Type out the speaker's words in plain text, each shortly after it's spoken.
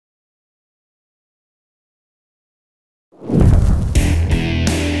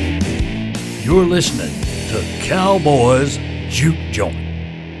You're listening to Cowboys Juke Joint.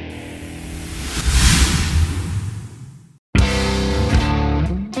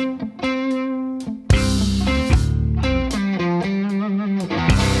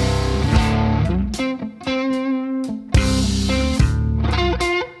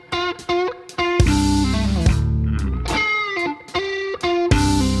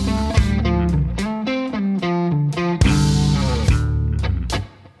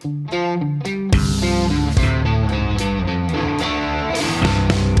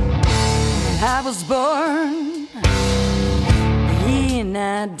 I was born in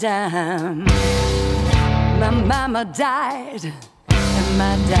a dime. My mama died and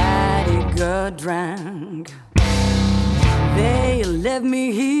my daddy got drunk. They left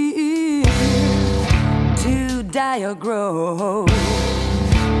me here to die or grow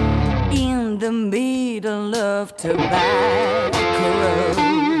in the middle of tobacco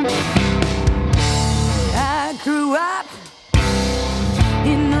road. I grew up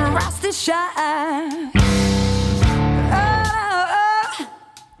in a rusty shine,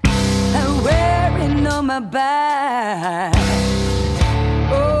 wearing on my back.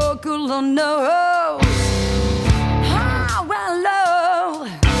 Oh, good Lord knows how I love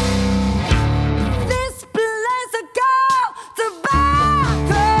this place I call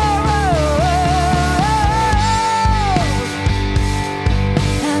Tobacco Road.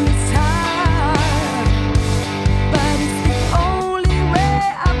 And it's hard, but it's the only way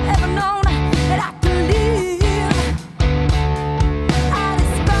I've ever known that I can live. I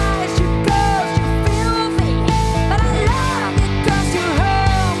despise you 'cause you're filthy, but I love you 'cause you're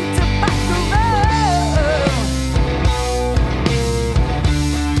home Tobacco Road.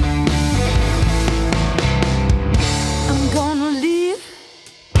 I'm gonna leave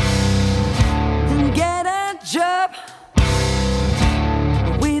and get a job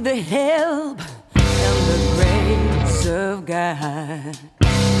with the help and the grace of God.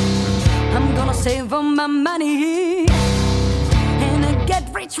 I'm gonna save all my money and get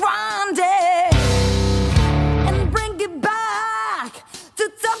rich one day and bring it back to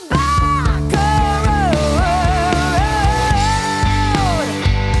Tobacco Road.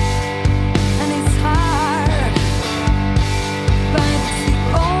 And it's hard, but it's the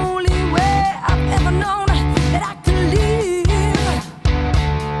only way I've ever known that I can live.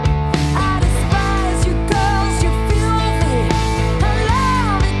 I despise you 'cause you're filthy. I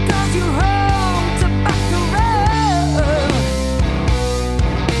love you 'cause you're home Tobacco Road.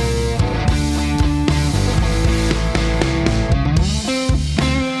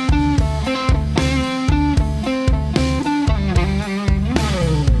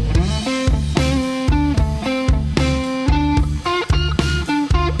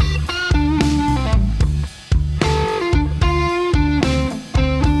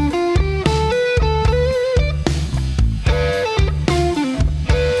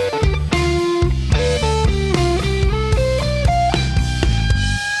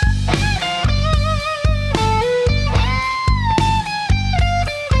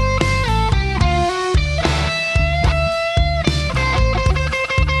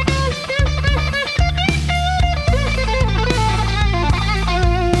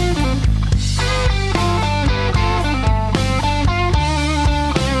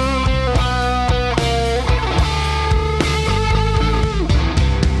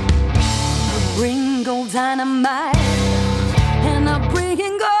 Bring gold dynamite and I'll bring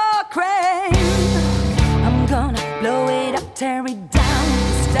gold crane. I'm gonna blow it up, tear it down,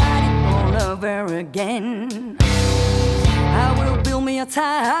 start it all over again. I will build me a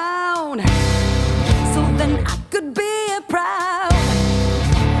town so then I could be proud.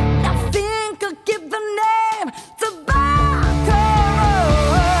 Nothing could give the name Tobacco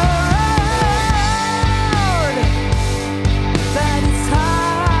Road, but it's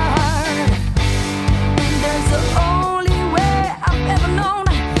hard. And there's the only way I've ever known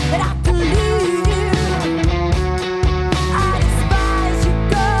that I can live. I despise you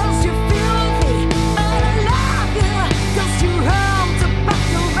 'cause you're filthy, but I love you 'cause you're home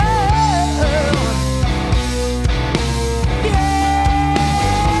Tobacco Road.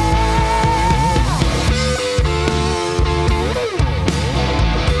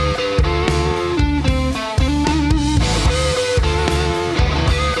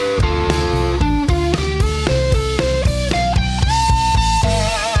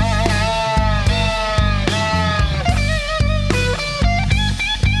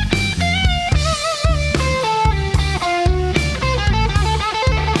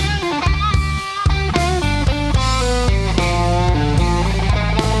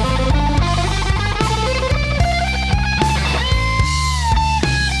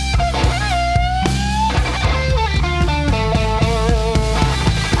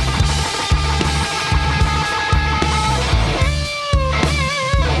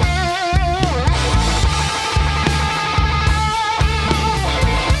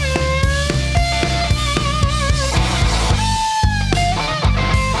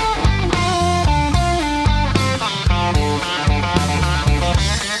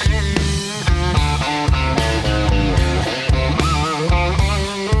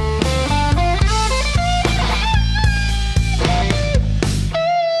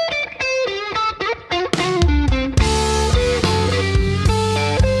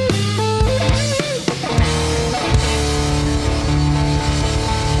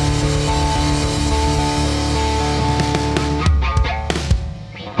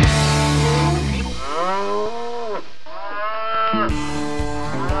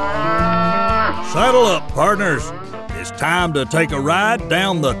 Saddle up, partners. It's time to take a ride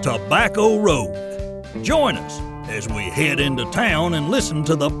down the Tobacco Road. Join us as we head into town and listen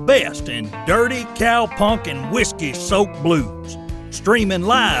to the best in dirty cowpunk and whiskey-soaked blues. Streaming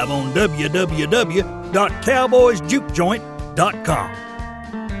live on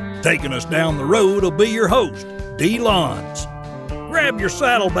www.cowboysjukejoint.com. Taking us down the road will be your host, D. Lons. Grab your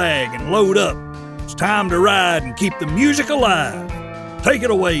saddlebag and load up. It's time to ride and keep the music alive. Take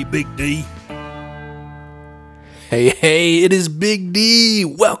it away, Big D. Hey, it is Big D.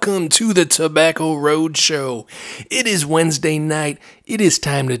 Welcome to the Tobacco Road Show. It is Wednesday night. It is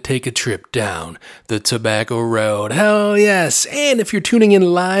time to take a trip down the Tobacco Road. Hell yes. And if you're tuning in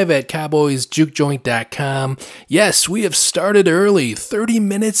live at cowboysjukejoint.com, yes, we have started early, 30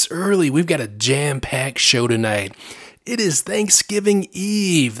 minutes early. We've got a jam-packed show tonight. It is Thanksgiving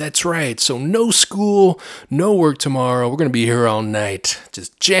Eve, that's right, so no school, no work tomorrow, we're going to be here all night,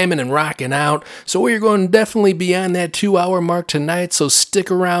 just jamming and rocking out, so we're going to definitely be on that 2-hour mark tonight, so stick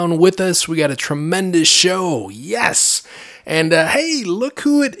around with us, we got a tremendous show, yes, and hey, look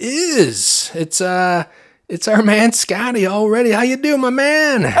who it is, it's our man Scotty already, how you doing, my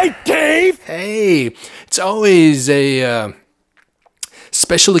man? Hey, Dave! Hey, it's always a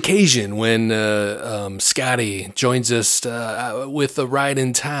special occasion when Scotty joins us with a ride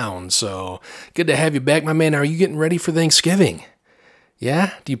in town. So good to have you back, my man. Are you getting ready for Thanksgiving?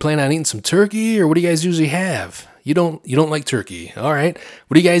 Yeah? Do you plan on eating some turkey, or what do you guys usually have? You don't like turkey. All right.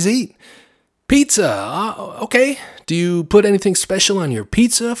 What do you guys eat? Pizza. Okay. Do you put anything special on your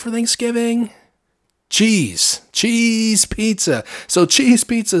pizza for Thanksgiving? Cheese pizza. So cheese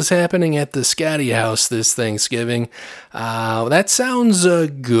pizza is happening at the Scotty house this Thanksgiving. That sounds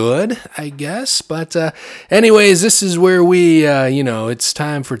good, I guess. But anyways, this is where we, it's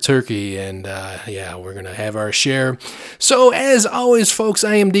time for turkey. And we're going to have our share. So as always, folks,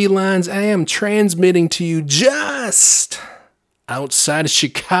 I am D. Lons. I am transmitting to you just outside of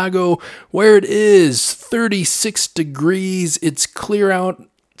Chicago, where it is 36 degrees. It's clear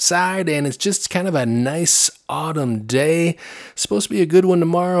outside, and it's just kind of a nice autumn day. Supposed to be a good one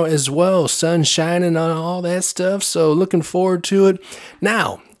tomorrow as well. Sun shining on all that stuff, so looking forward to it.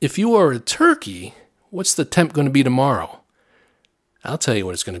 Now, if you are a turkey, what's the temp going to be tomorrow? I'll tell you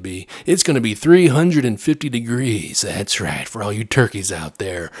what it's going to be. It's going to be 350 degrees. That's right, for all you turkeys out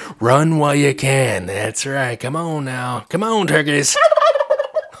there. Run while you can. That's right. Come on now. Come on, turkeys.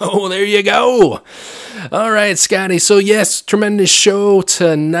 Oh, there you go. All right, Scotty. So, yes, tremendous show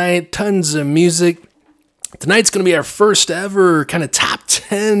tonight. Tons of music. Tonight's going to be our first ever kind of top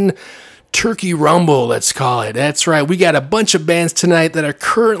 10 Turkey Rumble, let's call it. That's right. We got a bunch of bands tonight that are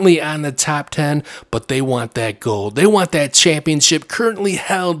currently on the top 10, but they want that gold. They want that championship currently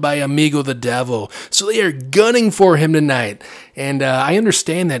held by Amigo the Devil. So they are gunning for him tonight. And I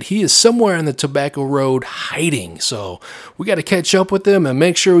understand that he is somewhere on the Tobacco Road hiding. So we got to catch up with him and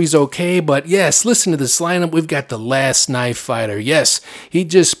make sure he's okay. But yes, listen to this lineup. We've got the Last Knife Fighter. Yes, he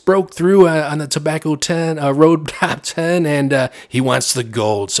just broke through on the Tobacco Road top 10, and he wants the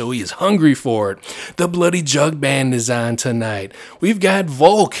gold. So he is hungry for it. The Bloody Jug Band is on tonight. We've got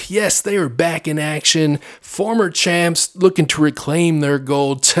Volk. Yes, they are back in action. Former champs looking to reclaim their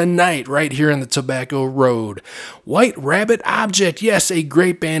gold tonight right here on the Tobacco Road. White Rabbit Object, yes, a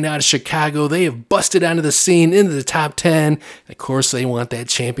great band out of Chicago. They have busted onto the scene into the top 10. Of course, they want that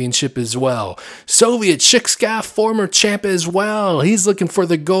championship as well. Soviet Chicka, former champ as well. He's looking for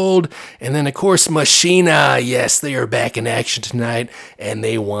the gold. And then, of course, Machina. Yes, they are back in action tonight, and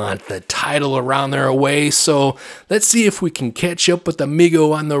they want the title around their way. So let's see if we can catch up with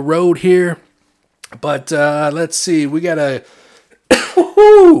Amigo on the road here. But let's see. We got to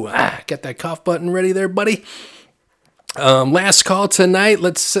get that cough button ready there, buddy. Last call tonight.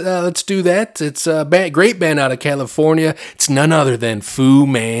 Let's do that. It's a great band out of California. It's none other than Fu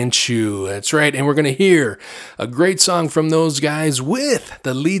Manchu. That's right. And we're going to hear a great song from those guys with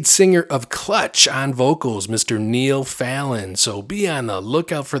the lead singer of Clutch on vocals, Mr. Neil Fallon. So be on the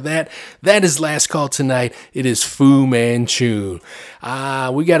lookout for that. That is last call tonight. It is Fu Manchu.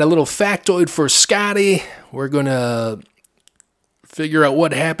 We got a little factoid for Scotty. We're going to figure out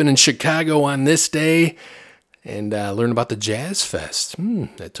what happened in Chicago on this day. And learn about the Jazz Fest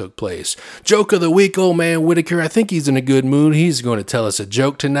that took place. Joke of the week, old man Whitaker. I think he's in a good mood. He's going to tell us a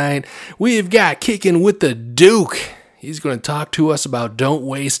joke tonight. We've got Kicking with the Duke. He's going to talk to us about Don't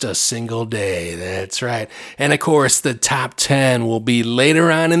Waste a Single Day. That's right. And, of course, the top 10 will be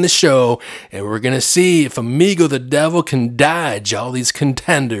later on in the show, and we're going to see if Amigo the Devil can dodge all these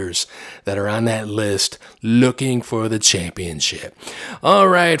contenders that are on that list looking for the championship. All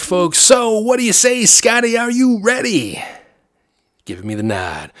right, folks. So, what do you say, Scotty? Are you ready? giving me the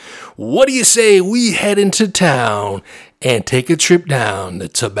nod. What do you say we head into town and take a trip down the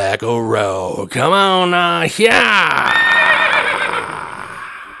Tobacco Road? Come on, yeah!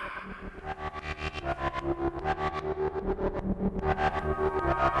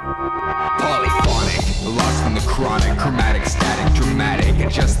 Polyphonic, lost in the chronic, chromatic, static, dramatic.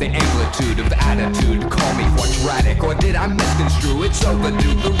 Adjust the amplitude of attitude. Call me quadratic, or did I misconstrue? It's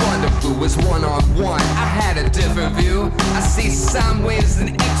overdue. The rendezvous was one-on-one. I had a different view. I see sound waves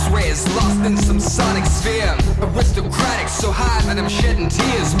and X-rays lost in some sonic sphere. Aristocratic, so high that I'm shedding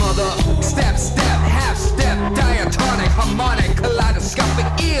tears. Mother, step, half step, diatonic, harmonic, kaleidoscopic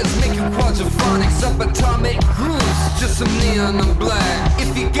ears, making quadraphonic, subatomic grooves, just some neon and black.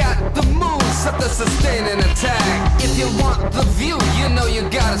 If you got the moves, set the sustain and attack. If you want the view, you know you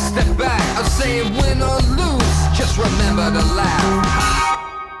gotta step back. I'm saying win or lose, just remember to laugh.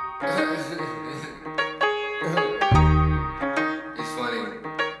 It's funny.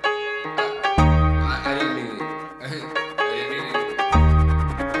 I didn't mean it. I didn't mean it.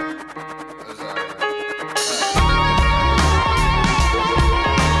 I'm sorry.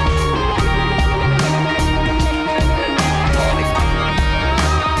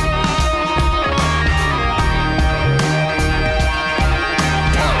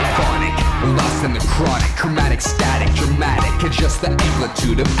 Lost in the chronic, chromatic, static, dramatic. Adjust the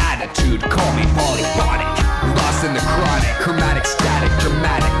amplitude of attitude. Call me polyphonic. Lost in the chronic, chromatic, static,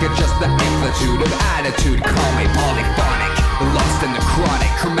 dramatic. Adjust the amplitude of attitude. Call me polyphonic. Lost in the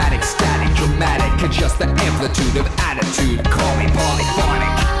chronic, chromatic, static, dramatic. Adjust the amplitude of attitude. Call me polyphonic.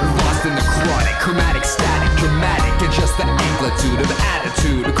 Lost in the chronic, chromatic, static, dramatic. Adjust the amplitude of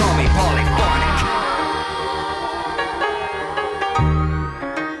attitude. Call me polyphonic.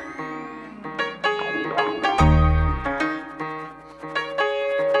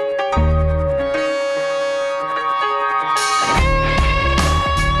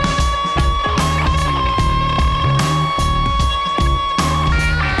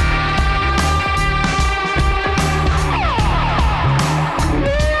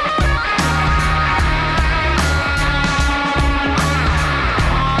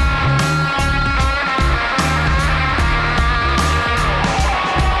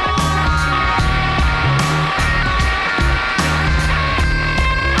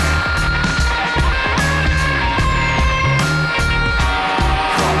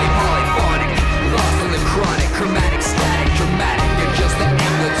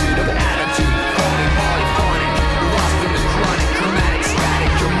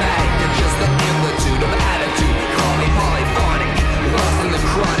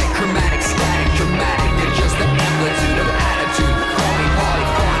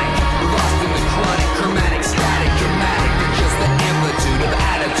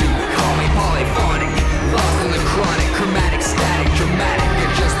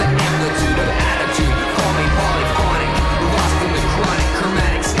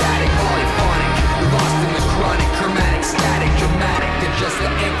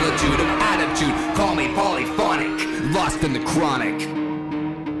 In the chronic.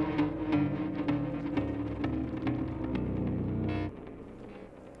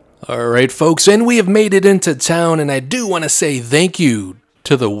 All right, folks, and we have made it into town, and I do want to say thank you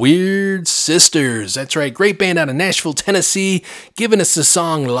to the Weird Sisters. That's right, great band out of Nashville, Tennessee, giving us the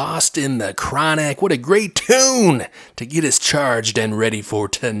song Lost in the Chronic. What a great tune to get us charged and ready for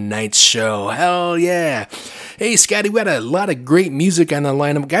tonight's show. Hell yeah. Hey, Scotty, we got a lot of great music on the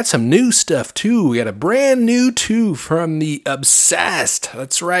lineup. Got some new stuff, too. We got a brand new, too, from The Obsessed.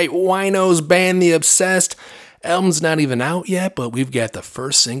 That's right, Wino's band, The Obsessed. Album's not even out yet, but we've got the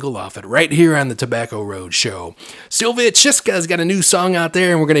first single off it right here on the Tobacco Road Show. Sylvia Chiska's got a new song out there,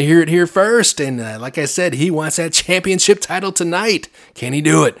 and we're going to hear it here first. And like I said, he wants that championship title tonight. Can he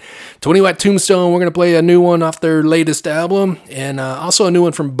do it? 20 Watt Tombstone, we're going to play a new one off their latest album, and also a new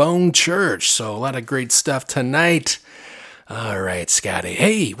one from Bone Church. So a lot of great stuff tonight. All right, Scotty.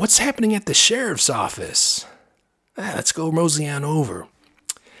 Hey, what's happening at the sheriff's office? Let's go mosey on over.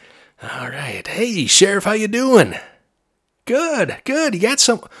 All right. Hey, Sheriff, how you doing? Good. You got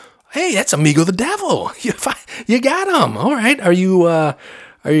some... Hey, that's Amigo the Devil. You got him. All right. Are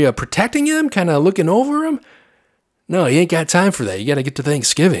you protecting him? Kind of looking over him? No, you ain't got time for that. You got to get to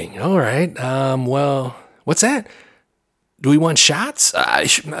Thanksgiving. All right. Well, what's that? Do we want shots? I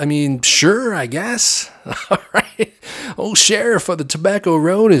mean, sure, I guess. All right. Old Sheriff of the Tobacco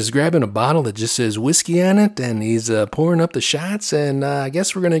Road is grabbing a bottle that just says whiskey on it, and he's pouring up the shots, and I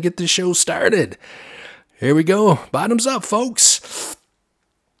guess we're going to get this show started. Here we go. Bottoms up, folks.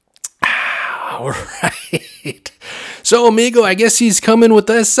 All right. So, Amigo, I guess he's coming with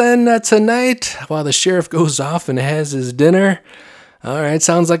us then tonight while the sheriff goes off and has his dinner. All right,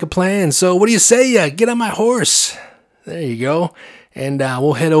 sounds like a plan. So what do you say? Get on my horse. There you go. And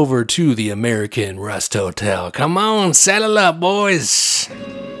we'll head over to the American Rust Hotel. Come on, saddle up, boys.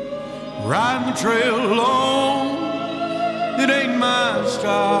 Riding the trail alone, it ain't my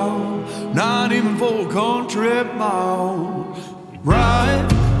style, not even for a country mile.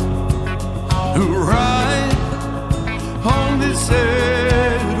 Ride on this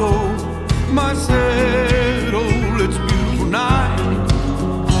saddle, my saddle. It's a beautiful night,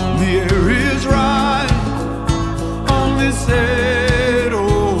 the air is right on this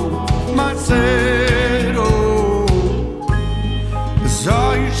saddle, my saddle. I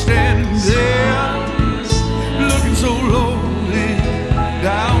saw you standing there, looking so lonely,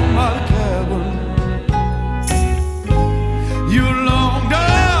 down by the cabin. Your long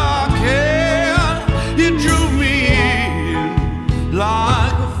dark hair, it drew me in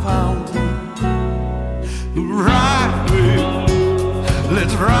like a fountain. Right, baby,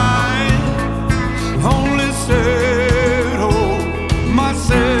 let's ride on this saddle, my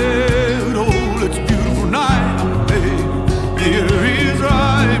saddle. It's a beautiful night, baby. The air is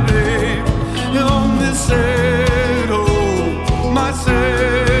right, babe, on this saddle, my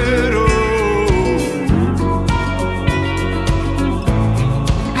saddle.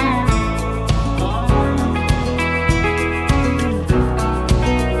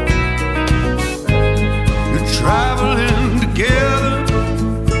 You're traveling together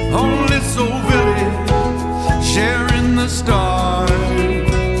on this old village, sharing the stars.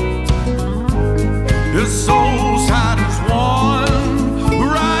 Your soul's hot as one,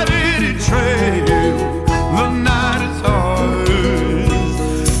 riding a trail. The night is hard.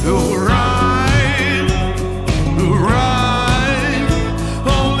 Oh, ride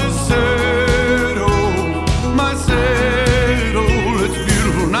on this saddle, my saddle. It's a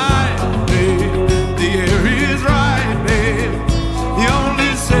beautiful night, babe. The air is right, babe. On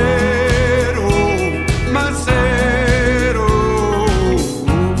this saddle, my saddle.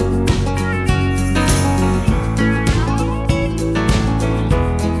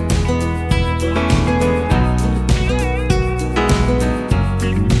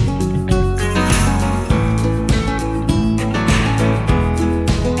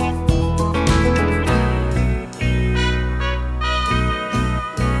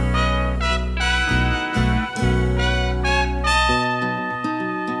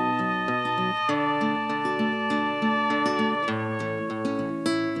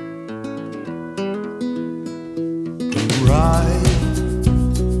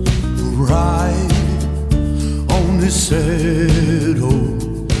 Ride on this saddle,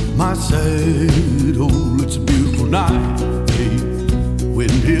 my saddle. It's a beautiful night, babe.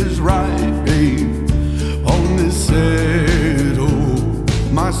 Wind is right, babe, on this saddle,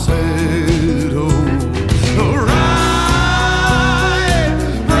 my saddle. Ride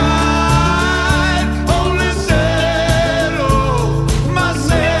on this saddle, my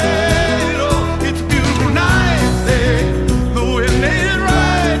saddle. It's a beautiful night, babe. The wind is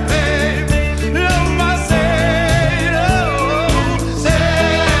right, babe, on my saddle, saddle.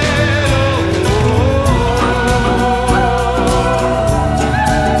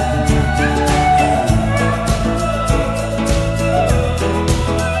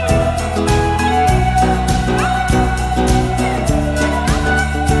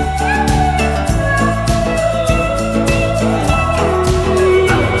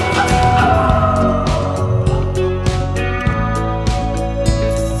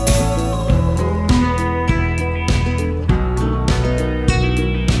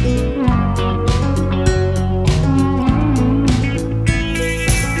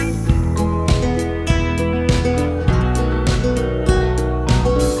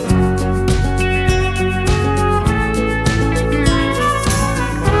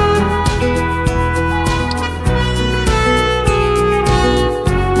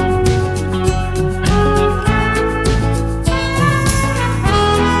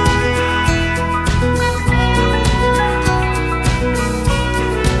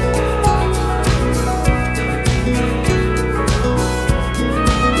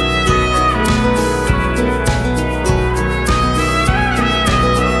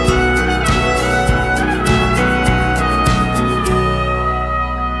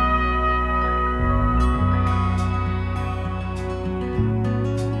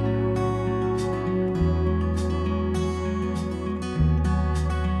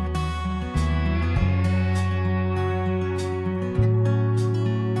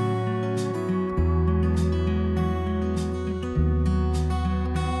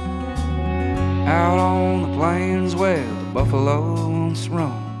 Out on the plains where the buffalo once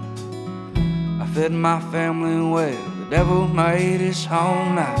roamed, I fed my family well, the devil made his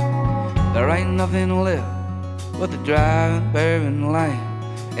home now. There ain't nothing left but the dry and barren land,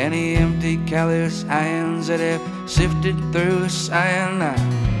 and the empty callous hands that have sifted through the sand now.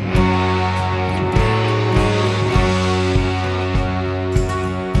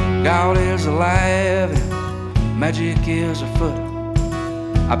 God is alive and magic is afoot.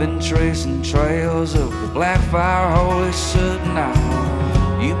 I've been tracing trails of the black fire, holy soot. Now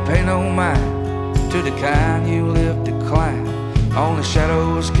you pay no mind to the kind you live to climb. Only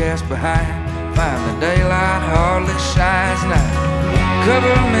shadows cast behind, find the daylight hardly shines now.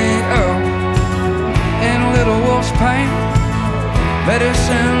 Cover me up in little wolf's paint,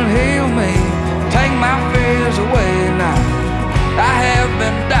 medicine heal me, take my fears away now. I have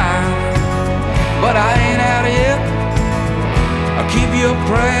been down, but I ain't out yet. I'll keep your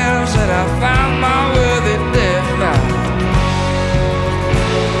prayers that I found my worthy death now.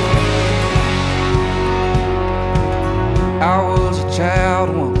 I was a child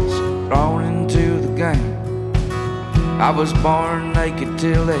once, thrown into the game. I was born naked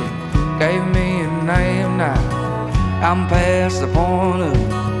till they gave me a name now. I'm past the point of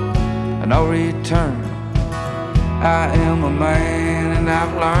no return. I am a man and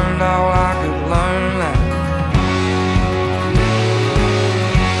I've learned all I could learn now.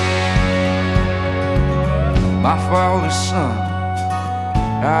 My father's son,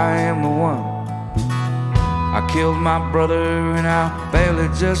 I am the one. I killed my brother and our barely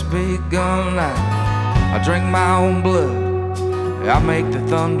just begun now. I drink my own blood, I make the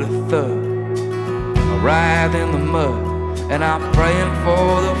thunder thud. I writhe in the mud and I'm praying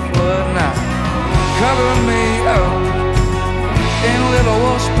for the flood now. Cover me up in little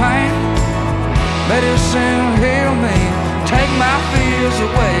wolf's paint, medicine heal me, take my fears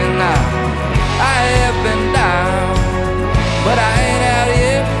away now. I have been down, but I ain't out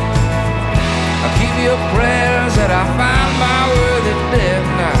yet. I'll keep your prayers that I find my worthy death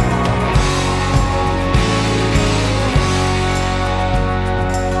now.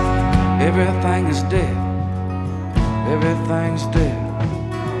 Everything is dead, everything's dead,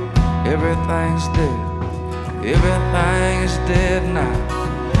 everything's dead, everything is dead now.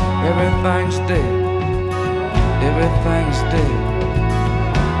 Everything's dead, everything's dead,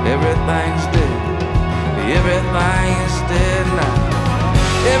 everything's dead, everything is dead now.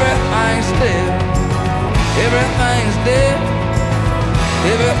 Everything's dead, everything's dead,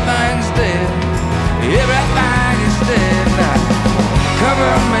 everything's dead, everything is dead now.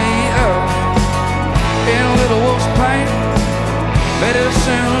 Cover me up in little wolf's paint,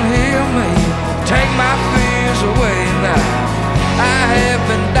 medicine heal me, take my fears away now. I have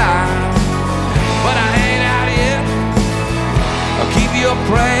been dying, but I ain't out yet. I'll keep your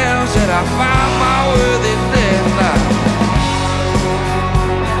prayers that I find my worthy death now.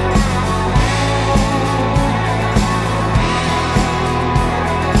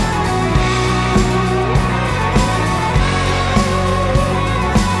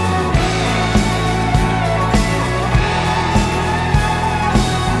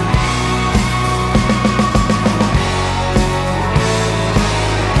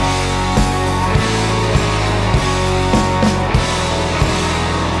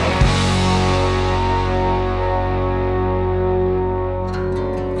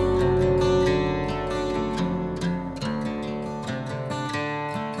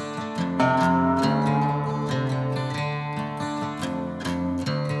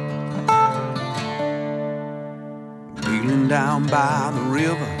 Down by the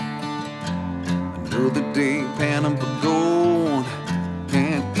river, another day panning for gold.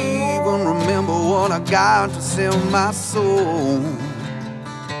 Can't even remember what I got to sell my soul.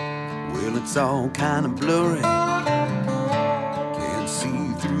 Well, it's all kind of blurry, can't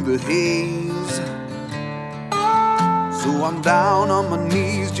see through the haze. So I'm down on my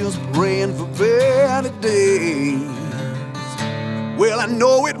knees just praying for better days. Well, I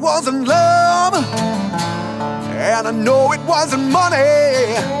know it wasn't love, and I know it wasn't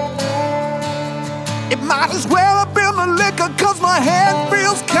money. It might as well have been the liquor, 'cause my head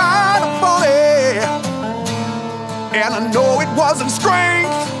feels kind of funny. And I know it wasn't strength,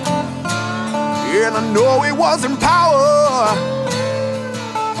 and I know it wasn't power,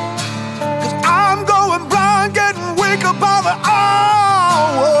 'cause I'm going blind, getting weaker by the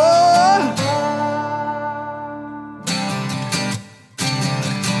hour.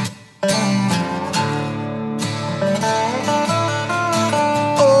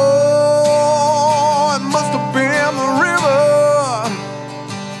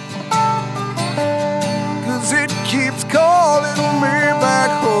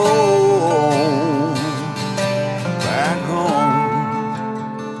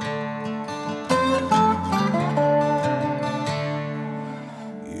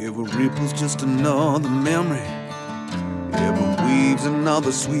 Every ripple's just another memory. Every weave's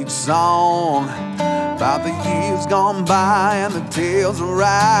another sweet song about the years gone by and the tales of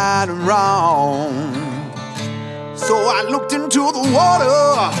right and wrong. So I looked into the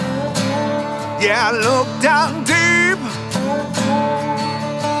water, yeah, I looked down deep,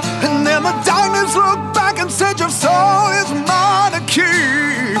 and then the darkness looked back and said, your soul is mine to keep.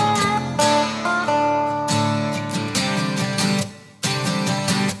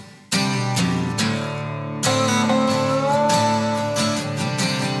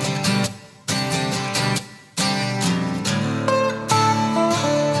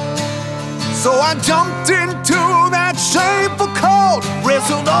 So I jumped into that shameful cold,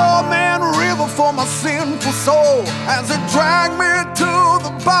 wrestled old man river for my sinful soul. As it dragged me to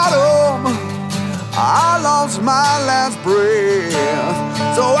the bottom, I lost my last breath.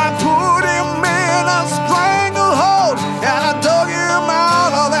 So I put him in a stranglehold, and I dug him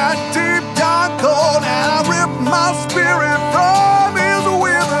out of that deep dark cold, and I ripped my spirit from his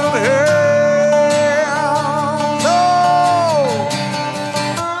withered head.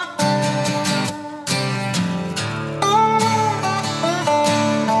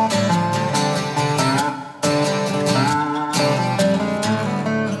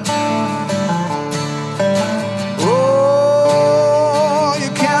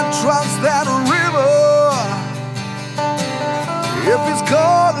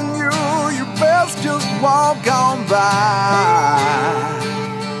 Walk on by,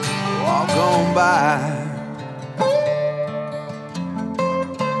 walk on by.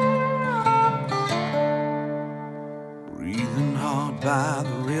 Breathing hard by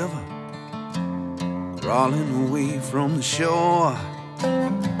the river, crawling away from the shore.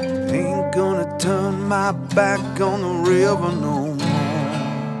 Ain't gonna turn my back on the river no more.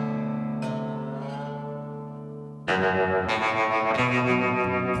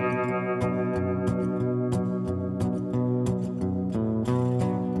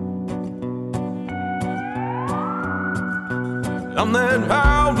 I'm that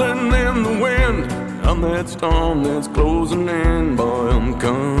howling in the wind, I'm that storm that's closing in, boy, I'm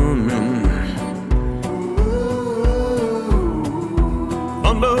coming.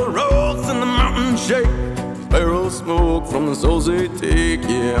 Thunder rolls and the mountains shake, barrel smoke from the souls they take,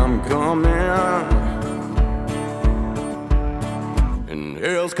 yeah, I'm coming. And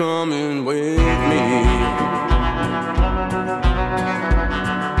hell's coming with me.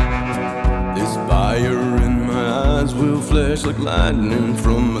 This fire in my eyes will flash like lightning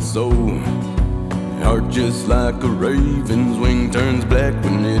from my soul. Heart just like a raven's wing turns black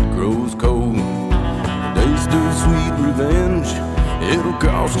when it grows cold. Taste of sweet revenge, it'll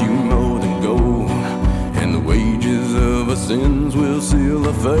cost you more than gold. And the wages of our sins will seal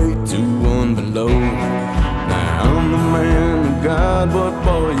a fate to one below. Now I'm the man of God, but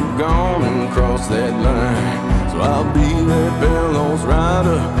boy, you've gone and crossed that line. So I'll be that bellows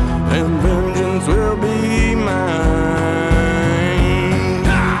rider, and vengeance will be mine.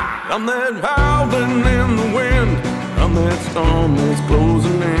 I'm that howling in the wind, I'm that storm that's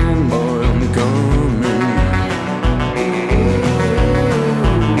closing in, boy, I'm coming.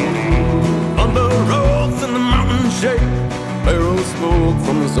 Thunder rolls and the mountains shake, barrel smoke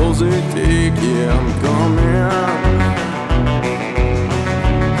from the souls they take, yeah, I'm coming.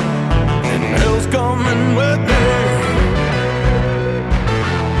 And hell's coming with me.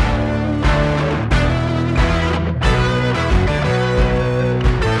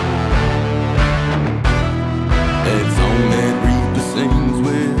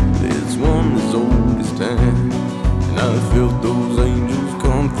 And I felt those angels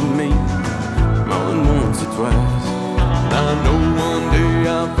come for me more than once or twice. And I know one day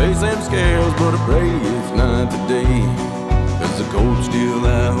I'll face them scales, but I pray it's not today. 'Cause the cold steel I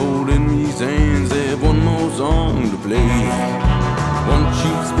hold in these hands, they have one more song to play. Once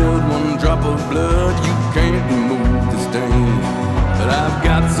you've spilled one drop of blood, you can't remove the stain. But I've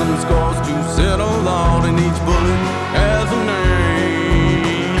got some scars to settle on, and each bullet has a name.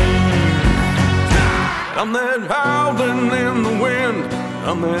 I'm that howling in the wind,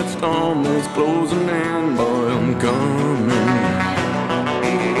 I'm that storm that's closing in, boy, I'm coming.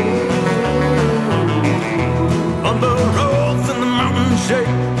 Thunder rolls and the mountains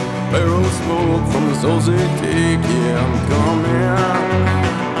shake, barrel smoke from the souls they take, yeah, I'm coming.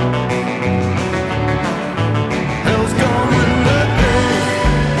 Hell's coming with me,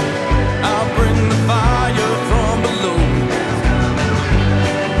 I'll bring the fire from below.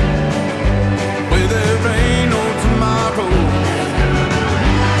 Where there ain't no tomorrow,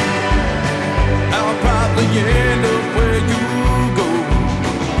 I'll probably end up where you go.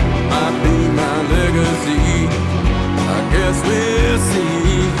 Might be my legacy, I guess we'll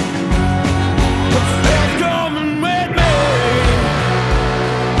see.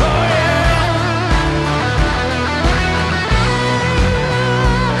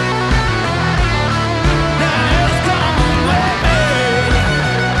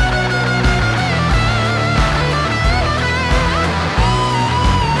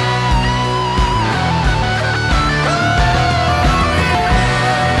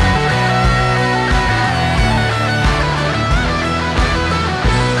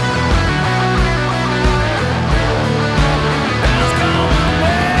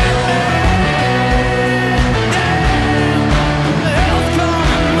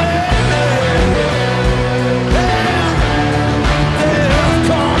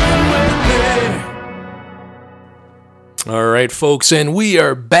 All right, folks, and we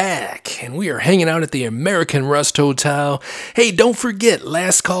are back, and we are hanging out at the American Rust Hotel. Hey, don't forget,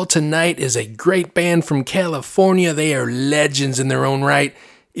 Last Call Tonight is a great band from California. They are legends in their own right.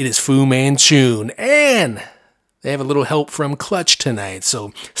 It is Fu Manchu, and they have a little help from Clutch tonight,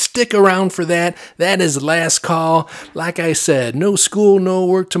 so stick around for that. That is Last Call. Like I said, no school, no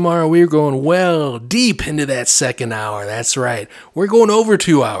work tomorrow. We're going well deep into that second hour. That's right. We're going over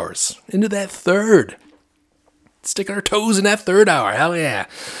 2 hours into that third. Sticking our toes in that third hour. Hell yeah.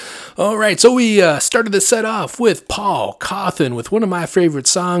 All right, so we started the set off with Paul Cauthen with one of my favorite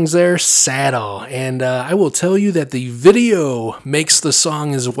songs there, Saddle. And I will tell you that the video makes the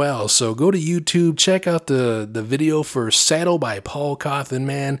song as well. So go to YouTube, check out the video for Saddle by Paul Cauthen,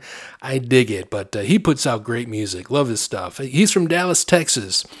 man. I dig it, but he puts out great music. Love his stuff. He's from Dallas,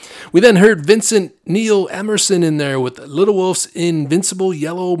 Texas. We then heard Vincent Neil Emerson in there with Little Wolf's Invincible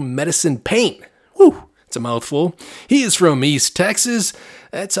Yellow Medicine Paint. Woo! It's a mouthful. He is from East Texas.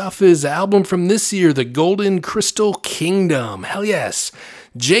 That's off his album from this year, The Golden Crystal Kingdom. Hell yes.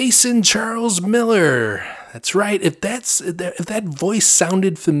 Jason Charles Miller. That's right. If that voice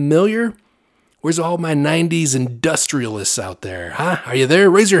sounded familiar, where's all my 90s industrialists out there? Huh? Are you there?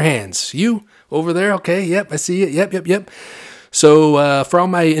 Raise your hands. You over there? Okay. Yep. I see you. Yep. So for all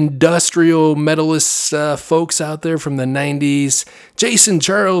my industrial metalist folks out there from the 90s, Jason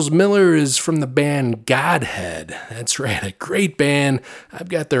Charles Miller is from the band Godhead. That's right, a great band. I've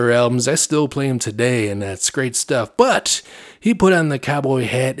got their albums. I still play them today, and that's great stuff. But he put on the cowboy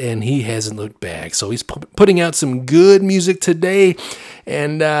hat, and he hasn't looked back. So he's putting out some good music today,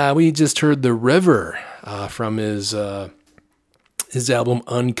 and we just heard The River from his album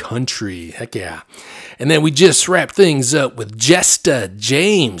Uncountry. Heck yeah. And then we just wrapped things up with Jesta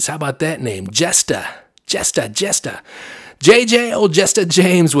James. How about that name? Jesta. JJ, old Jesta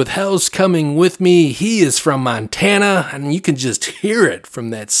James with Hell's Coming With Me. He is from Montana, and you can just hear it from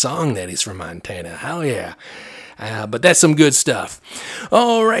that song that he's from Montana. Hell yeah. But that's some good stuff.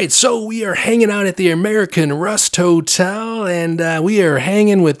 All right, so we are hanging out at the American Rust Hotel, and we are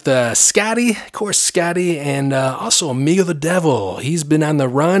hanging with Scotty, of course, Scotty, and also Amigo the Devil. He's been on the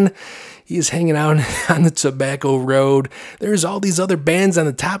run. He is hanging out on the Tobacco Road. There's all these other bands on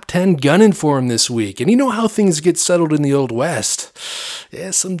the top 10 gunning for him this week. And you know how things get settled in the Old West.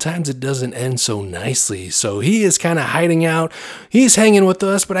 Yeah, sometimes it doesn't end so nicely. So he is kind of hiding out. He's hanging with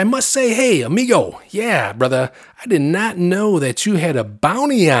us. But I must say, hey, amigo, yeah, brother, I did not know that you had a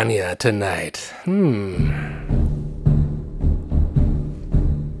bounty on you tonight.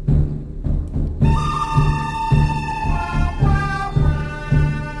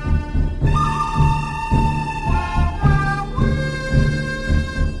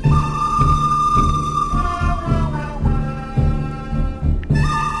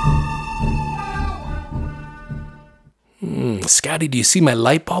 Scotty, do you see my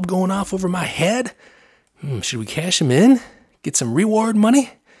light bulb going off over my head? Should we cash him in? Get some reward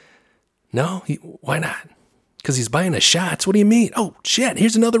money? No? Why not? Because he's buying us shots. What do you mean? Oh, shit,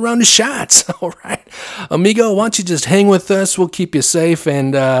 here's another round of shots. All right. Amigo, why don't you just hang with us? We'll keep you safe.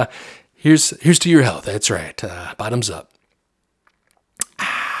 And here's to your health. That's right. Bottoms up.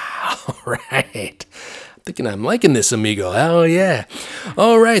 All right. Thinking I'm liking this, amigo. Oh, yeah.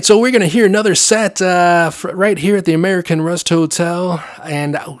 All right, so we're going to hear another set right here at the American Rust Hotel.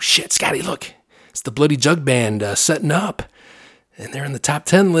 And, oh, shit, Scotty, look. It's the Bloody Jug Band setting up. And they're in the top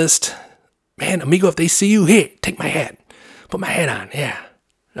 10 list. Man, amigo, if they see you, here, take my hat. Put my hat on, yeah.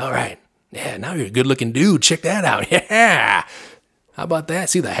 All right. Yeah, now you're a good-looking dude. Check that out. Yeah. How about that?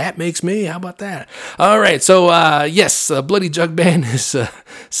 See, the hat makes me. How about that? All right, so yes, Bloody Jug Band is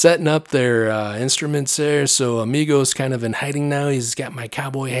setting up their instruments there. So Amigo's kind of in hiding now. He's got my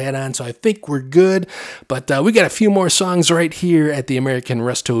cowboy hat on, so I think we're good. But we got a few more songs right here at the American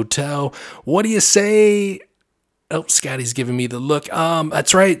Rust Hotel. What do you say? Oh, Scotty's giving me the look.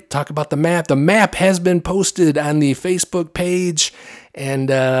 That's right. Talk about the map. The map has been posted on the Facebook page. And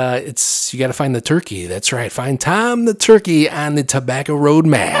you got to find the turkey. That's right. Find Tom the turkey on the Tobacco Road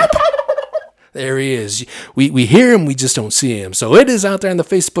map. There he is. We hear him, we just don't see him. So it is out there on the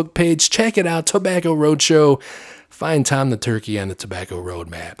Facebook page. Check it out. Tobacco Road Show. Find Tom the turkey on the Tobacco Road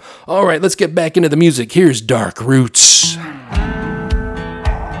map. All right, let's get back into the music. Here's Dark Roots.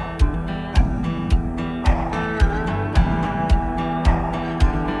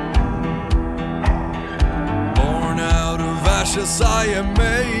 I am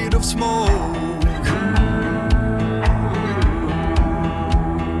made of smoke.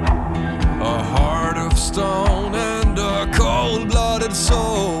 A heart of stone and a cold-blooded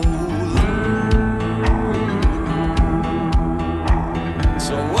soul.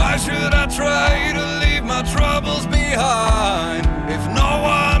 So why should I try to leave my troubles behind? behind if no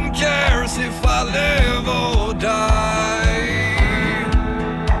one cares if I live or die?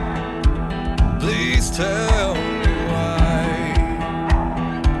 Please tell me why.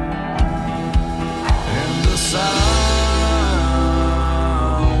 In the sound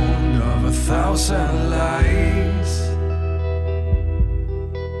of 1,000 lights,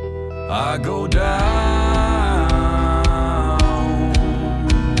 I go down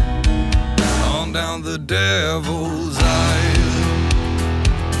the devil's aisle.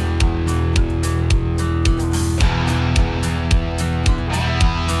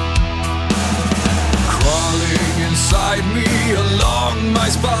 Crawling inside me along my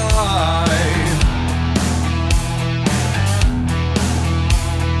spine,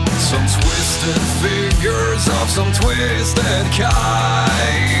 some twisted figures of some twisted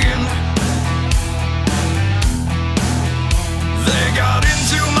kind. They got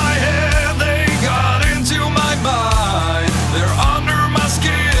into my head, they got into my mind. They're under my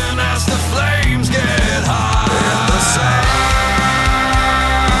skin as the flames get high. In the sound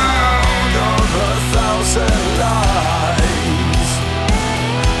of 1,000 lies,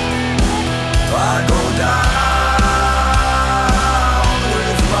 I go down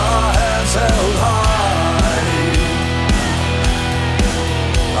with my hands held high.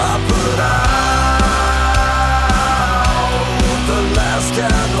 I put out the last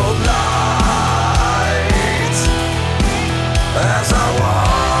candle light as I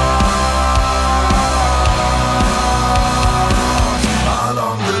walk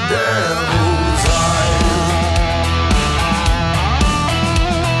along the devil's aisle.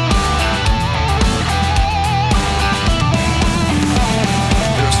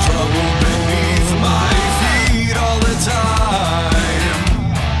 There's trouble beneath my feet all the time.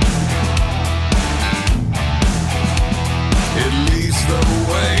 It leads the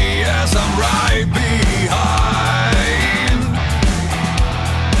way as I'm right behind.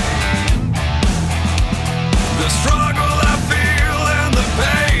 The struggle I feel and the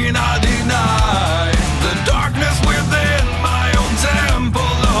pain I deny, the darkness within my own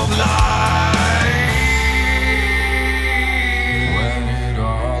temple of light. When it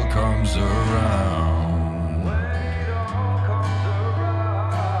all comes around,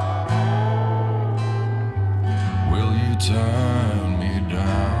 will you turn me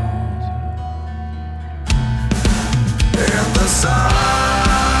down? In the sound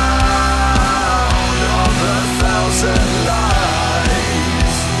of 1,000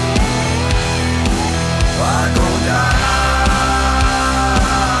 lies, I go down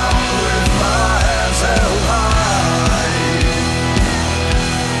with my hands held high.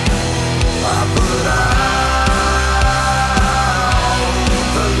 I put out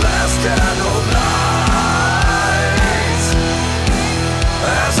the last candle light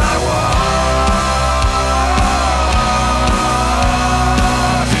as I walk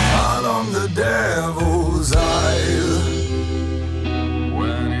along the devil's aisle.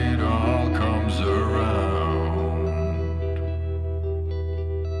 When it all comes around,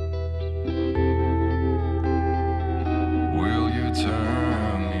 will you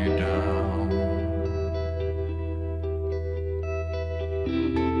turn me down?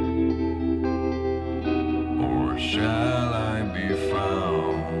 Or shall I be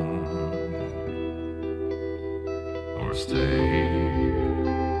found? Or stay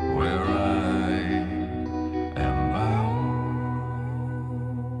where I am bound?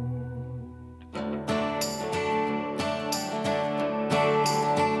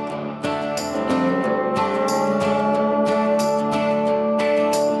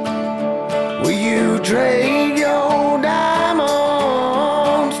 Will you trade your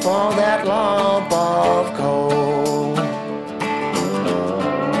diamonds for that lump of coal?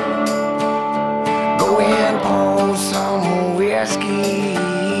 Go and pour some whiskey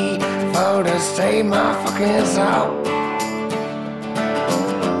for to save my fucking soul.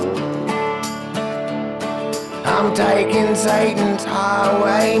 I'm taking Satan's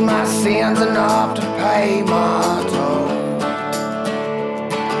highway, my sins enough to pay my toll.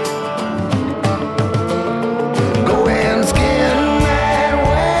 Go and skin that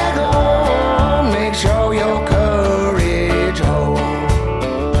wagon, make sure your courage holds.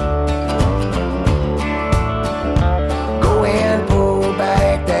 Go and pull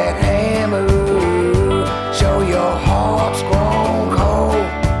back that hammer, show your heart's grown cold.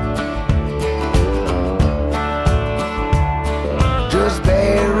 Just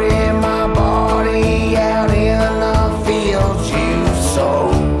bury my body out in the fields you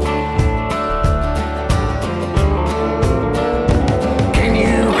sowed. Can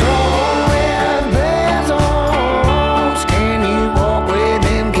you crawl with bears' arms? Can you walk with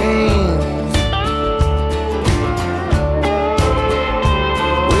them kings?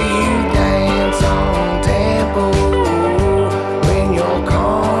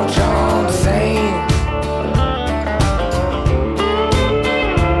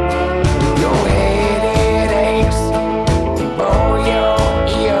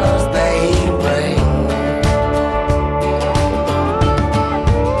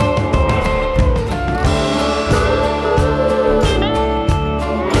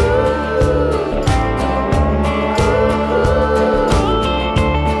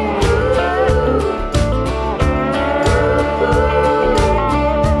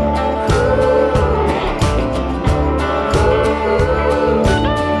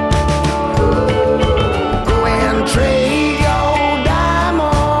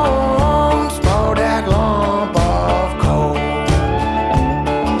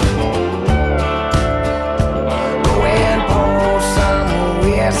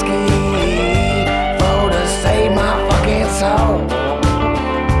 whiskey for to save my fucking soul.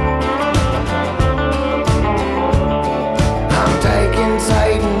 I'm taking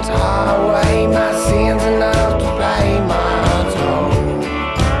Satan's highway, my sins enough to pay my toll.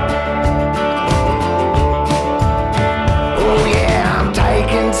 Oh yeah, I'm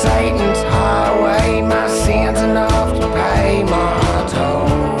taking Satan's highway, my sins enough to pay my toll.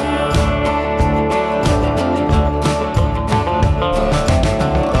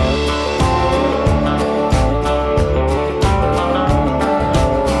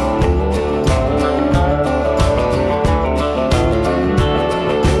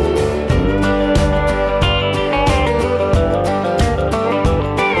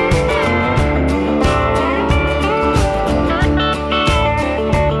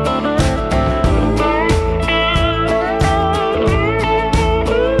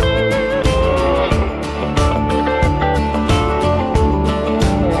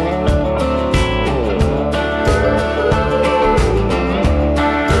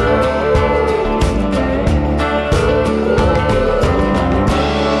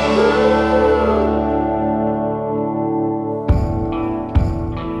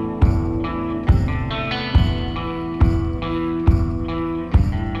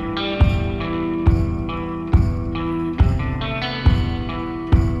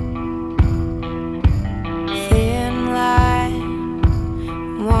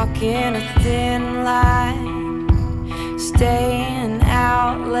 Walking a thin line, staying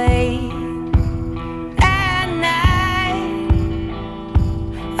out late at night.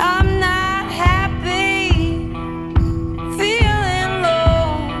 I'm not happy, feeling low.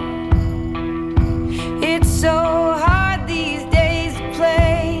 It's so hard these days to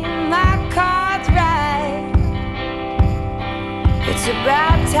play my cards right. It's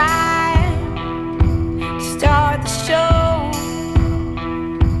about time to start the show.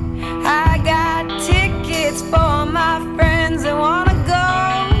 I got tickets for my friends that wanna go,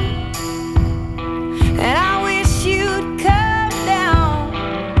 and I wish you'd come down.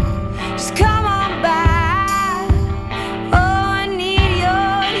 Just come on by. Oh, I need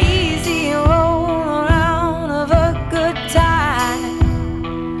your easy roll around of a good time.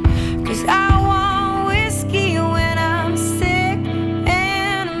 'Cause I want whiskey when I'm sick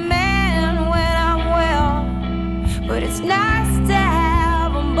and a man when I'm well. But it's nice to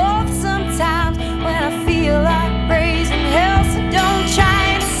have them both sometimes when I feel like raising hell. So don't try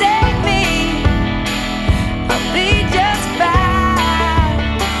and save me, I'll be just fine.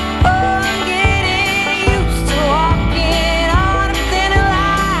 Oh, I'm getting used to walking on a thinner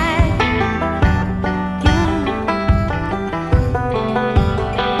line.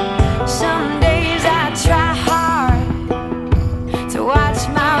 Some days I try hard to watch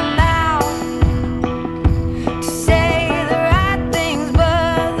my mouth, to say the right things,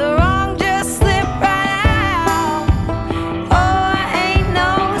 but the wrong just slip right out. Oh, I ain't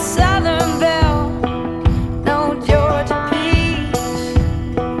no Southern Belle, no Georgia peach.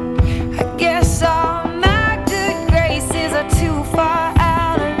 I guess all my good graces are too far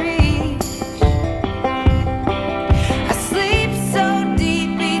out of reach. I sleep so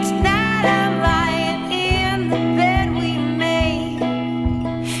deep each night I'm lying in the bed we made.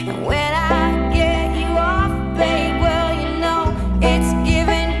 And when I get you off, babe, well, you know it's give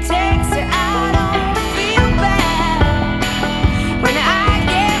and take, so I don't feel bad when I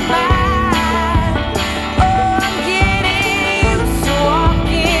get mine. Oh, I'm getting used to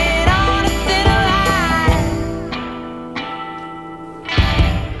walking on a thinner line.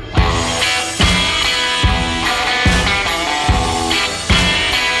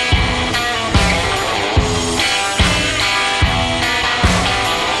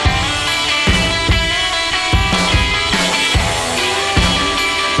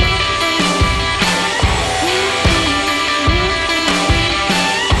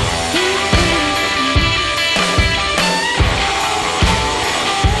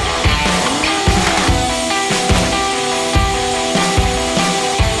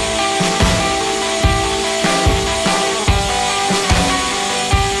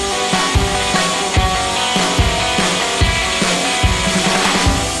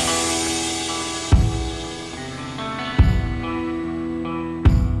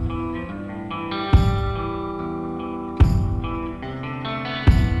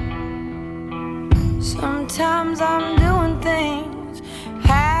 Sometimes I'm doing things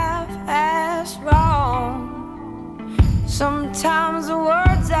half-assed wrong. Sometimes the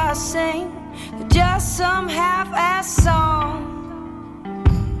words I sing are just some half-assed song.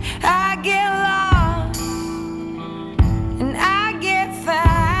 I get lost and I get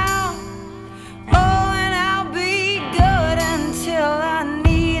found. Oh, and I'll be good until I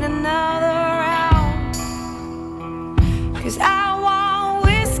need 'cause I want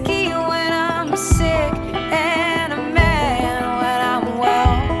whiskey when I'm sick and a man when I'm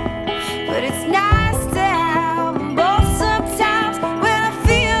well. But it's nice to have them both sometimes when I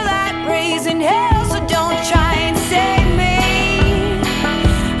feel like raising hell. So don't try and save me,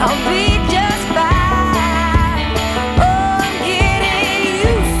 I'll be just fine. Oh, I'm getting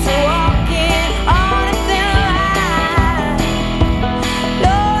used to walking on a thin line.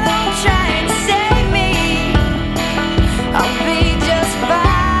 No, don't try and save me, I'll be just fine.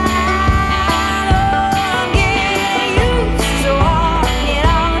 Oh, I'm getting used to walking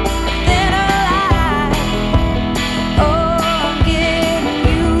on a thinner line. Oh, I'm getting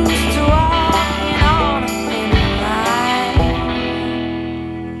used to walking on a thinner line.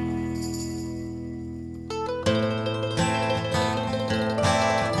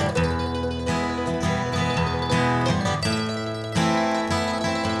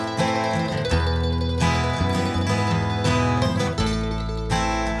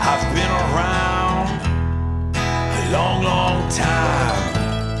 I've been around a long, long time.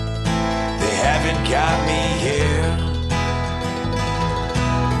 They haven't got me here.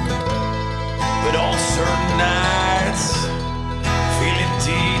 But on certain nights, feeling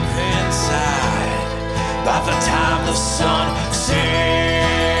deep inside, by the time the sun sets,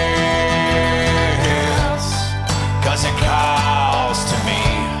 'cause it calls to me,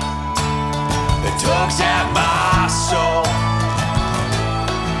 it tugs at my soul.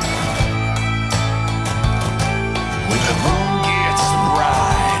 When the moon gets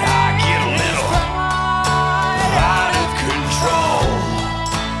bright, I get a little out of control.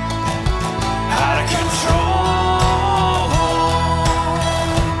 Out of control.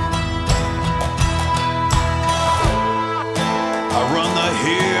 I run the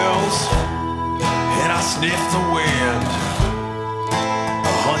hills and I sniff the wind,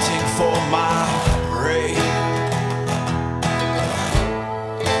 hunting for my prey.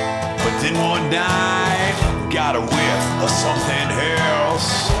 But then one night, got a whiff of something else.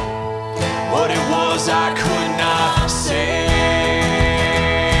 What it was I could not say,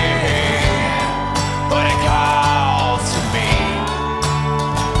 but it called to me.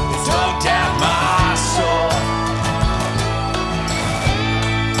 It tugged at my soul.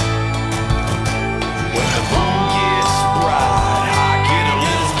 When the moon gets bright, I get a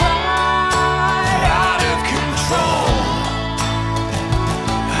little out of control.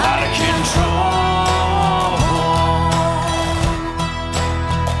 Out of control.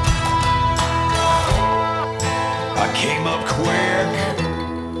 I came up quick,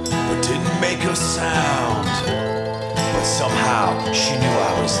 but didn't make a sound. But somehow she knew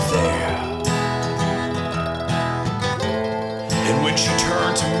I was there. And when she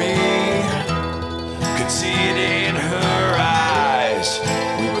turned to me, could see it in her eyes.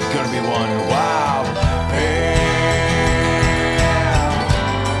 We were gonna be one wild pair.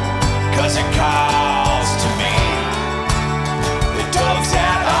 'Cause it calls to me, it tugs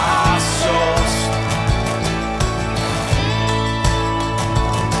at our souls.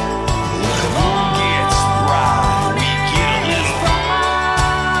 When the moon gets bright, we get a little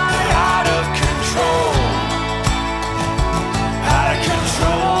out of control. Out of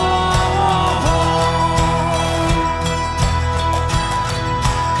control.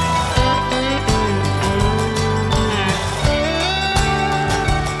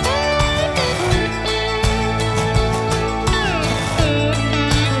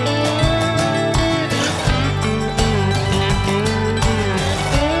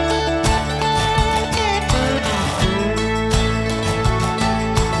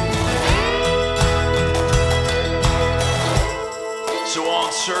 So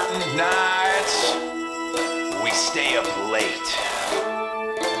on certain nights, we stay up late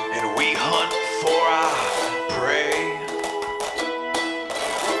and we hunt for our prey.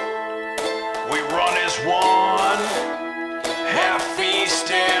 We run as one, have feast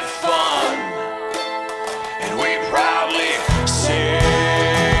and fun, and we proudly say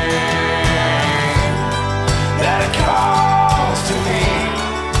that it calls to me,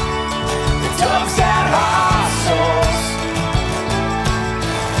 it tugs at our souls.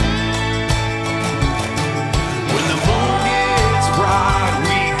 When the moon gets bright,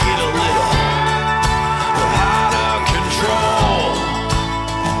 we get a little out of control.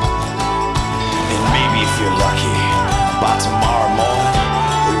 And maybe if you're lucky, by tomorrow morning,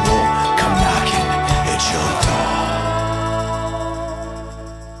 we will come knocking at your door.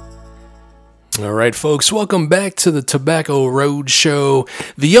 All right, folks, welcome back to the Tobacco Road Show,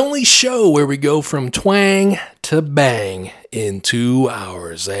 the only show where we go from twang to bang in 2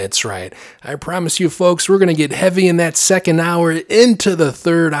 hours. That's right. I promise you, folks, we're going to get heavy in that second hour into the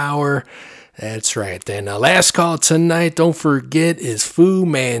third hour. That's right. Then last call tonight, don't forget, is Fu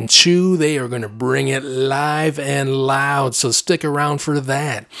Manchu. They are going to bring it live and loud, so stick around for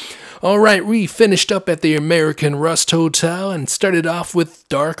that. All right, we finished up at the American Rust Hotel and started off with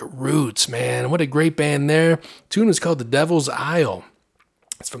Dark Roots, man. What a great band there. The tune is called The Devil's Isle.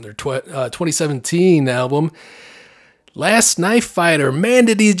 It's from their 2017 album. Last Knife Fighter, man,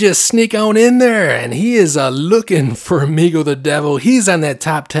 did he just sneak on in there, and he is looking for Amigo the Devil. He's on that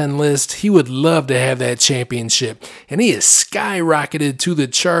top 10 list. He would love to have that championship, and he is skyrocketed to the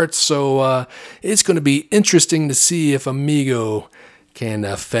charts, so it's going to be interesting to see if Amigo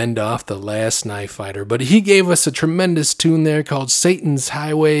can fend off the Last Knife Fighter. But he gave us a tremendous tune there called Satan's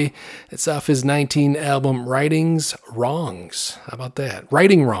Highway. It's off his 19 album, Writings Wrongs. How about that?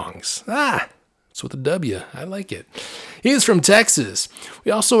 Righting Wrongs. It's with a W. I like it. He is from Texas.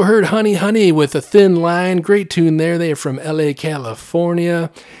 We also heard Honey Honey with A Thin Line. Great tune there. They are from LA,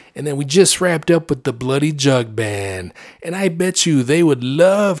 California. And then we just wrapped up with the Bloody Jug Band. And I bet you they would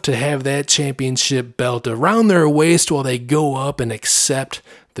love to have that championship belt around their waist while they go up and accept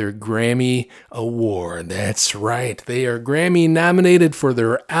their Grammy Award. That's right. They are Grammy nominated for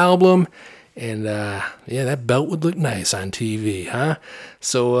their album. And yeah, that belt would look nice on TV, huh?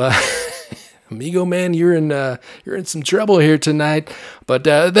 So Amigo, man, you're in some trouble here tonight. But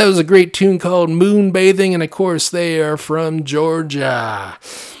that was a great tune called Moon Bathing, and of course they are from Georgia.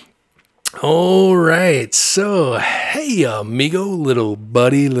 All right, so hey, Amigo, little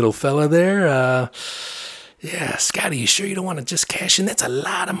buddy, little fella there. Yeah, Scotty, you sure you don't want to just cash in? That's a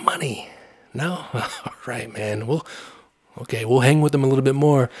lot of money. No, all right, man. We'll hang with them a little bit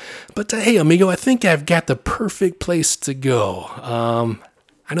more. But hey, Amigo, I think I've got the perfect place to go.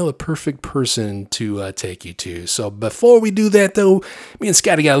 I know the perfect person to take you to. So before we do that, though, me and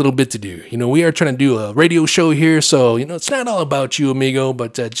Scotty got a little bit to do. You know, we are trying to do a radio show here, so, you know, it's not all about you, Amigo,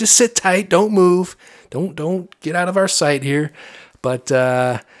 but just sit tight. Don't move. Don't get out of our sight here. But,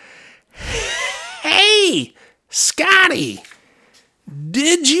 hey, Scotty,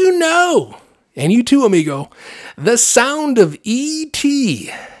 did you know, and you too, Amigo, the sound of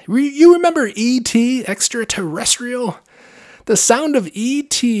E.T., you remember E.T., extraterrestrial? The sound of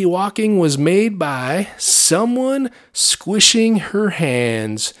E.T. walking was made by someone squishing her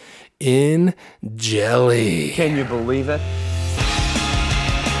hands in jelly. Can you believe it?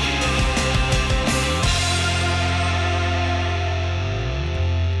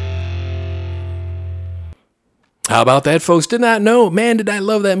 How about that, folks? Did not know. Man, did I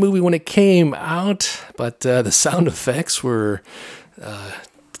love that movie when it came out. But the sound effects were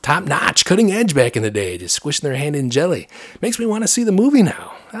top notch, cutting edge back in the day, just squishing their hand in jelly. Makes me want to see the movie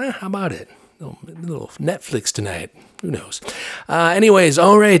now. How about it? A little Netflix tonight. Who knows? Anyways,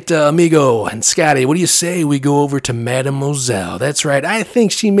 all right, Amigo and Scotty, what do you say we go over to Mademoiselle? That's right. I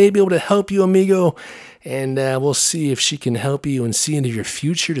think she may be able to help you, Amigo, and we'll see if she can help you and see into your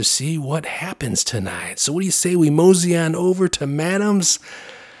future to see what happens tonight. So what do you say we mosey on over to Madam's?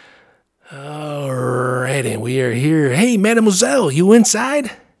 All right, and we are here. Hey, Mademoiselle, you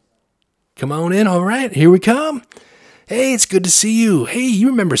inside? Come on in, all right, here we come. Hey, it's good to see you. Hey, you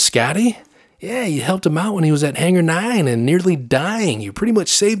remember Scotty? Yeah, you helped him out when he was at Hangar 9 and nearly dying. You pretty much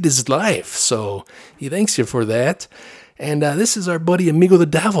saved his life, so he thanks you for that. And this is our buddy Amigo the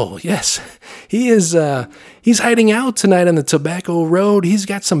Devil. Yes, he's hiding out tonight on the Tobacco Road. He's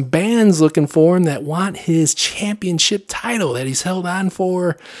got some bands looking for him that want his championship title that he's held on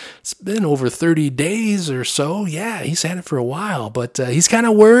for. It's been over 30 days or so. Yeah, he's had it for a while, but he's kind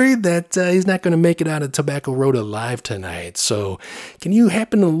of worried that he's not going to make it out of Tobacco Road alive tonight. So can you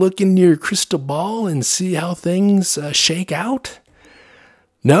happen to look in your crystal ball and see how things shake out?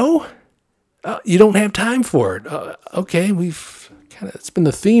 No? You don't have time for it. Okay, it's been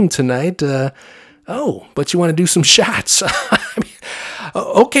the theme tonight. But you want to do some shots.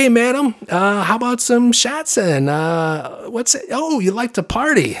 Okay, madam. How about some shots then? What's it? Oh, you like to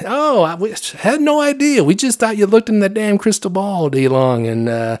party. Oh, I had no idea. We just thought you looked in the damn crystal ball all day long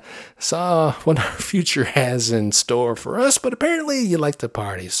and saw what our future has in store for us, but apparently you like to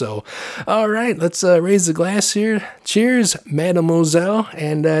party. So, all right, let's raise the glass here. Cheers, Mademoiselle,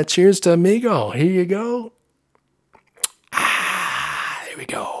 and cheers to Amigo. Here you go. There we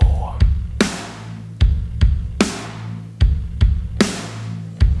go.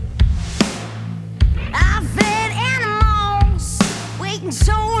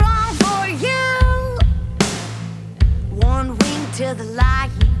 So long for you. One wing to the light,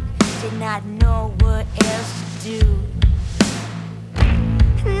 did not know what else to do.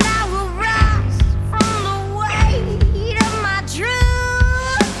 And I will rise from the weight of my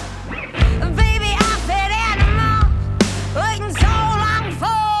truth. Baby, I fed animals, waiting so long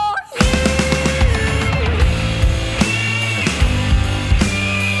for you.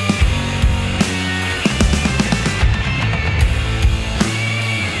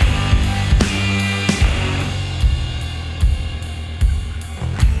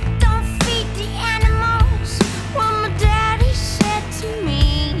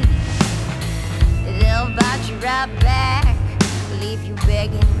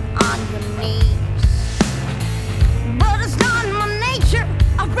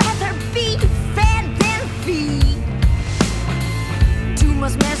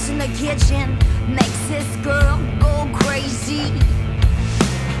 kitchen makes this girl go crazy.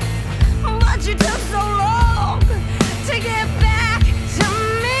 But you took so long to get back to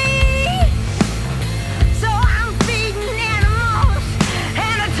me. So I'm feeding animals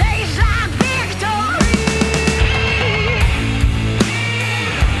and it tastes like victory.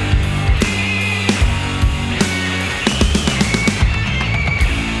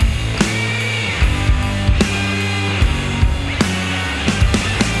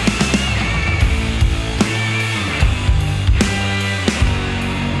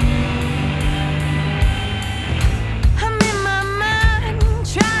 I'm in my mind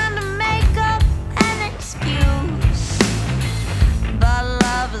trying to make up an excuse, but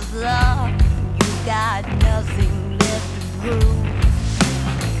love is love. You got nothing left to prove.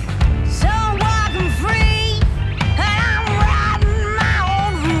 So I'm walking free and I'm writing my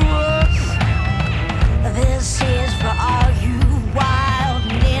own rules. This is for all you wild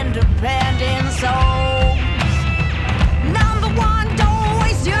and independent souls. Number one, don't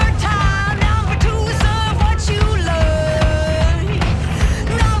waste your time. Number two, serve what you learn.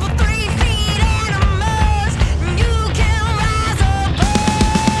 Number three, feed animals. You can rise above.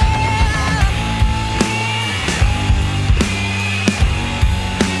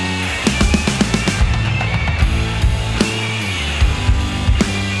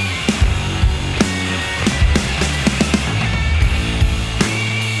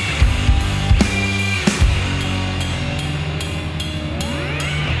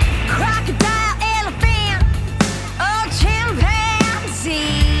 Crocodile, elephant, or chimpanzee.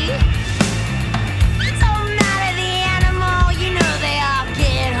 It don't matter the animal, you know they all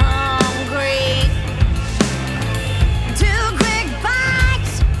get hungry. 2 quick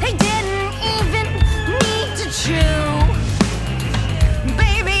bites, they didn't even need to chew.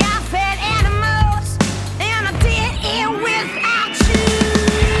 Baby, I fed animals, and I did it without you.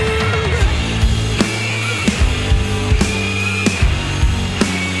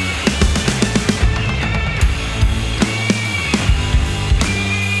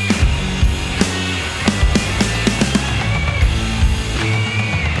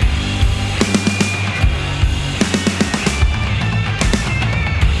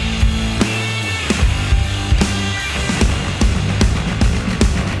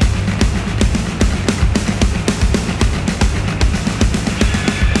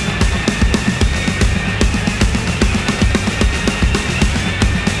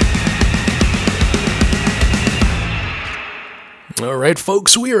 All right,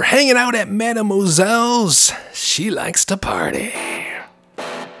 folks, we are hanging out at Mademoiselle's. She likes to party.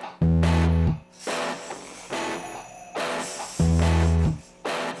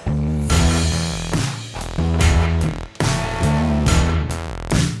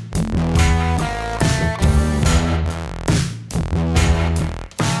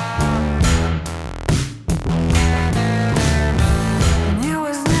 It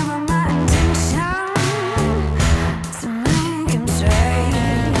was never my intention to make him stay.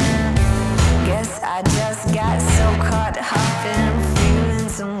 Guess I just got so caught up in feeling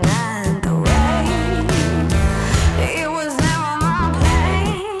some kind of way. It was never my plan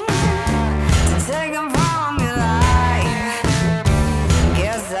to take him from your life.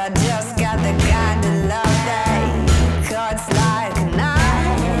 Guess I just got the kind of love that cuts like a knife.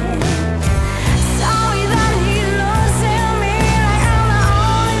 Sorry that he looks at me like I'm the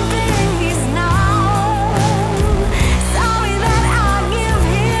only thing he's known. Sorry that I give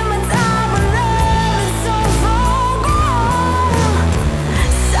him a type of love that's so full grown.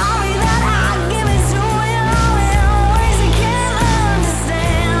 Sorry that I give it to him in ways he can't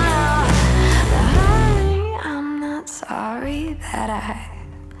understand. But honey, I'm not sorry that I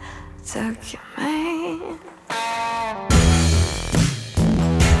took your man.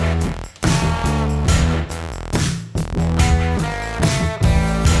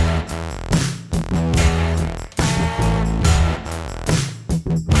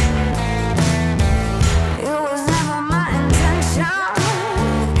 It was never my intention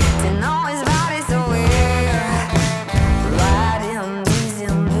to know his body so weird. Ride him, tease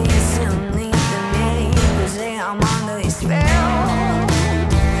him, please him, leave the name, 'cause I'm under his spell.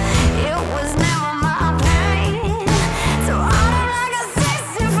 It was never my plan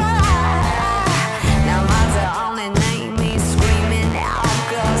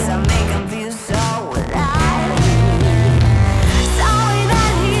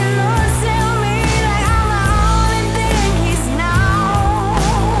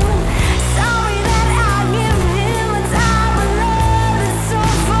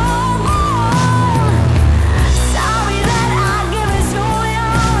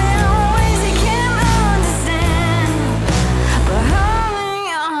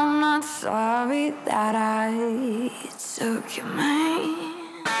took your man.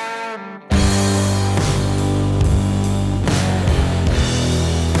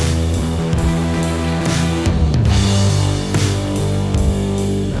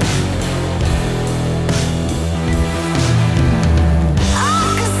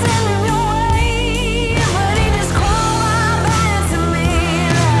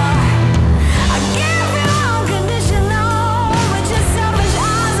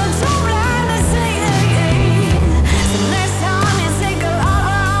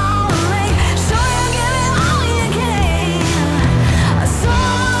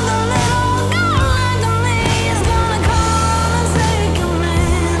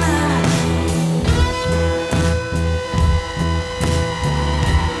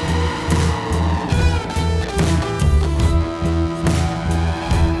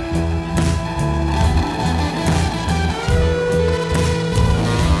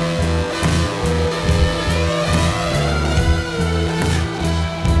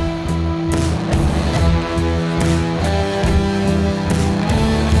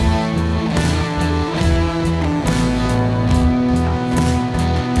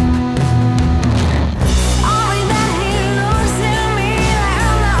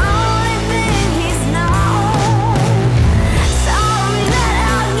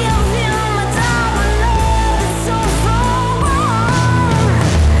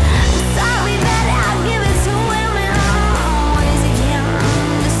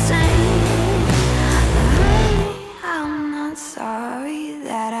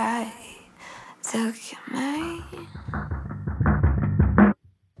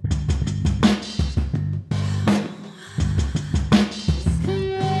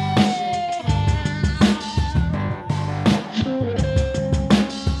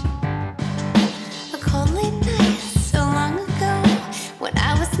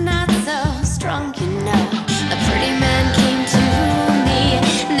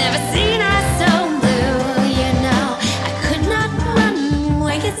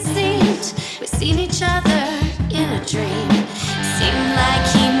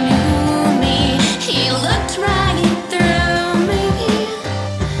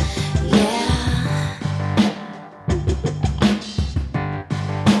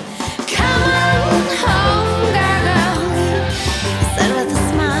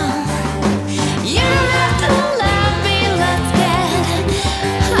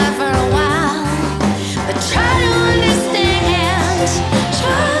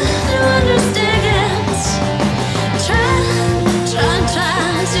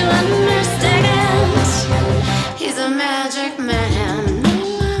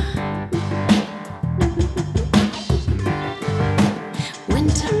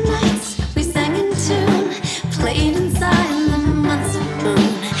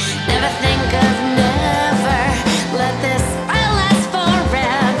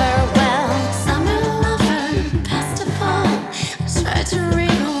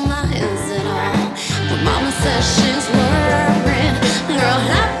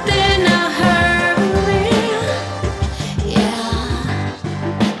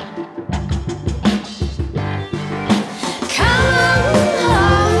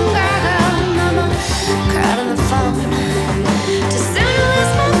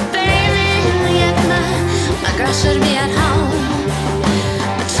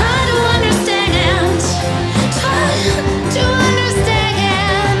 To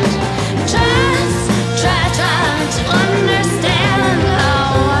understand, try to understand.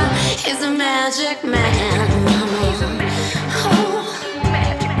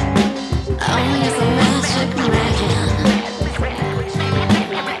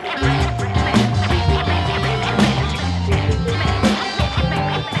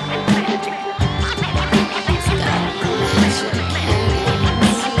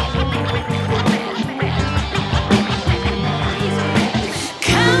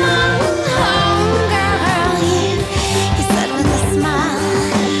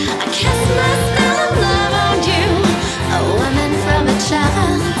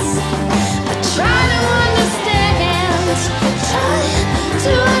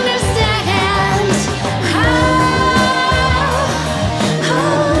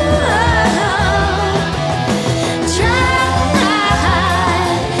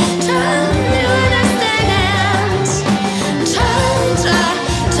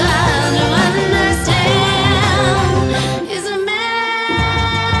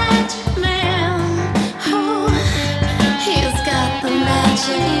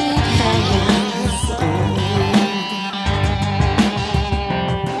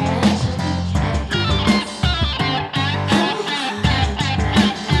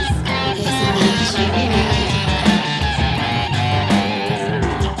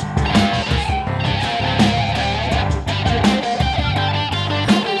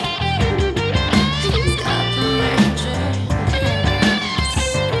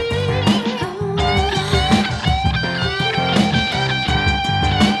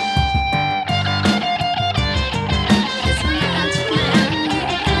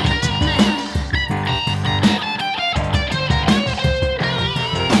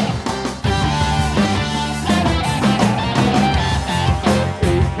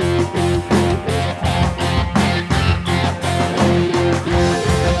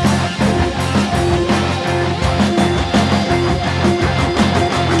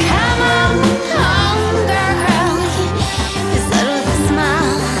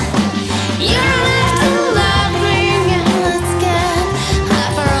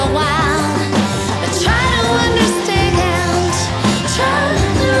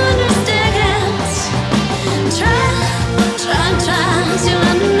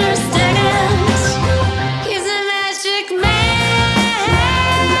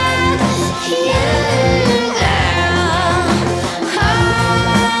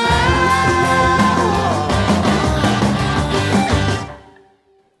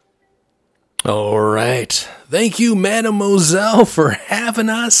 Thank you, Mademoiselle, for having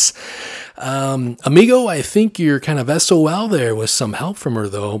us. Amigo, I think you're kind of SOL there with some help from her,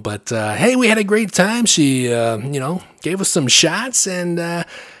 though. But, hey, we had a great time. She, gave us some shots. And,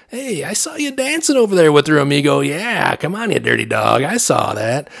 hey, I saw you dancing over there with her, amigo. Yeah, come on, you dirty dog. I saw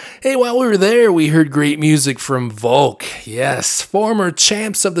that. Hey, while we were there, we heard great music from Volk. Yes, former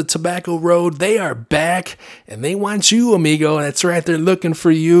champs of the Tobacco Road. They are back, and they want you, amigo. That's right, they're looking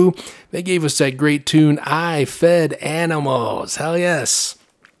for you. They gave us that great tune, I Fed Animals. Hell yes.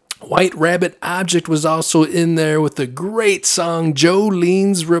 White Rabbit Object was also in there with the great song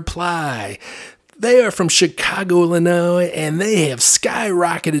Jolene's Reply. They are from Chicago, Illinois, and they have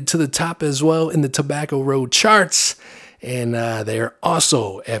skyrocketed to the top as well in the Tobacco Road charts. And they are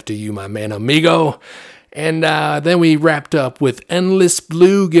also after you, my man, amigo. And then we wrapped up with Endless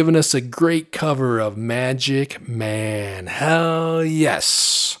Blue, giving us a great cover of Magic Man. Hell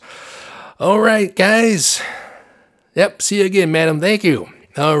yes. All right, guys. Yep, see you again, madam. Thank you.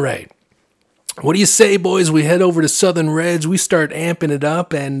 All right. What do you say, boys? We head over to Southern Reds. We start amping it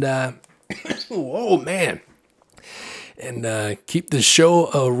up and, oh, man. And keep the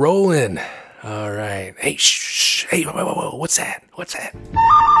show rolling. All right. Hey, shh. Hey, whoa. What's that? What's that?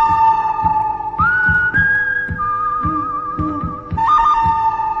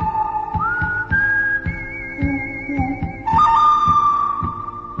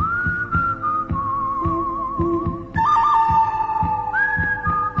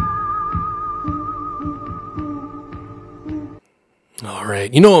 All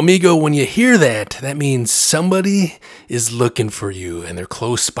right. You know, amigo, when you hear that, that means somebody is looking for you and they're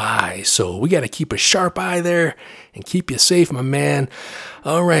close by. So we got to keep a sharp eye there and keep you safe, my man.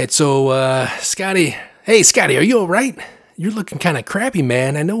 All right. So, Scotty. Hey, Scotty, are you all right? You're looking kind of crappy,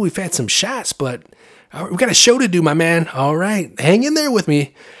 man. I know we've had some shots, but we've got a show to do, my man. All right. Hang in there with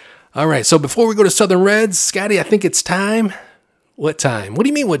me. All right. So before we go to Southern Reds, Scotty, I think it's time. What time? What do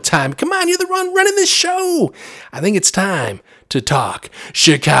you mean what time? Come on, you're the one running this show. I think it's time to talk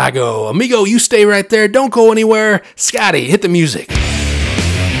Chicago. Amigo, you stay right there. Don't go anywhere. Scotty, hit the music.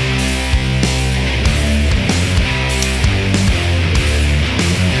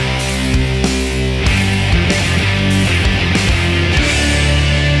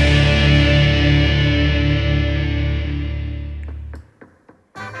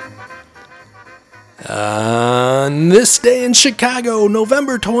 On this day in Chicago,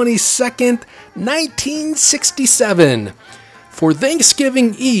 November 22nd, 1967. For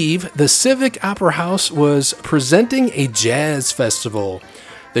Thanksgiving Eve, the Civic Opera House was presenting a jazz festival.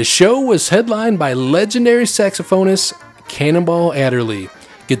 The show was headlined by legendary saxophonist Cannonball Adderley.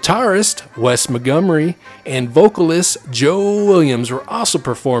 Guitarist Wes Montgomery and vocalist Joe Williams were also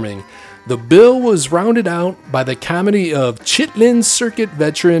performing. The bill was rounded out by the comedy of Chitlin Circuit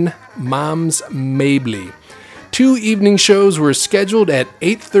veteran Moms Mabley. 2 evening shows were scheduled at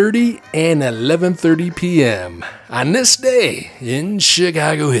 8:30 and 11:30 p.m. on this day in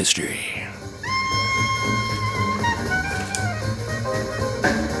Chicago history.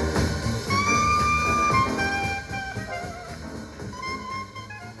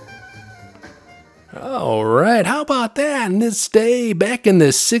 All right, how about that? On this day, back in the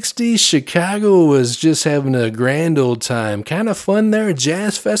 60s, Chicago was just having a grand old time. Kind of fun there,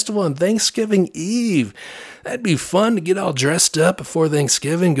 jazz festival on Thanksgiving Eve. That'd be fun to get all dressed up before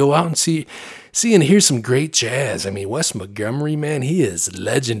Thanksgiving, go out and see and hear some great jazz. I mean, Wes Montgomery, man, he is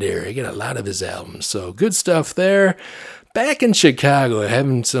legendary. I get a lot of his albums, so good stuff there. Back in Chicago,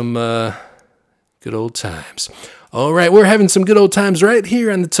 having some good old times. All right, we're having some good old times right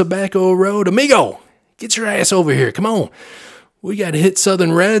here on the Tobacco Road. Amigo, get your ass over here. Come on. We got to hit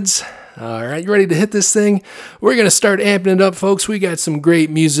Southern Reds. All right, you ready to hit this thing? We're going to start amping it up, folks. We got some great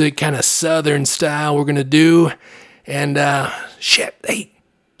music, kind of Southern style we're going to do. And, shit, hey,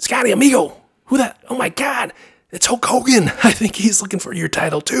 Scotty, amigo, who that? Oh, my God. It's Hulk Hogan. I think he's looking for your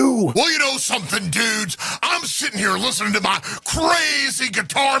title, too. Well, you know something, dudes? I'm sitting here listening to my crazy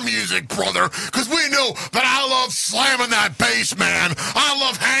guitar music, brother, because we know that I love slamming that bass, man. I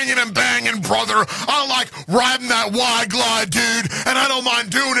love hanging and banging, brother. I like riding that wide glide, dude, and I don't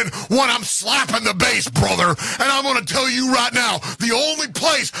mind doing it when I'm slapping the bass, brother. And I'm going to tell you right now, the only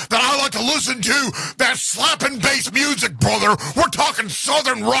place that I like to listen to that slapping bass music, brother, we're talking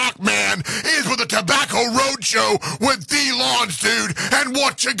Southern rock, man, is with the Tobacco Road Show with D. Lawns, dude, and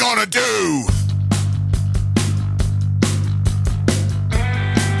what you gonna do?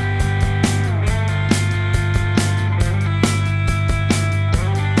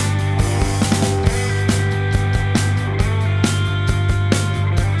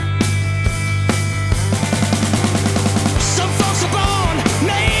 Some folks are born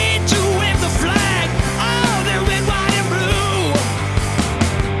made to wave the flag. Oh,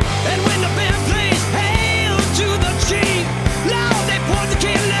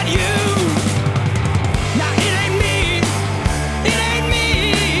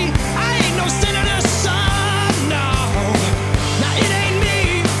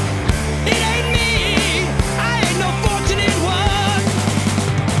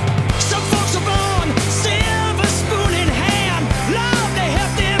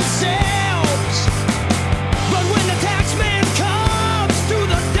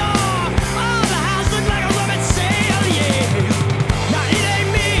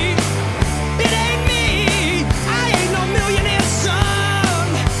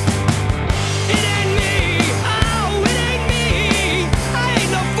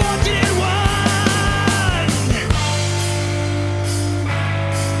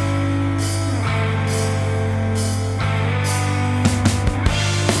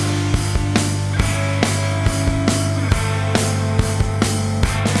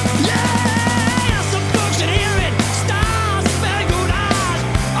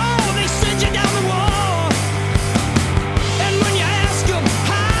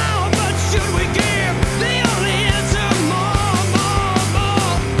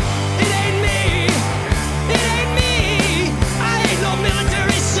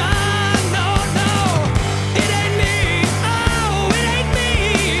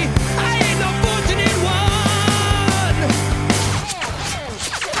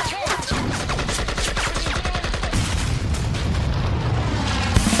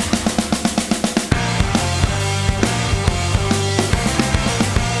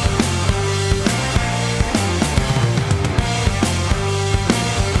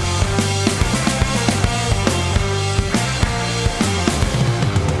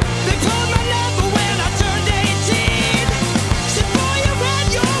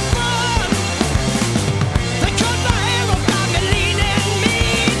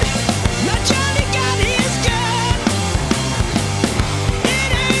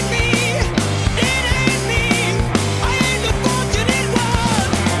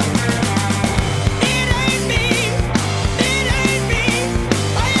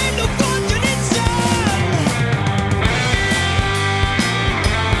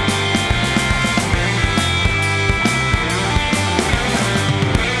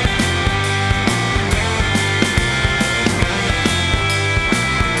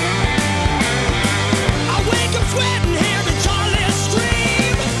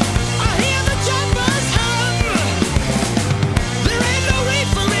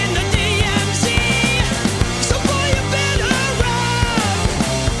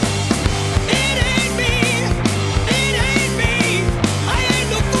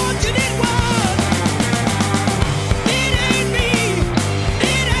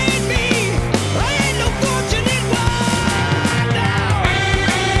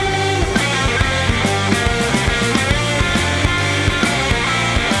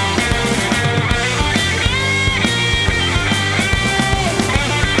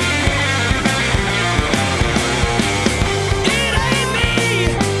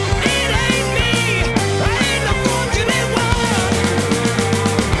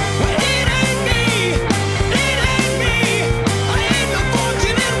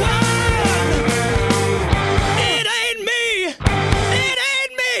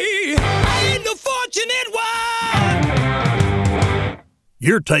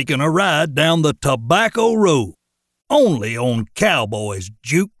 You're taking a ride down the Tobacco Road, only on Cowboys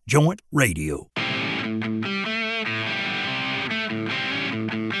Juke Joint Radio.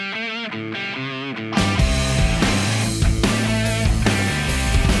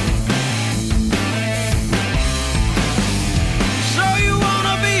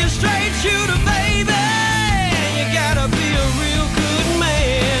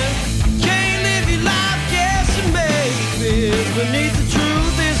 Beneath the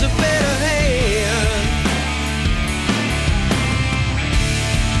truth is a better hand.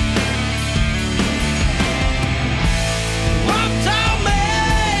 Walk tall,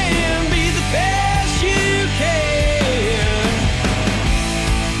 man, be the best you can.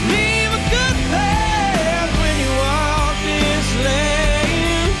 Leave a good path when you walk this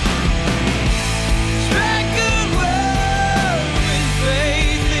land. Strike good work with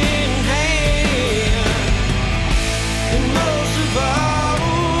faith in hand. And most of all,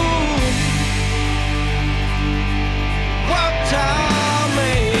 walk tall,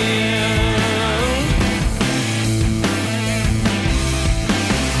 man.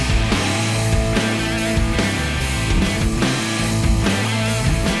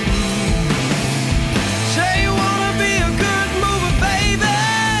 Say you wanna be a good mover, baby.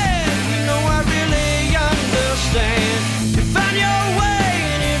 You know I really understand. You find your way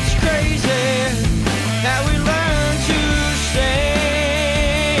and it's crazy how we learn to stand.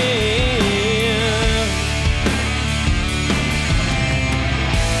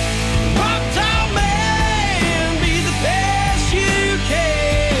 Walk tall, man, be the best you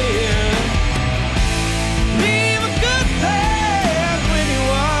can. Leave a good path when you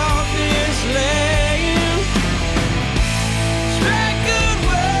walk this land. Strike good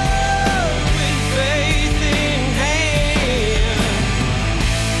work with faith in hand.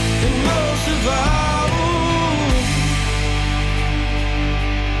 And most of all,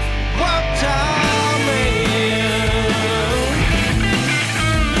 walk tall, man.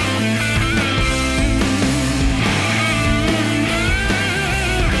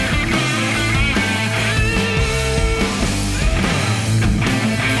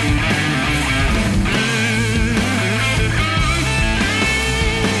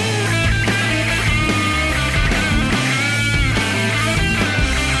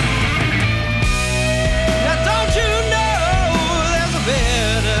 Now don't you know there's a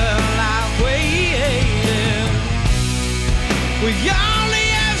better life waiting? We only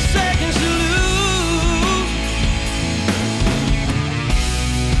have seconds to lose.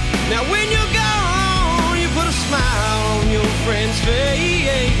 Now when you're gone, you put a smile on your friend's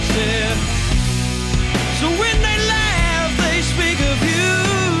faces. So when they laugh, they speak of you.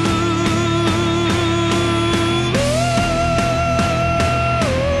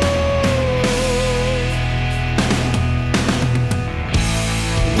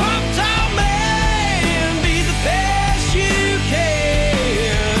 Walk tall, man, be the best you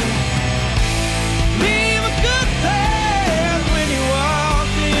can. Leave a good path when you walk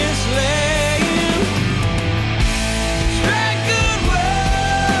this land. Strike good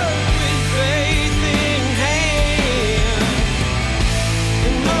work with faith in hand.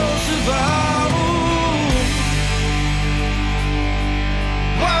 And most of all,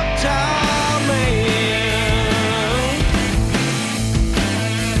 walk tall, man.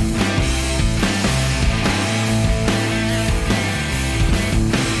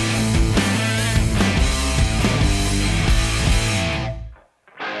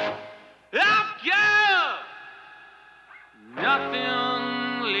 I've got nothing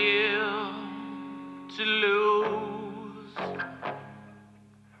left to lose.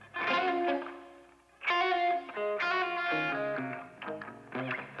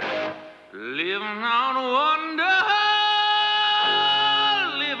 Living on wonder,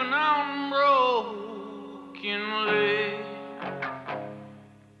 living on broken leg.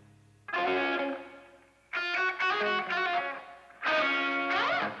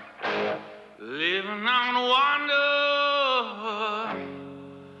 Living on wonder,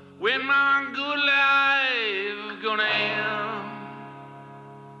 when my good life gonna end.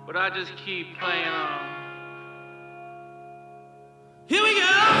 But I just keep playing on. Here we go.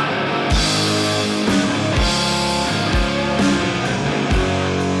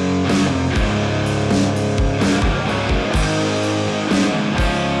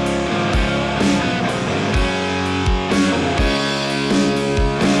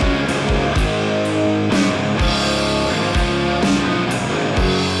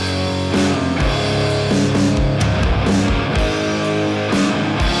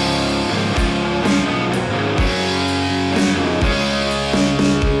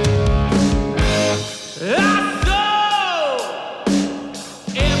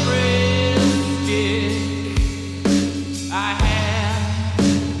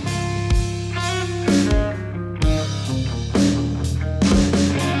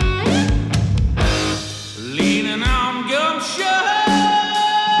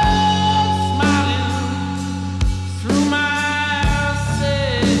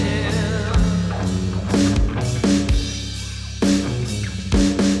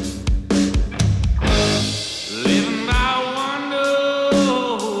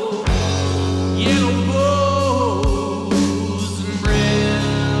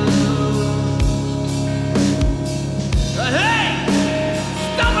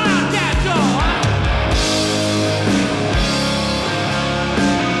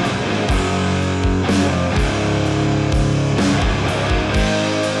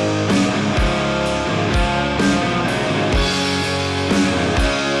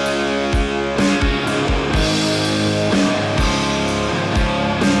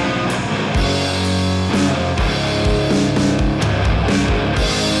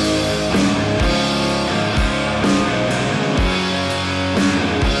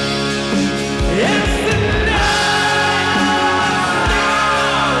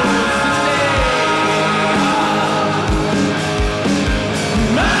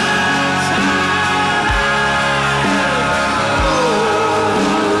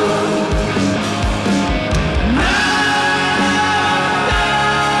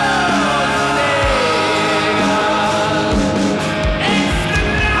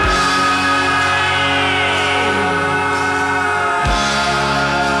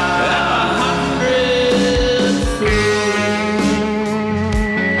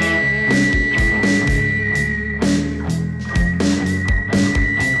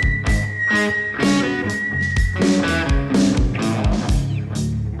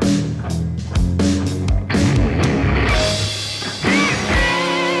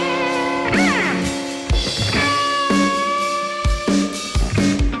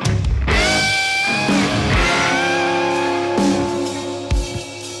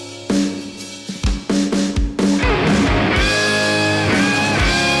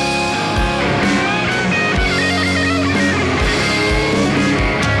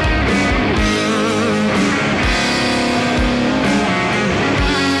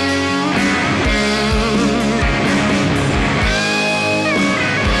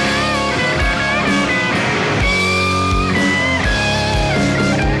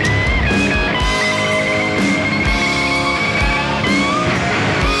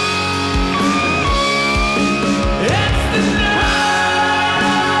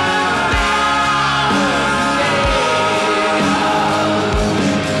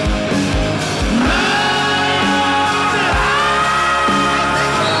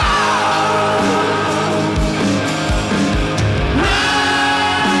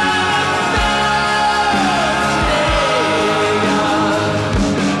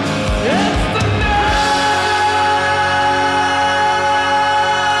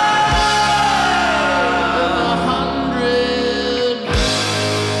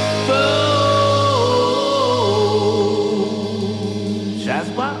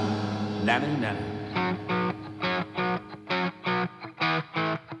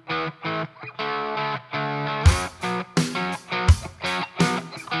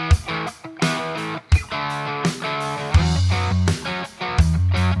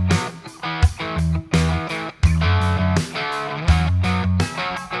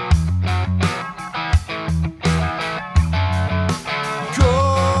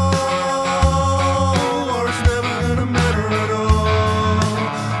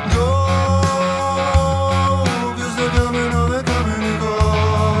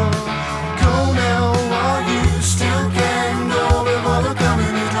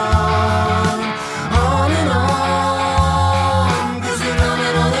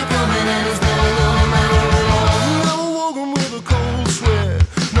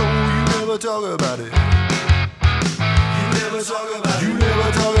 never talk about it. You never talk about it. You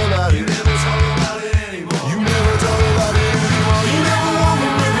never talk about it. You never talk about it anymore. You never talk about it anymore. You never walk me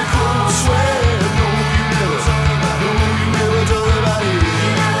with a cold sweat. No, you never talk about it. No, you never talk about it. You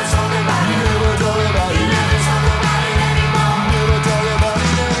never talk about it. You never talk about it. You never talk about it anymore. You never talk about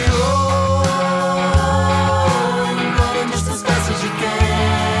it anymore. You're running just as fast as you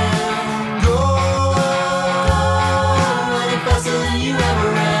can. Go running faster than you ever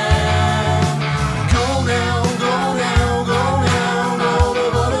ran. Go now, go now, go now, go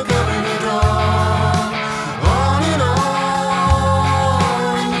before the coming of dawn. On and on,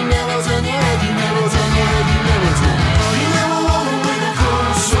 and you never turn your head, you never turn your head, you never turn. You never walk with a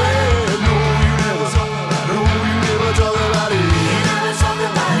cold sweat. No, you never. No, you never talk about it. You never talk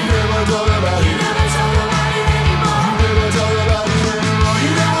about it. You never talk about it. You never talk about it anymore. You never talk about it anymore.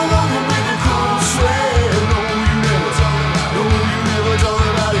 You never walk with a cold sweat. No, you never. No, you never talk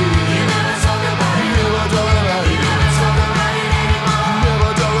about it. You never talk about it. You never talk about it. You never talk about it anymore. You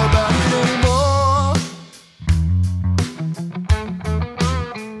never talk about it anymore.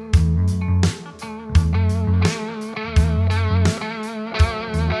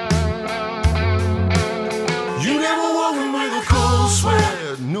 You never walking with a cold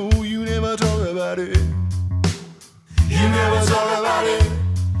sweat. No, you never talk about it. You never talk about it.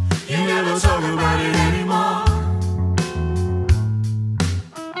 You never talk about it anymore.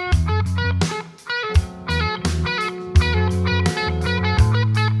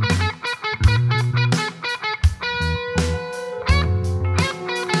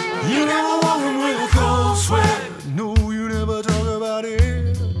 You never walking with a cold sweat. No, you never talk about it.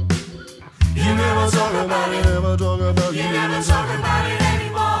 You never talk about it. Never talk about. You never talk about it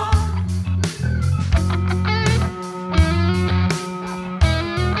anymore.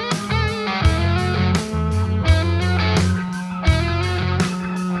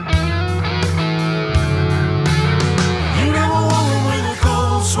 You never walking with a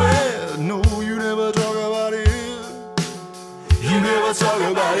cold sweat. No, you never talk about it. You never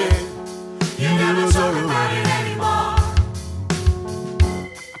talk about it. You never talk about it anymore.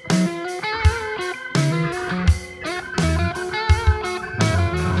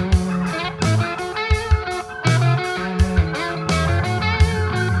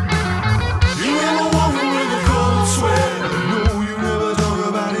 You never walking with a cold sweat. No, you never talk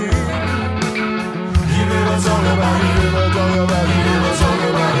about it. You never talk about it. You never talk about it. You never talk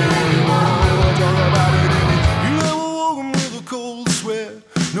about it anymore. Never talk about it anymore. You never walking with a cold sweat.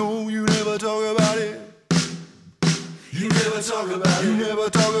 No, you never talk about it. You never talk about it. You never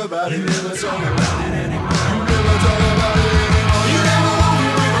talk about it. You never talk about it anymore. You never talk about it anymore. You never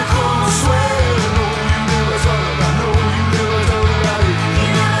walking with a cold sweat. No, you never talk about. No, you never talk about it. You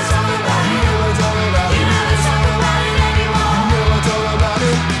never talk about it. You never talk about it. You never talk about it anymore. You never talk about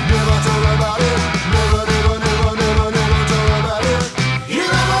it. Never talk about it. Never, never, never, never, never talk about it. You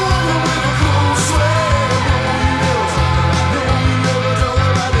never walking with a cold sweat. No, you never. No, you never talk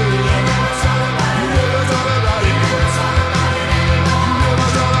about it. You never talk about it. You never talk about it. You never talk about it anymore. You never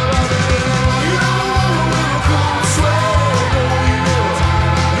talk about it anymore. You never walking with a cold sweat. No, you never.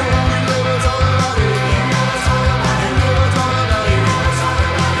 No, you never talk about it. You never talk about it. You never talk about it. You never talk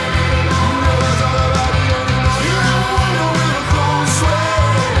about it anymore. You never talk about it anymore. You never walking with a cold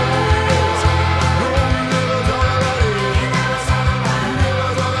sweat. No, you never talk about it. You never talk about it. You never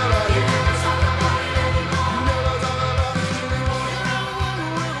talk about it. You never talk about it anymore. You never talk about it anymore. You never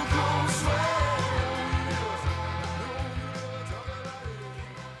walking with a cold sweat.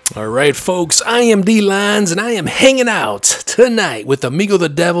 All right, folks, I am D-Lines, and I am hanging out tonight with Amigo the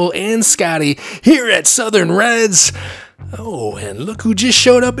Devil and Scotty here at Southern Reds. Oh, and look who just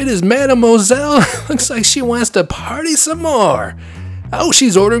showed up. It is Mademoiselle. Looks like she wants to party some more. Oh,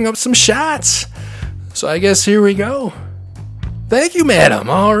 she's ordering up some shots. So I guess here we go. Thank you, madam.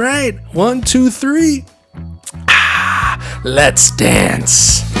 All right, 1, 2, 3. Let's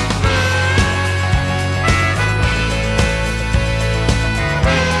dance.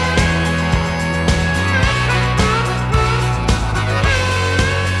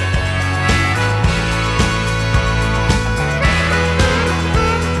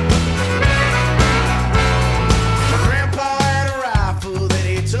 My grandpa had a rifle that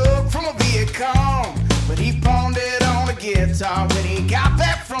he took from a Viet Cong, but he pawned it on a guitar when he got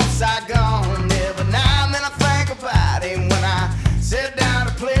back from Saigon. Every now and then I think about him when I sit down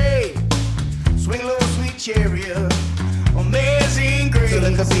to play. Swing low, sweet chariot, amazing grace. So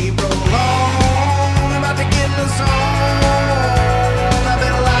let the beat roll on, about to get in the zone. I've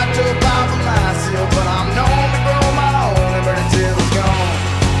been locked up all for myself, but I'm known to grow my own and burn it till it's gone.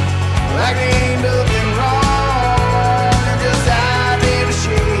 Like there ain't nothing wrong, I just died in the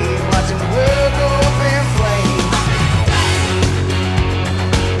shade, watching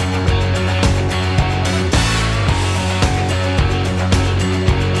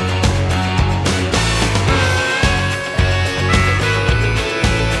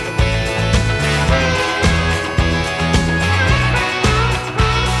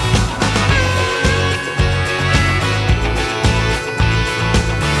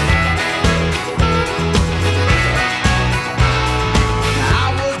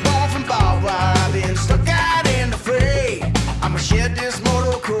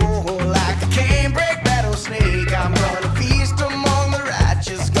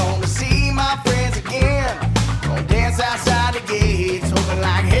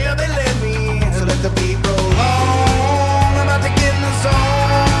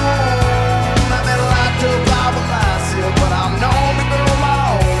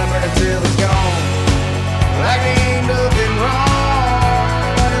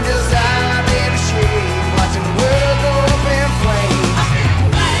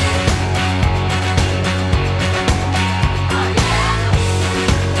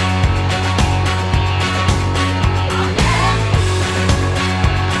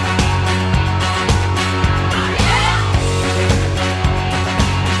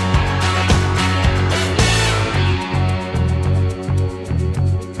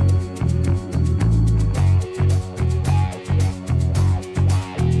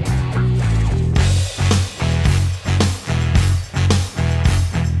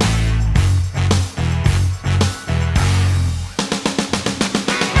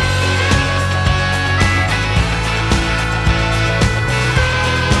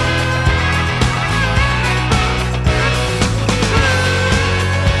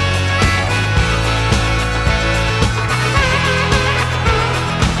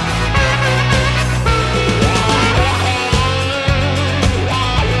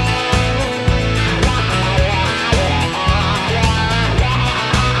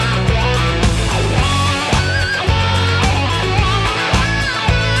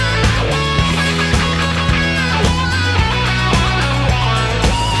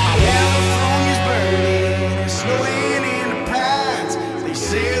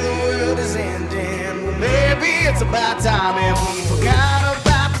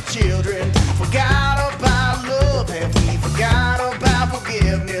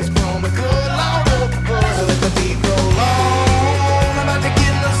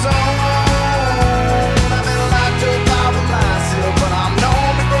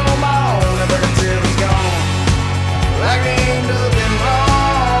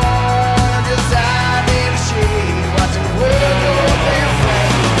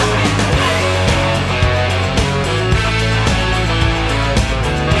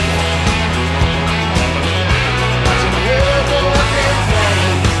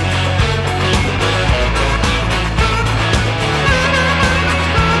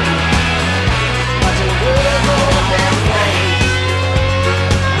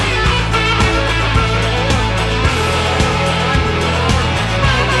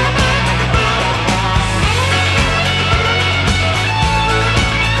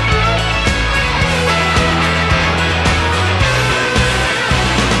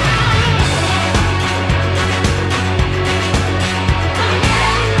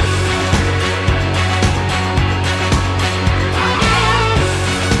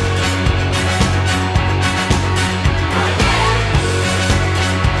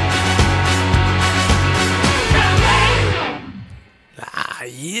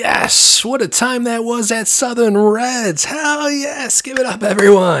Yes, what a time that was at Southern Reds. Hell yes, give it up,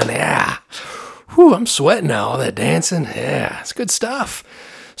 everyone. Yeah. Whew, I'm sweating now, all that dancing. Yeah, it's good stuff.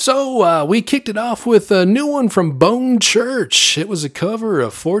 So we kicked it off with a new one from Bone Church. It was a cover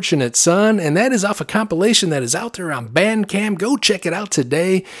of Fortunate Son, and that is off a compilation that is out there on Bandcamp. Go check it out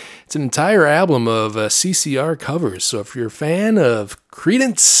today. It's an entire album of CCR covers. So if you're a fan of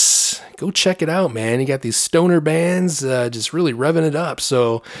Creedence, go check it out, man. You got these stoner bands just really revving it up.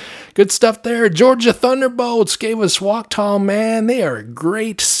 So good stuff there. Georgia Thunderbolts gave us Walk Tall Man. They are a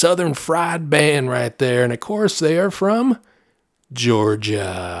great Southern fried band right there. And of course, they are from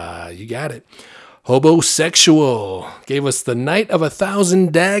Georgia. You got it. Hobosexual gave us The Night of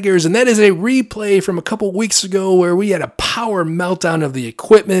 1,000 Daggers, and that is a replay from a couple weeks ago where we had a power meltdown of the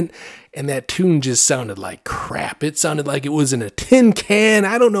equipment, and that tune just sounded like crap. It sounded like it was in a tin can.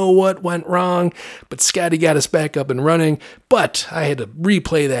 I don't know what went wrong, but Scotty got us back up and running, but I had to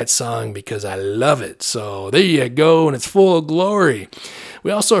replay that song because I love it. So there you go, and it's full of glory. We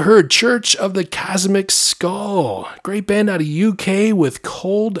also heard Church of the Cosmic Skull. Great band out of UK with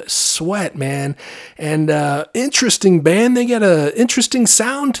Cold Sweat, man. And interesting band. They got an interesting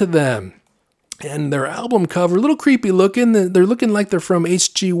sound to them. And their album cover, a little creepy looking. They're looking like they're from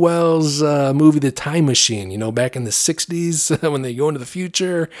H.G. Wells' movie The Time Machine, you know, back in the 60s when they go into the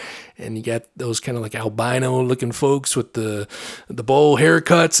future. And you got those kind of like albino looking folks with the bowl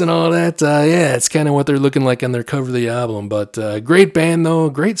haircuts and all that. Yeah, it's kind of what they're looking like on their cover of the album. But great band, though.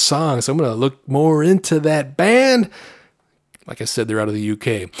 Great song. So I'm going to look more into that band. Like I said, they're out of the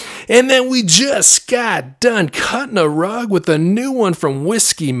UK. And then we just got done cutting a rug with a new one from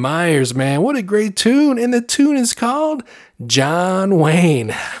Whiskey Myers, man. What a great tune. And the tune is called John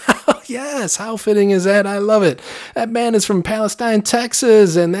Wayne. Yes, how fitting is that? I love it. That band is from Palestine,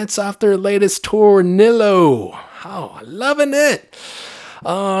 Texas, and that's off their latest tour, Nilo. Oh, loving it.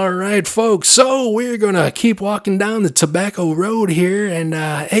 All right, folks. So we're going to keep walking down the Tobacco Road here. And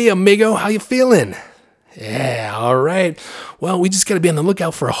hey, amigo, how you feeling? Yeah, all right. Well, we just got to be on the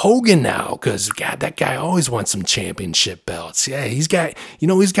lookout for Hogan now, because, God, that guy always wants some championship belts. Yeah, he's got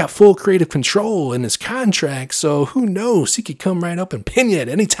full creative control in his contract, so who knows? He could come right up and pin you at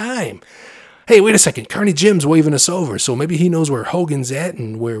any time. Hey, wait a second. Carney Jim's waving us over, so maybe he knows where Hogan's at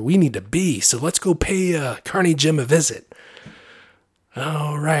and where we need to be, so let's go pay Carney Jim a visit.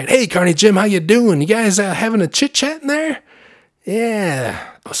 All right. Hey, Carney Jim, how you doing? You guys having a chit-chat in there?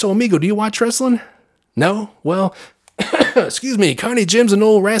 Yeah. So, amigo, do you watch wrestling? No? Well, excuse me, Carney Jim's an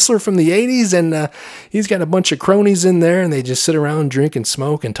old wrestler from the 80s, and he's got a bunch of cronies in there, and they just sit around, drink and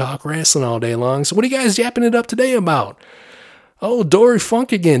smoke and talk wrestling all day long. So what are you guys yapping it up today about? Oh, Dory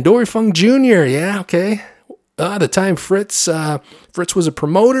Funk again. Dory Funk Jr., yeah, okay. The time Fritz was a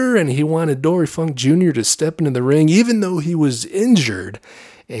promoter, and he wanted Dory Funk Jr. to step into the ring, even though he was injured,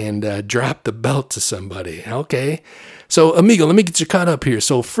 and drop the belt to somebody. Okay. So, amigo, let me get you caught up here.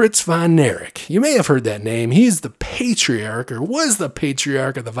 So, Fritz von Erich, you may have heard that name. He's the patriarch, or was the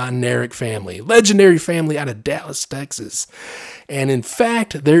patriarch of the Von Erich family, legendary family out of Dallas, Texas. And in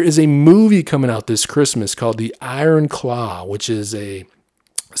fact, there is a movie coming out this Christmas called The Iron Claw, which is a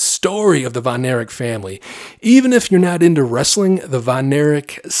story of the Von Erich family. Even if you're not into wrestling, the Von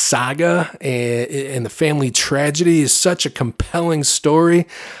Erich saga and the family tragedy is such a compelling story.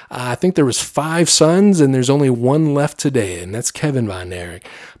 I think there was 5 sons and there's only one left today, and that's Kevin Von Erich.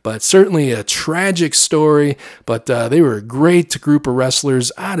 But certainly a tragic story, but they were a great group of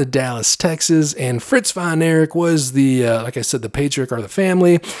wrestlers out of Dallas, Texas, and Fritz Von Erich was the, like I said, the patriarch of the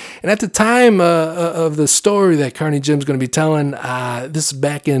family. And at the time of the story that Carney Jim's going to be telling, this is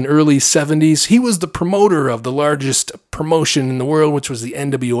back in early 70s, he was the promoter of the largest promotion in the world, which was the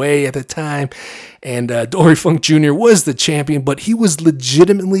NWA at the time. And Dory Funk Jr. was the champion, but he was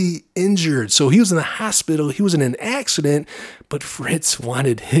legitimately injured. So he was in the hospital. He was in an accident, but Fritz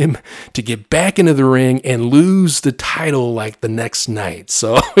wanted him to get back into the ring and lose the title like the next night.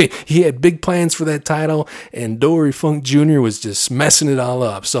 So he had big plans for that title, and Dory Funk Jr. was just messing it all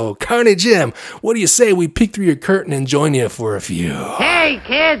up. So, Carney Jim, what do you say we peek through your curtain and join you for a few? Hey,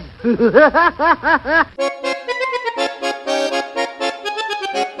 kids!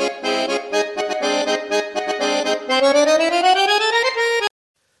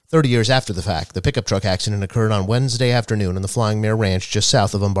 30 years after the fact, the pickup truck accident occurred on Wednesday afternoon on the Flying Mare Ranch just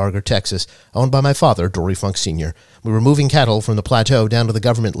south of Umbarger, Texas, owned by my father, Dory Funk Sr. We were moving cattle from the plateau down to the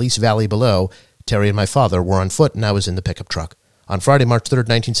government lease valley below. Terry and my father were on foot, and I was in the pickup truck. On Friday, March 3rd,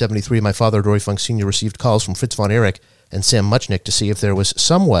 1973, my father, Dory Funk Sr., received calls from Fritz Von Erich and Sam Muchnick to see if there was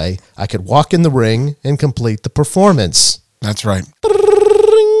some way I could walk in the ring and complete the performance. That's right.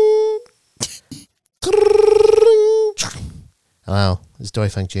 Hello, it's Dory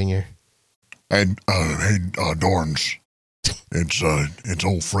Funk Jr. And Dorns, it's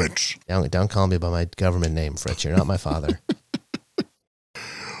old Fritz. Don't call me by my government name, Fritz. You're not my father.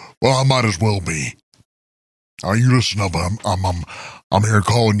 Well, I might as well be. You listen up. I'm here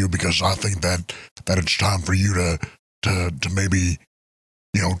calling you because I think that it's time for you to maybe,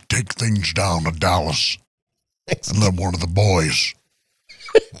 take things down to Dallas and let one of the boys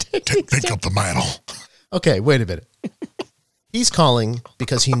pick up the mantle. Okay, wait a minute. He's calling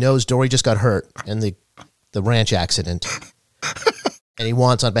because he knows Dory just got hurt in the ranch accident. And he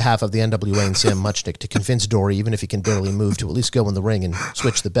wants, on behalf of the NWA and Sam Muchnick, to convince Dory, even if he can barely move, to at least go in the ring and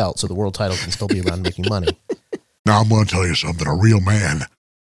switch the belt so the world title can still be around making money. Now, I'm going to tell you something. A real man,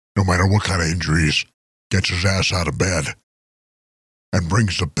 no matter what kind of injuries, gets his ass out of bed and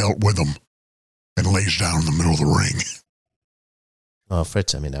brings the belt with him and lays down in the middle of the ring. Oh,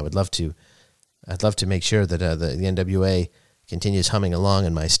 Fritz, I mean, I'd love to make sure that the NWA continues humming along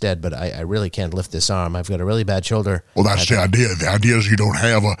in my stead, but I really can't lift this arm. I've got a really bad shoulder. Well, that's the idea. The idea is you don't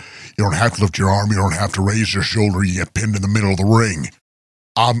have to lift your arm. You don't have to raise your shoulder. You get pinned in the middle of the ring.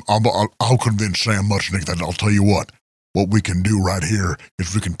 I'll convince Sam Muchnick that I'll tell you what we can do right here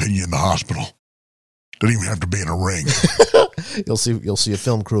is we can pin you in the hospital. Doesn't even have to be in a ring. You'll see a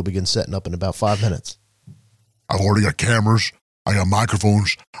film crew begin setting up in about 5 minutes. I've already got cameras. I got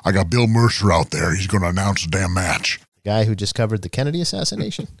microphones. I got Bill Mercer out there. He's going to announce the damn match. The guy who just covered the Kennedy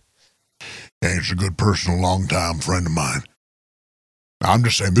assassination? Yeah, he's a good person, a long-time friend of mine. Now, I'm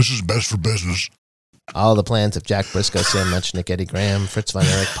just saying, this is best for business. All the plans of Jack Briscoe, Sam Muchnick, Eddie Graham, Fritz Von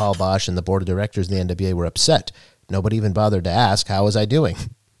Erich, Paul Bosch, and the board of directors of the NWA were upset. Nobody even bothered to ask, how was I doing?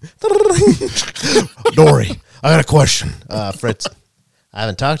 Dory, I got a question. Fritz, I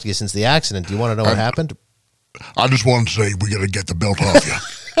haven't talked to you since the accident. Do you want to know what happened? I just want to say we got to get the belt off you.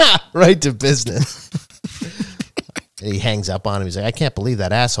 Right to business. And he hangs up on him. He's like, I can't believe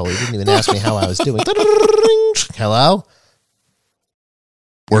that asshole. He didn't even ask me how I was doing. Hello?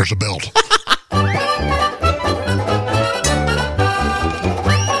 Where's the belt?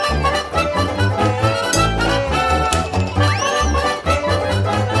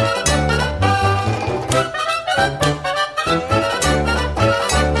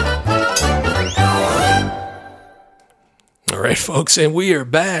 All right, folks, and we are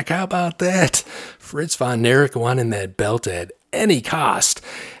back. How about that? Fritz Von Erich wanting that belt at any cost.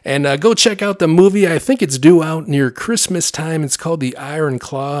 And go check out the movie. I think it's due out near Christmas time. It's called The Iron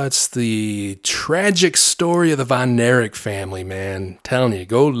Claw. It's the tragic story of the Von Erich family, man. Telling you,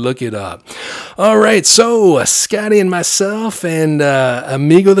 go look it up. All right, so Scotty and myself and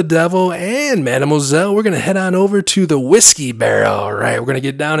Amigo the Devil and Mademoiselle, we're going to head on over to the Whiskey Barrel. All right, we're going to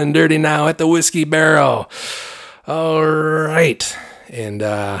get down and dirty now at the Whiskey Barrel. All right, and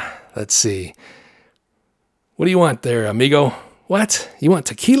let's see. What do you want there, amigo? What? You want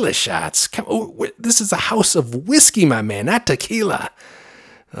tequila shots? Come, this is a house of whiskey, my man, not tequila.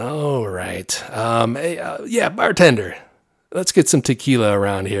 All right. Yeah, bartender. Let's get some tequila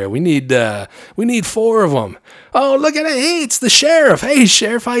around here. We need 4 of them. Oh, look at it. Hey, it's the sheriff. Hey,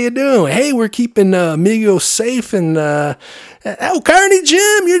 sheriff, how you doing? Hey, we're keeping Amigo safe. And, Carney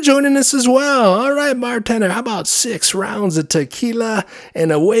Jim, you're joining us as well. All right, bartender, how about 6 rounds of tequila?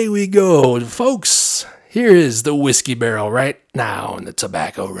 And away we go. Folks, here is the Whiskey Barrel right now on the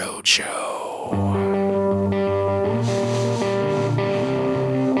Tobacco Road Show.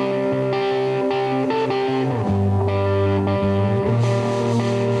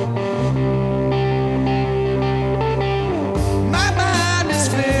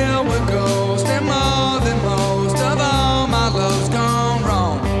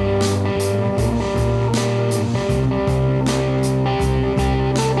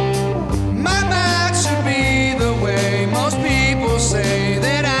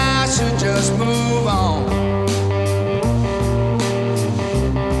 Move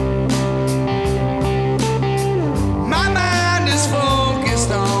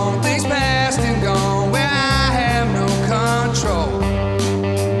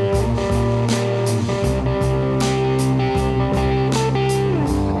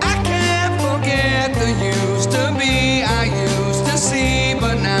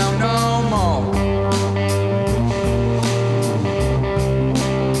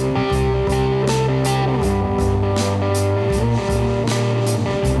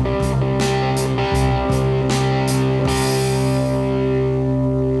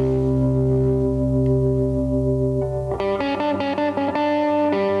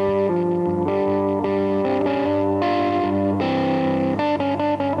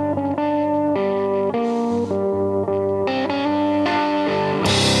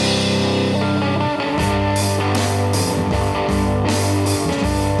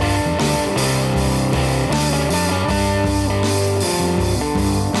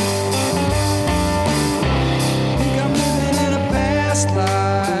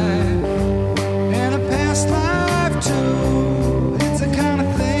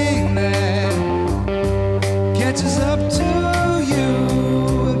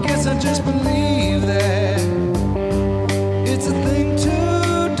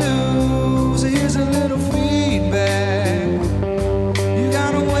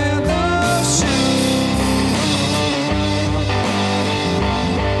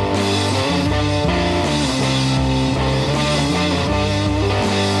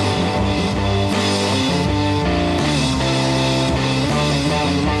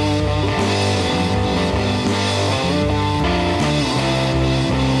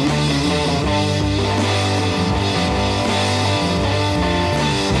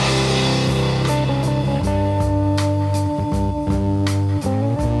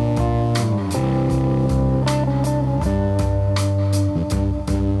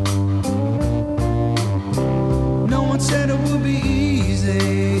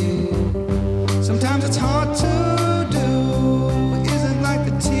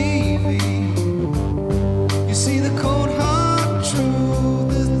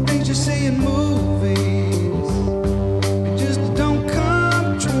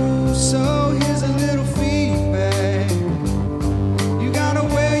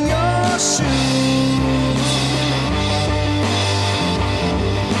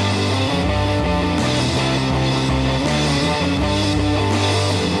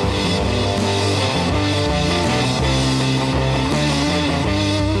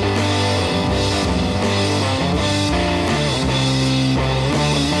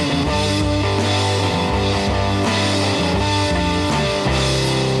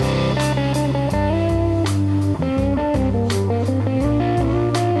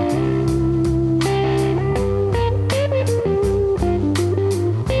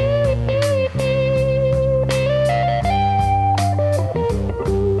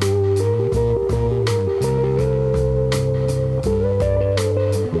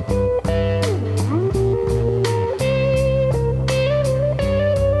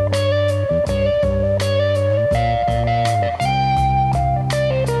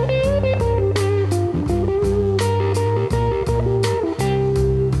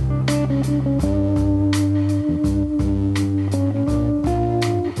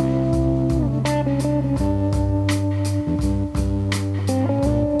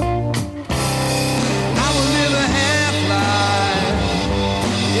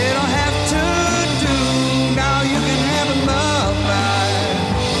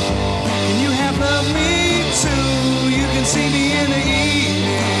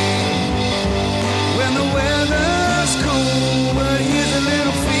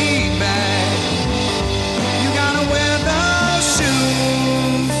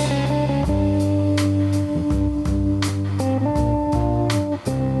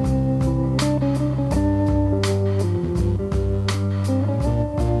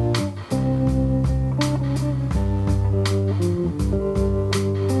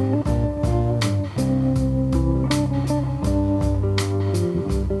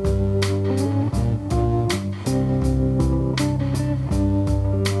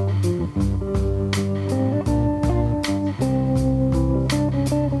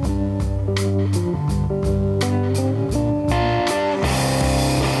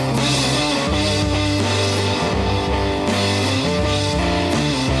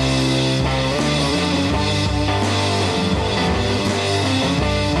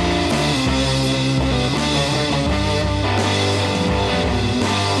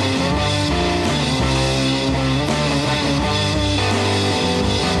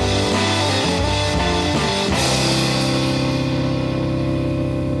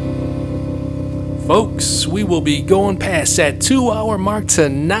Folks, we will be going past that 2-hour mark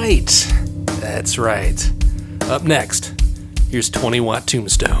tonight. That's right. Up next, here's 20 Watt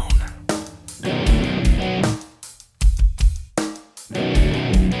Tombstone.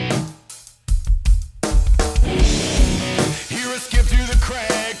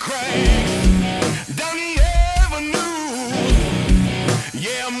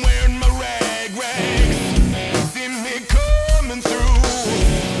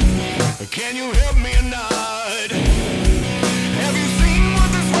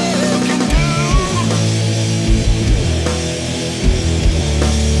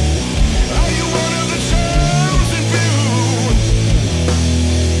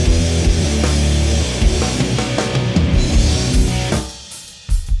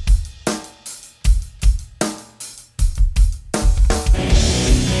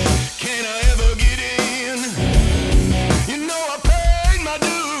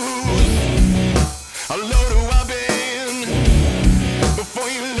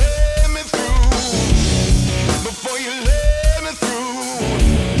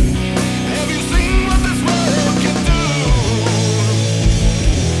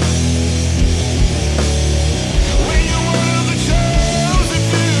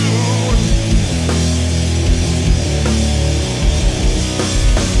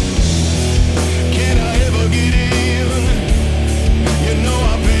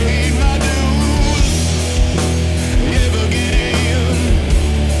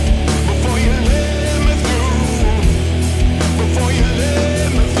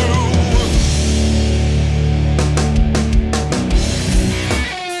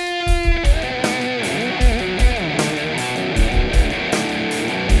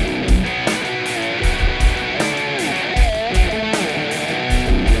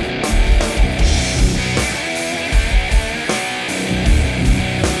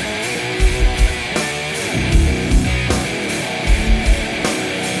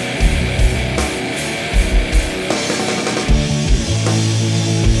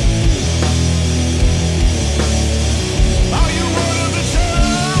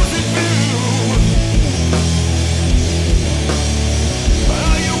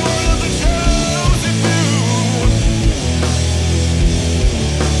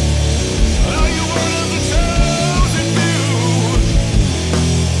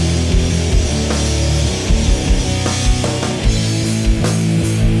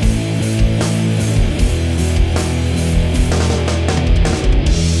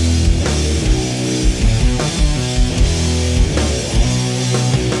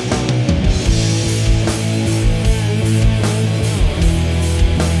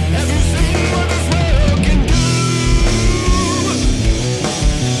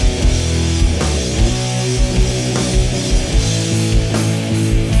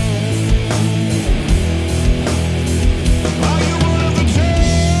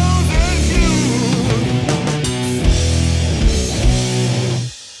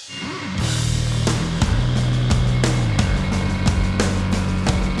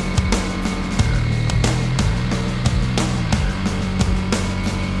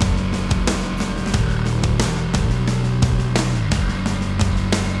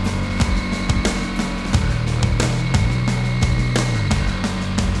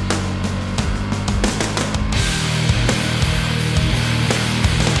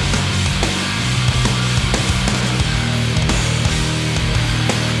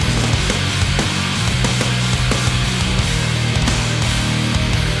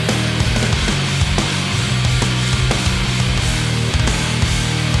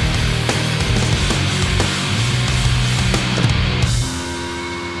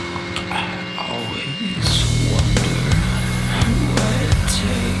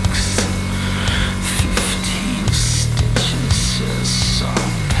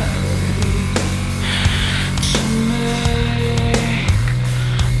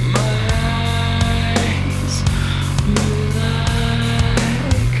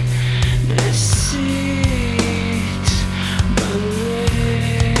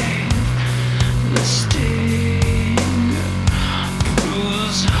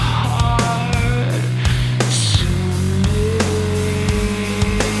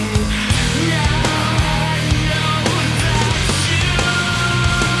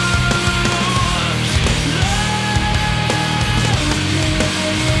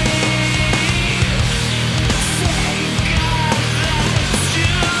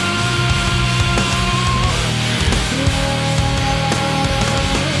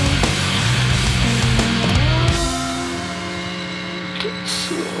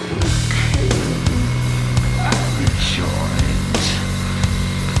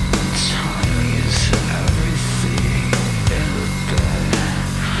 Time is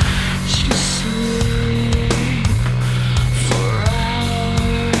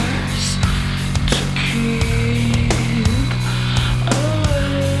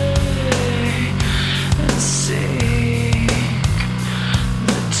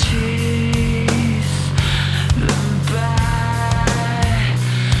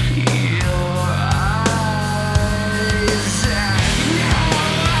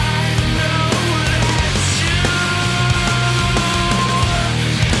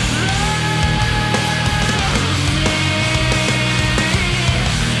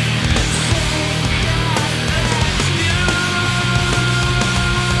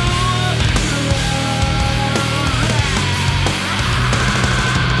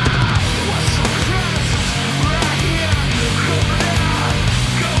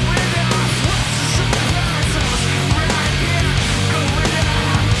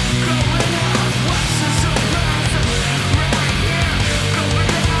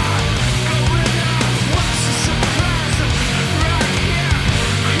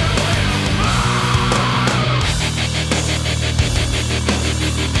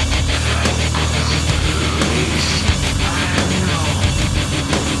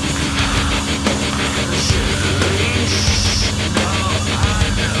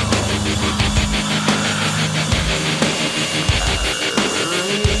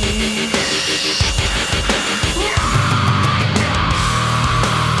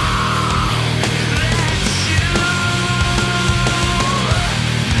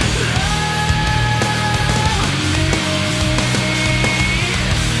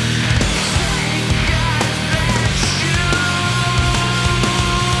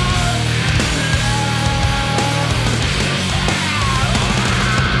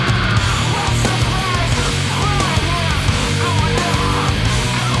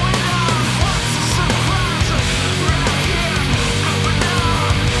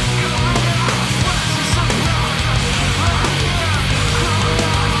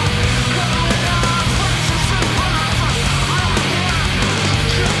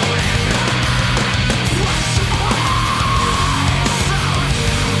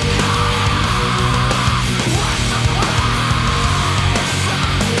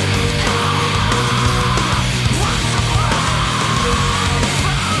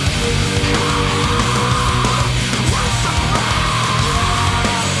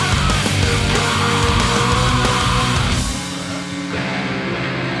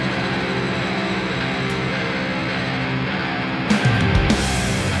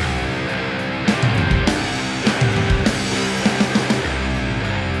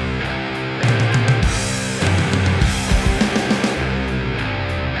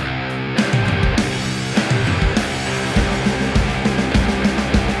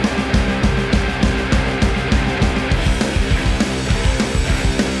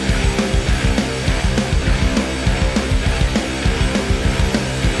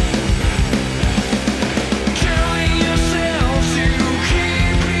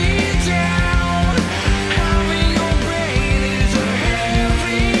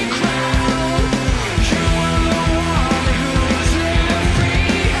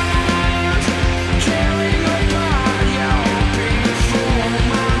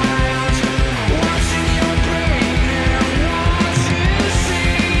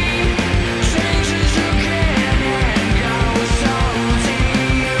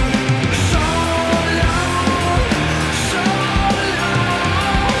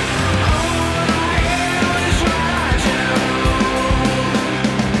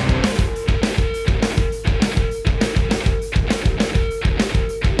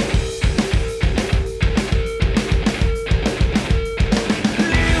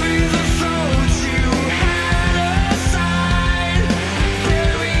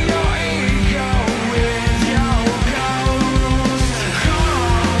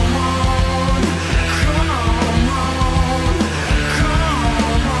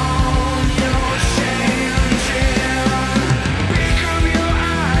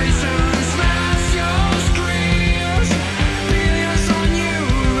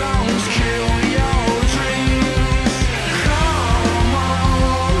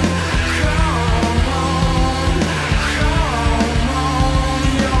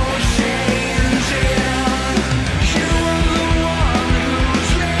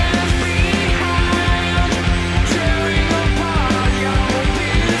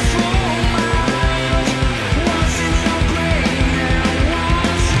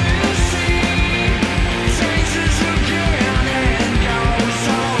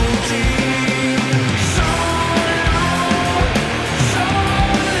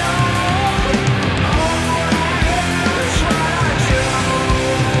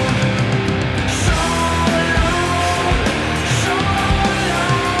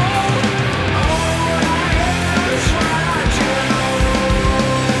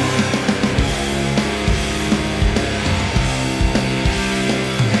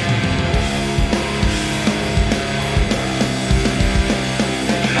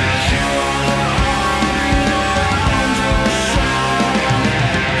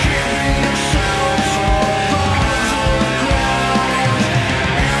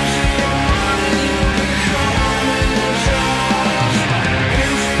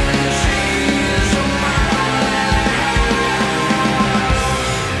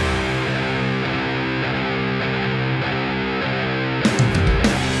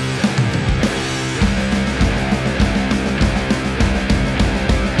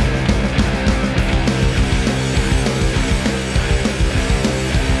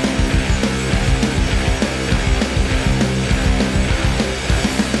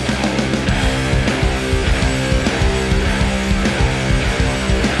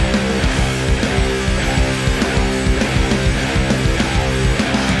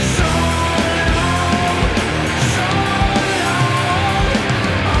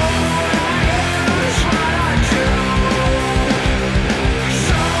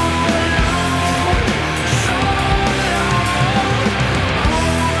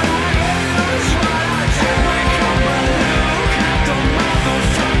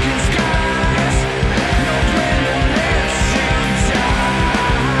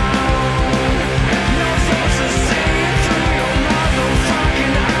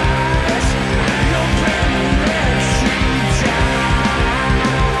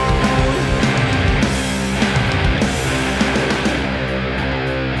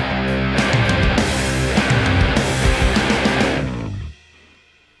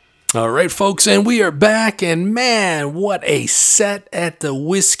All right, folks, and we are back, and man, what a set at the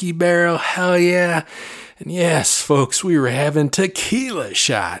Whiskey Barrel. Hell yeah. And yes, folks, we were having tequila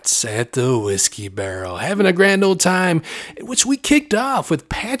shots at the Whiskey Barrel, having a grand old time, which we kicked off with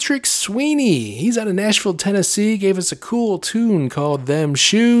Patrick Sweeney. He's out of Nashville, Tennessee, gave us a cool tune called Them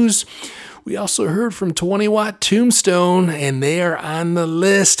Shoes. We also heard from 20 Watt Tombstone, and they are on the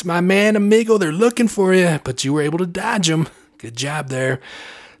list. My man, amigo, they're looking for you, but you were able to dodge them. Good job there.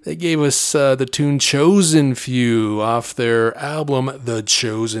 They gave us the tune Chosen Few off their album The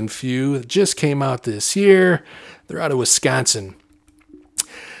Chosen Few. It just came out this year. They're out of Wisconsin.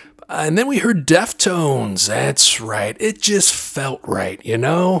 And then we heard Deftones. That's right. It just felt right, you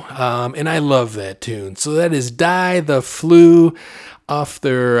know? And I love that tune. So that is Die the Flu off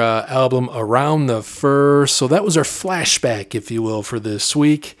their album Around the Fur. So that was our flashback, if you will, for this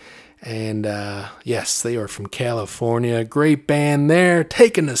week. And yes, they are from California. Great band there,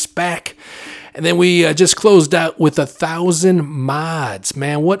 taking us back. And then we just closed out with 1,000 Mods.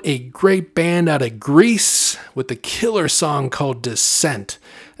 Man, what a great band out of Greece with the killer song called Descent.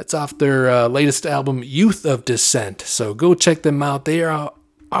 That's off their latest album, Youth of Descent. So go check them out. They are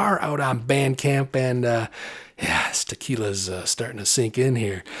out on Bandcamp, and yes, tequila's starting to sink in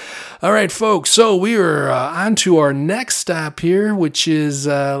here. All right, folks, so we are on to our next stop here, which is,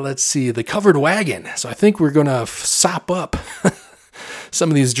 let's see, the Covered Wagon. So I think we're going to sop up some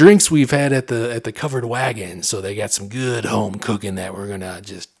of these drinks we've had at the Covered Wagon. So they got some good home cooking that we're going to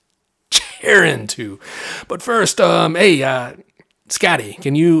just tear into. But first, hey, Scotty,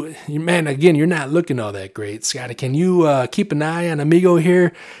 can you, man, again, you're not looking all that great. Scotty, can you keep an eye on Amigo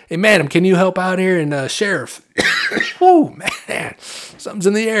here? Hey, madam, can you help out here? And Sheriff, whoo, man, something's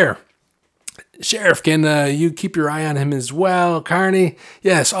in the air. Sheriff, can you keep your eye on him as well? Carney,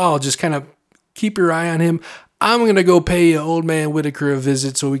 yes, I'll just kind of keep your eye on him. I'm going to go pay Old Man Whitaker a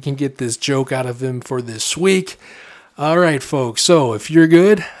visit so we can get this joke out of him for this week. All right, folks, so if you're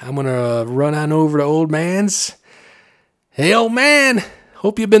good, I'm going to run on over to Old Man's. Hey, old man,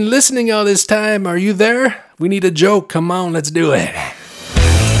 hope you've been listening all this time. Are you there? We need a joke. Come on, let's do it.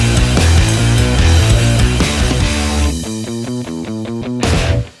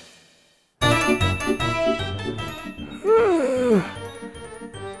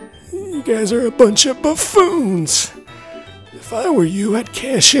 You guys are a bunch of buffoons. If I were you, I'd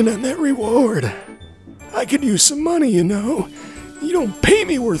cash in on that reward. I could use some money, you know. You don't pay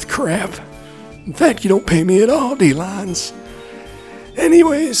me worth crap. In fact, you don't pay me at all, D-Lines.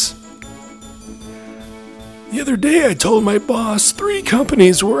 Anyways, the other day I told my boss 3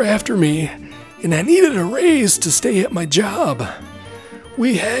 companies were after me, and I needed a raise to stay at my job.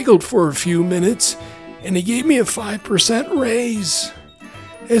 We haggled for a few minutes, and he gave me a 5% raise.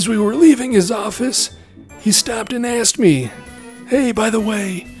 As we were leaving his office, he stopped and asked me, "Hey, by the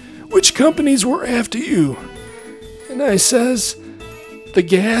way, which companies were after you?" And I says, "The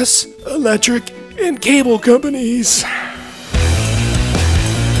gas, electric, and cable companies."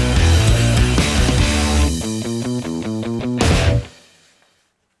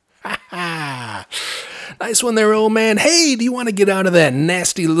 Nice one there, old man. Hey, do you want to get out of that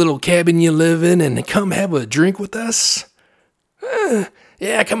nasty little cabin you live in and come have a drink with us?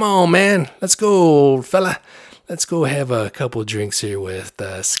 Yeah, come on, man. Let's go, old fella. Let's go have a couple drinks here with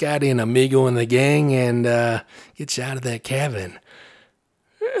Scotty and Amigo and the gang and get you out of that cabin.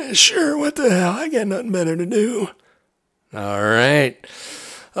 Sure, what the hell? I got nothing better to do. All right.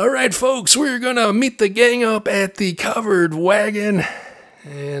 All right, folks, we're going to meet the gang up at the Covered Wagon.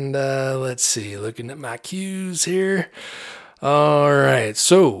 And let's see, looking at my cues here. All right,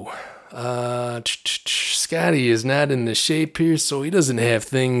 so Scotty is not in the shape here, so he doesn't have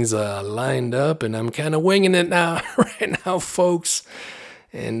things lined up, and I'm kind of winging it now, right now, folks.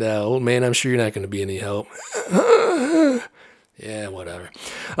 And old man, I'm sure you're not going to be any help. Yeah, whatever.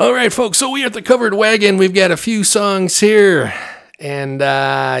 All right, folks, so we are at the Covered Wagon. We've got a few songs here. And,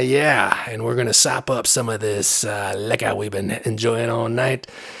 yeah, and we're going to sop up some of this liquor we've been enjoying all night.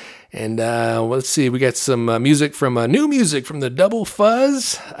 And let's see, we got some music from new music from the Double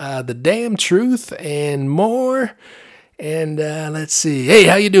Fuzz, The Damn Truth, and more. And let's see. Hey,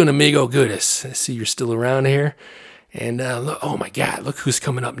 how you doing, amigo? Goodness. I see you're still around here. And, look, oh, my God, look who's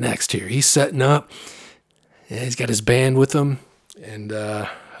coming up next here. He's setting up. Yeah, he's got his band with him. And, oh,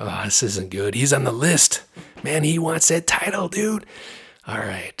 this isn't good. He's on the list. Man, he wants that title, dude. All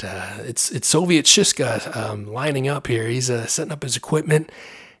right. It's Soviet Shiska lining up here. He's setting up his equipment.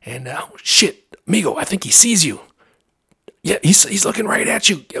 And, oh, shit, amigo, I think he sees you. Yeah, he's looking right at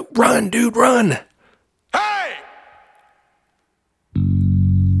you. Run, dude, run. Hey!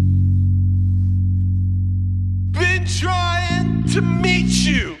 Been trying to meet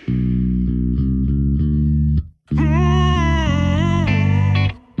you.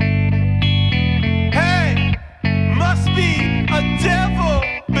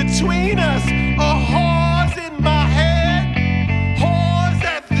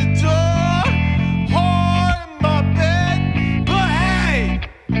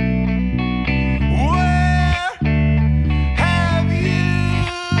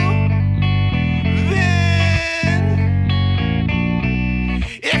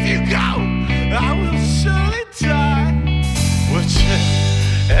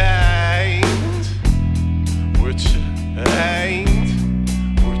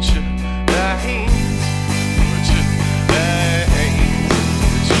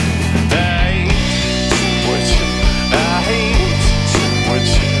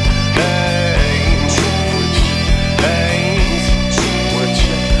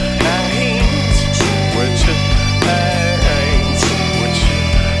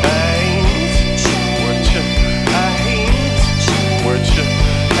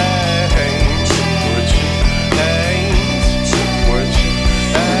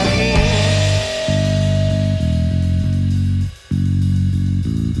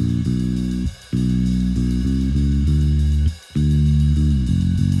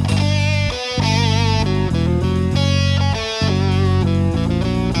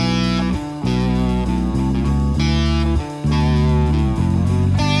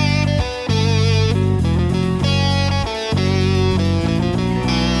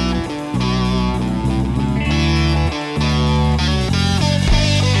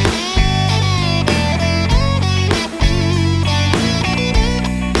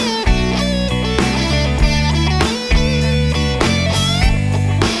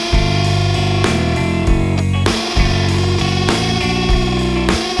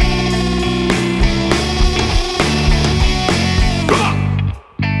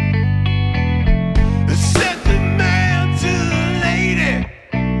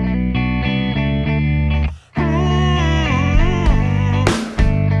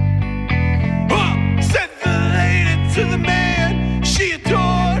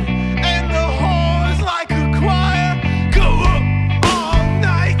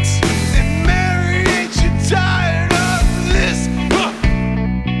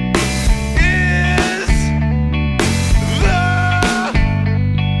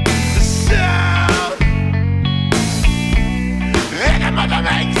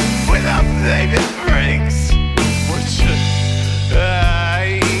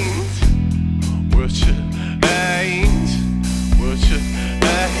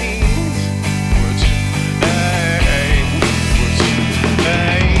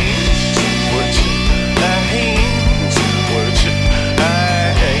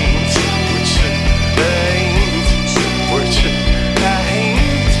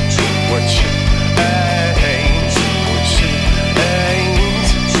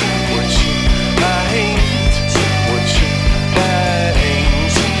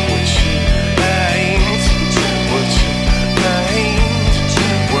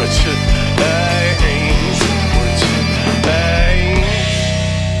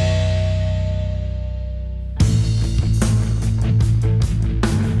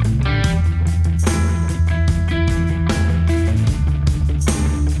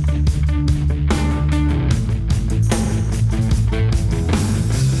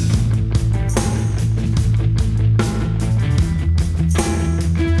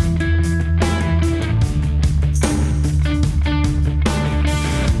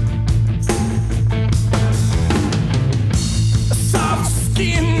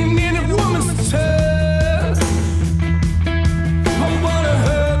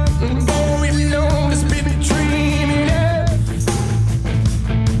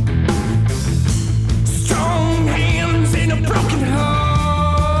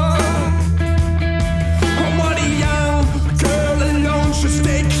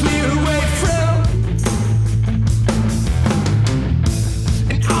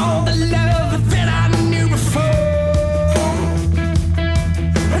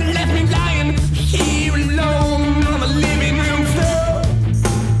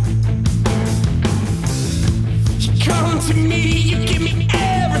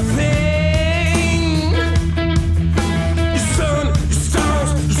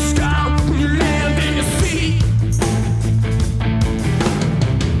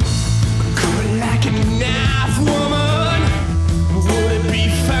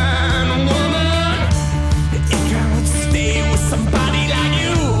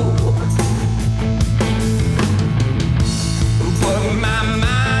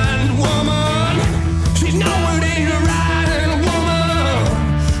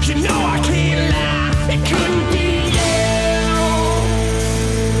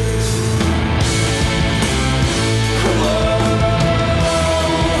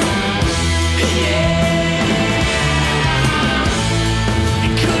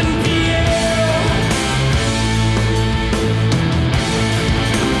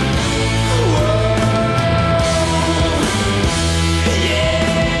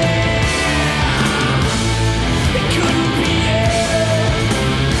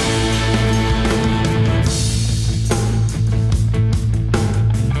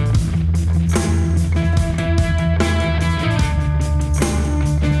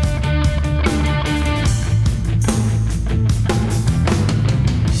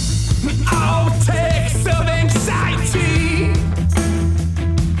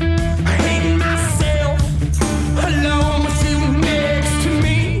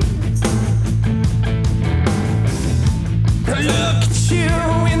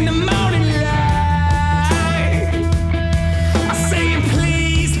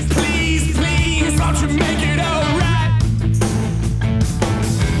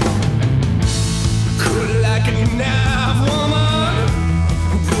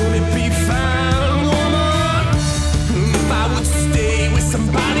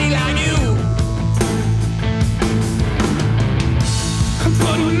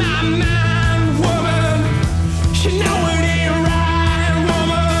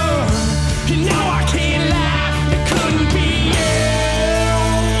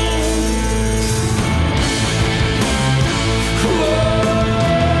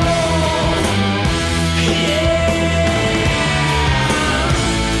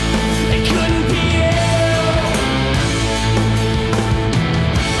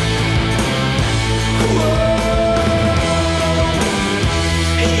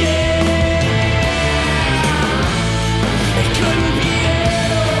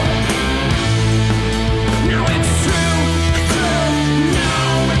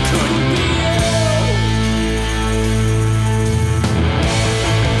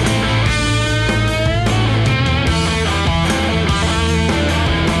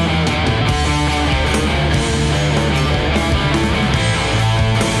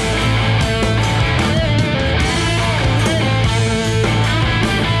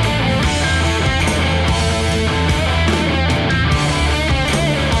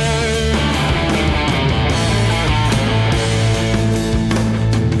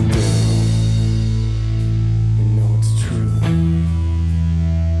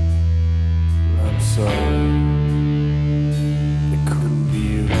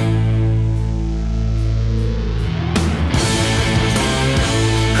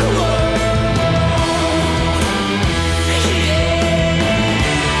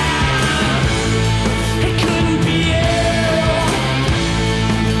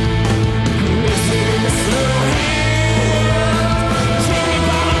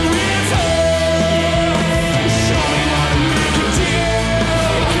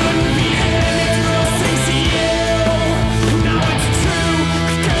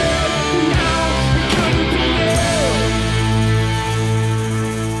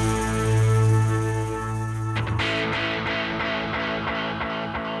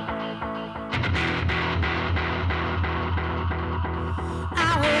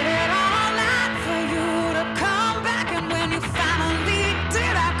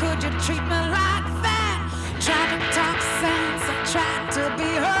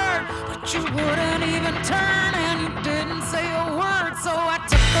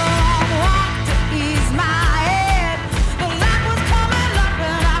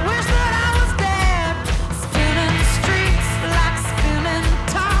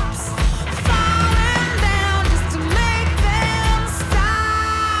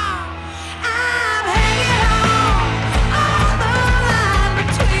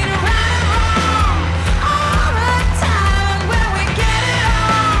 All the time where we get it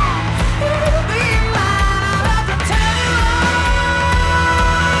all.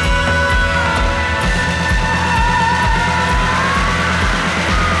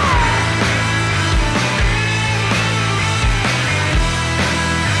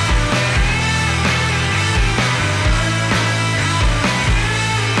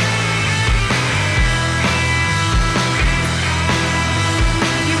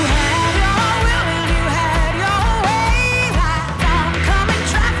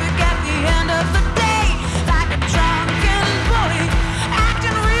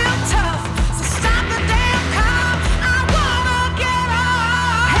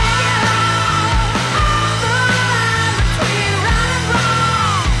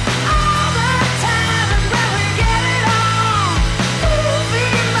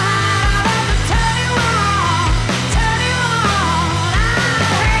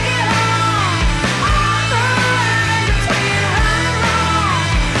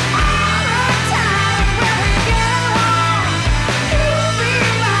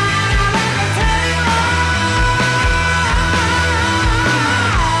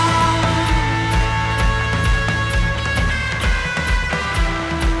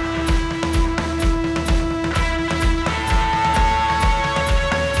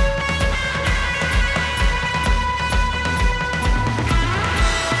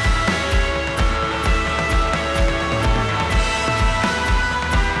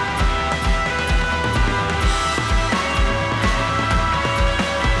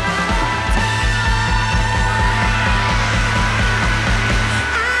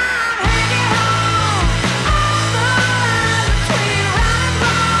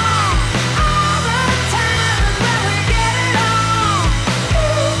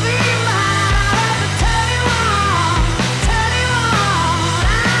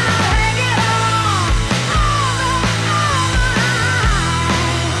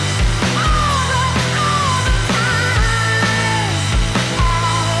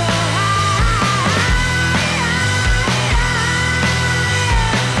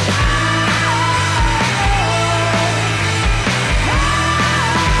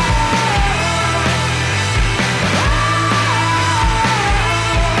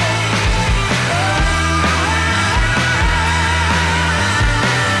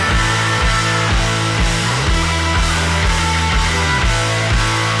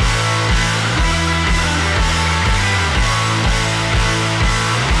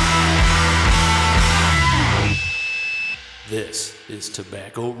 This is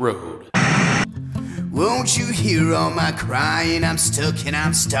Tobacco Road. Won't you hear all my crying? I'm stuck and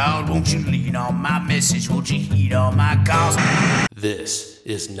I'm stalled. Won't you lean on my message? Won't you heed all my calls? This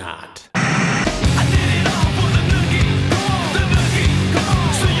is not.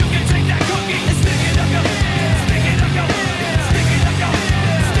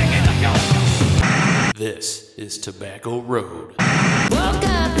 This is Tobacco Road. Woke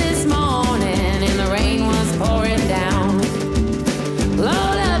up this morning and the rain was pouring down. Load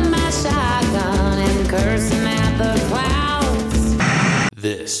up my shotgun and cursing at the clouds.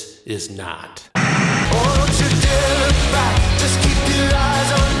 This is not. Oh, don't you dare look back. Just keep your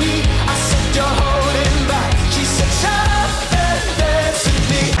eyes on me. I said you're holding back. She said shut up and dance with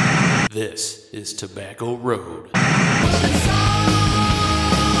me. This is Tobacco Road.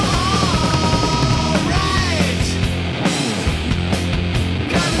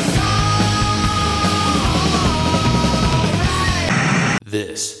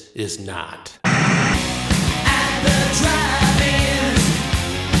 This is not. At the drive-in,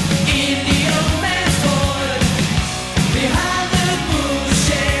 in the old man's Ford, behind the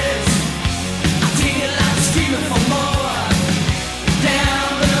bushes, I feel like screaming for more.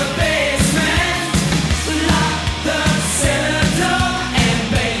 Down the basement, lock the cellar door, and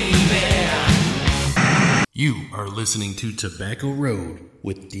baby. You are listening to Tobacco Road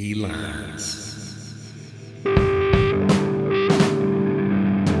with D-Lines.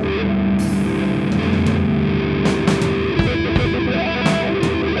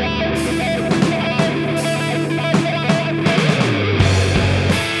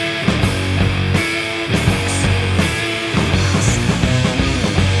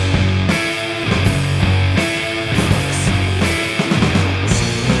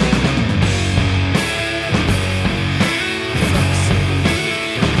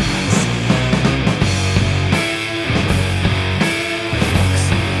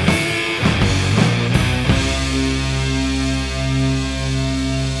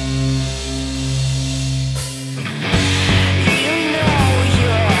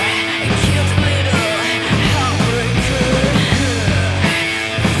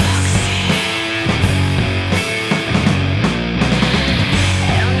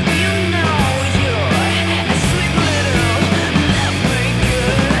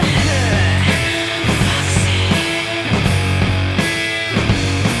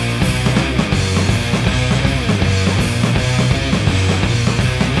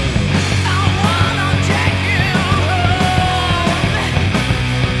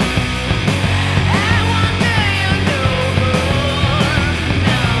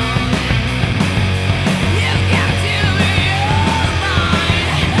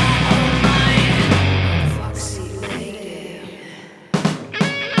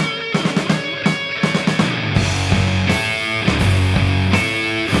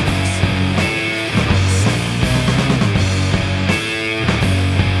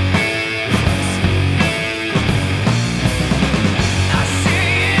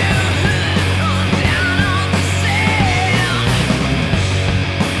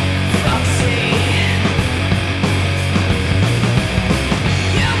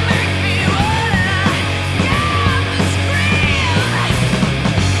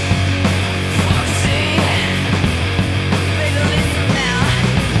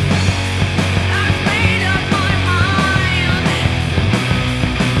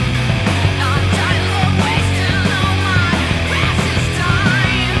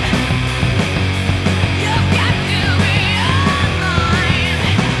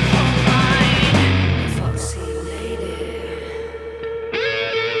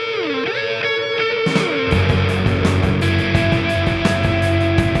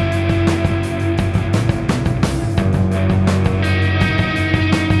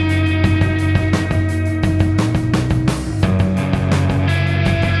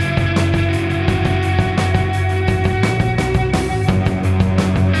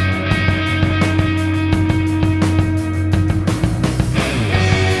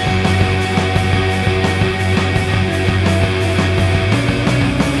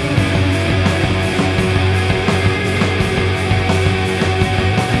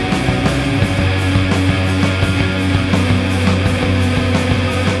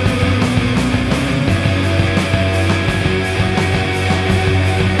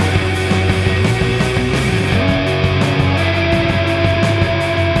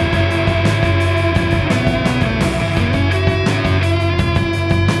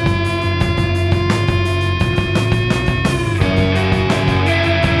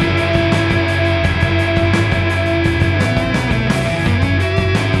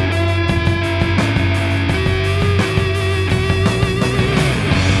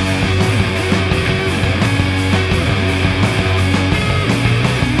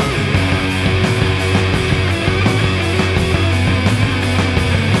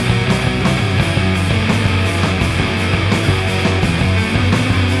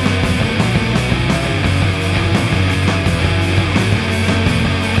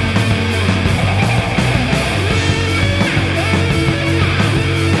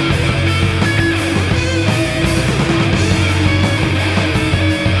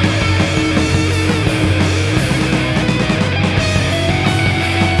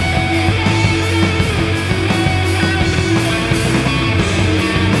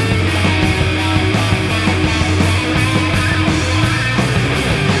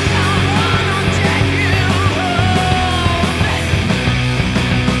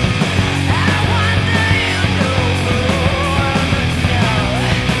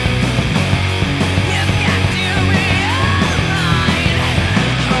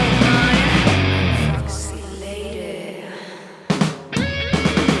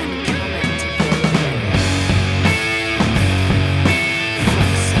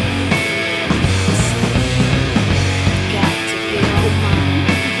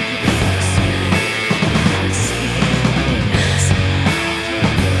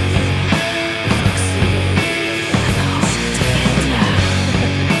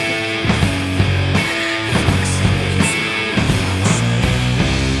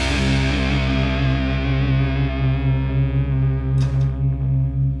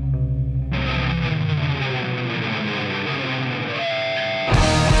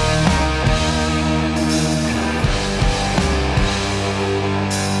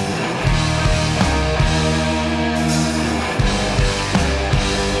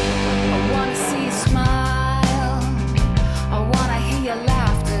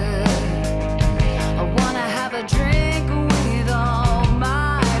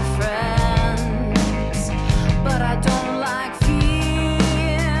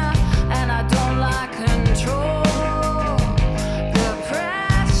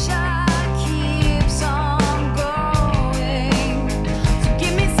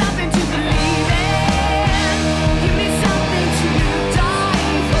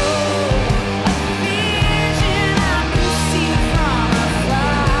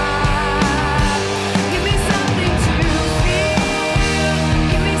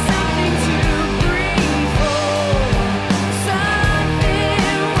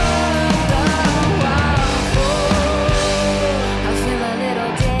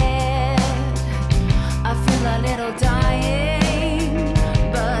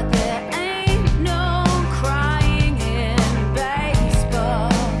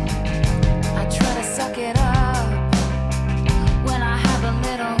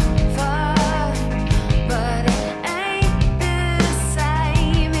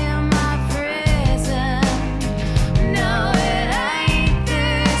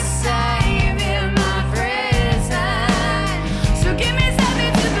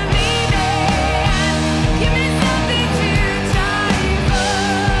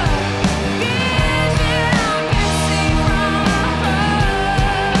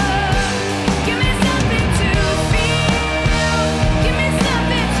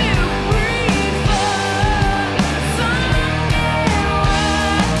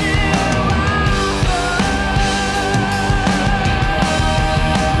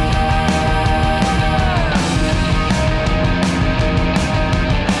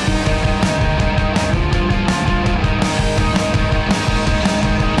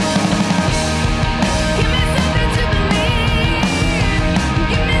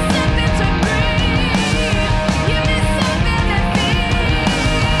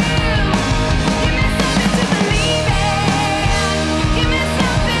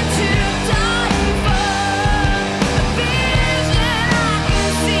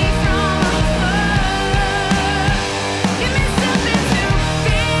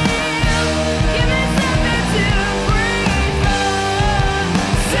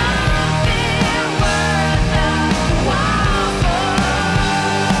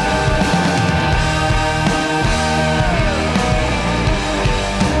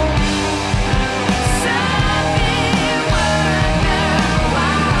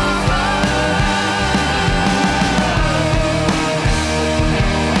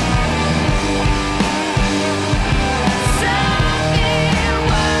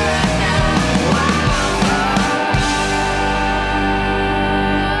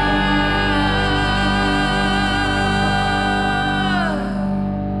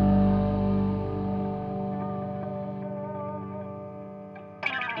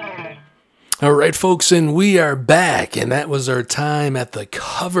 All right, folks, and we are back, and that was our time at the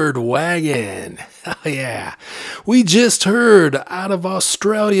Covered Wagon. Oh, yeah. We just heard out of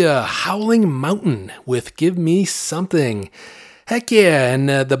Australia, Howling Mountain with Give Me Something. Heck yeah, and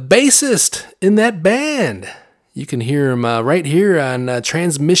the bassist in that band, you can hear him right here on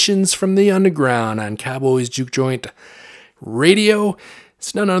Transmissions from the Underground on Cowboys Juke Joint Radio.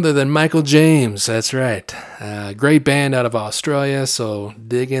 It's none other than Michael James, that's right. Great band out of Australia, so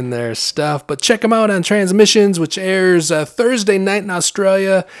dig in their stuff. But check them out on Transmissions, which airs Thursday night in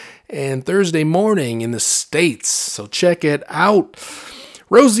Australia and Thursday morning in the States. So check it out.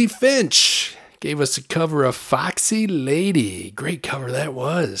 Rosie Finch gave us a cover of Foxy Lady. Great cover that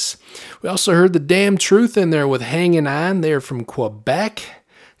was. We also heard The Damn Truth in there with Hanging On. They're from Quebec.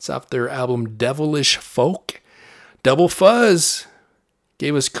 It's off their album Devilish Folk. Double Fuzz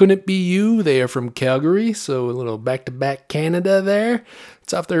gave us Couldn't It Be You. They are from Calgary, so a little back-to-back Canada there.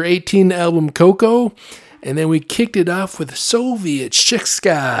 It's off their 18 album Coco. And then we kicked it off with Soviet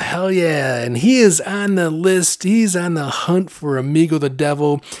Shikska. Hell yeah. And he is on the list. He's on the hunt for Amigo the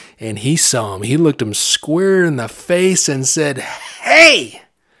Devil. And he saw him. He looked him square in the face and said, "Hey!"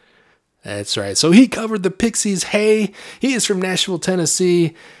 That's right. So he covered the Pixies' Hey. He is from Nashville,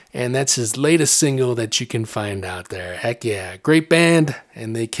 Tennessee. And that's his latest single that you can find out there. Heck yeah. Great band.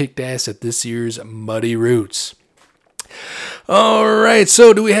 And they kicked ass at this year's Muddy Roots. All right.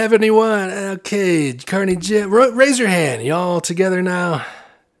 So do we have anyone? Okay. Carney Jim. Raise your hand. Y'all together now?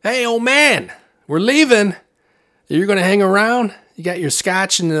 Hey, old man. We're leaving. You're going to hang around? You got your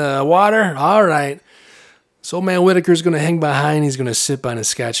scotch and water? All right. So old man Whitaker's going to hang behind. He's going to sip on his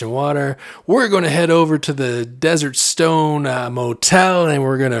scotch and water. We're going to head over to the Desert Stone Motel, and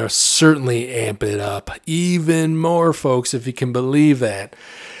we're going to certainly amp it up even more, folks, if you can believe that.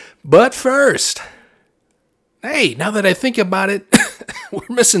 But first, hey, now that I think about it,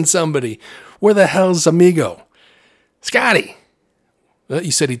 we're missing somebody. Where the hell's Amigo? Scotty.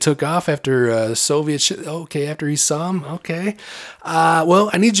 You said he took off after Soviet shit. Okay, after he saw him. Okay. Well,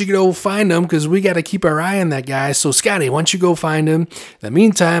 I need you to go find him because we got to keep our eye on that guy. So, Scotty, why don't you go find him? In the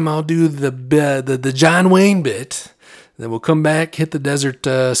meantime, I'll do the John Wayne bit. Then we'll come back, hit the Desert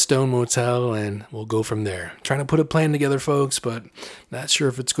Stone Motel, and we'll go from there. Trying to put a plan together, folks, but not sure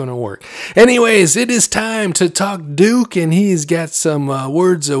if it's going to work. Anyways, it is time to talk Duke, and he's got some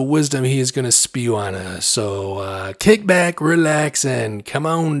words of wisdom he's going to spew on us. So kick back, relax, and come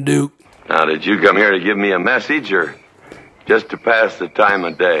on, Duke. Now, did you come here to give me a message or just to pass the time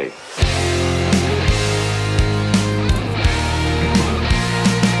of day?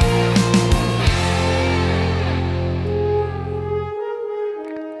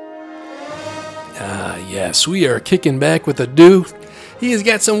 Yes, we are kicking back with a Duke. He has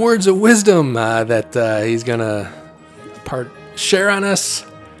got some words of wisdom that he's going to share on us.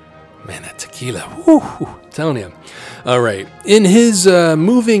 Man, that tequila. Whew, I'm telling you. All right. In his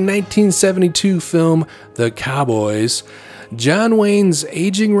moving 1972 film, The Cowboys, John Wayne's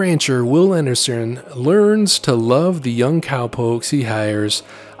aging rancher, Will Anderson, learns to love the young cowpokes he hires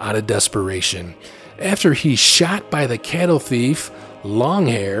out of desperation. After he's shot by the cattle thief,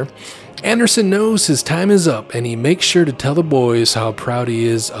 Longhair, Anderson knows his time is up, and he makes sure to tell the boys how proud he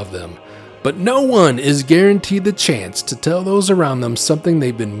is of them. But no one is guaranteed the chance to tell those around them something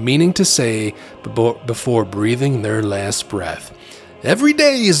they've been meaning to say before breathing their last breath. Every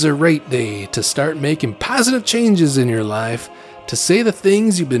day is a right day to start making positive changes in your life, to say the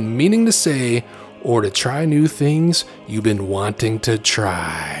things you've been meaning to say, or to try new things you've been wanting to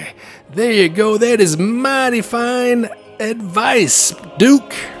try. There you go. That is mighty fine advice,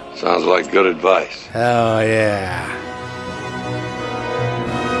 Duke. Sounds like good advice. Oh, yeah.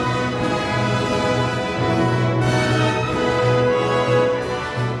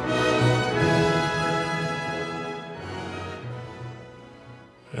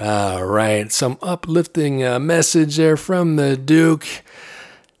 All right, some uplifting message there from the Duke.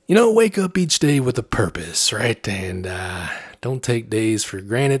 You know, wake up each day with a purpose, right? And don't take days for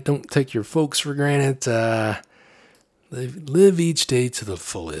granted. Don't take your folks for granted. Live each day to the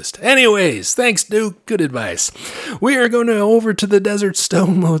fullest. Anyways, thanks, Duke. Good advice. We are going over to the Desert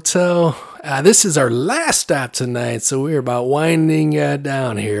Stone Motel. This is our last stop tonight, so we're about winding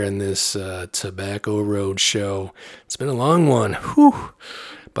down here in this Tobacco Road show. It's been a long one. Whew.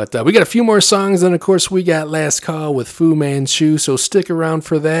 But we got a few more songs, and of course we got Last Call with Fu Manchu, so stick around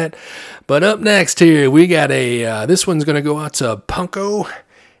for that. But up next here, we got this one's going to go out to Punko.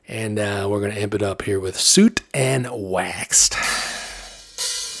 And we're going to amp it up here with Suit and Waxed.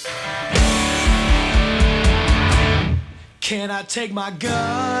 Can I take my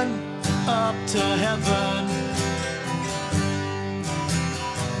gun up to heaven?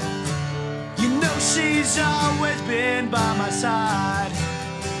 she's always been by my side.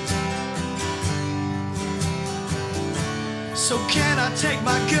 So can I take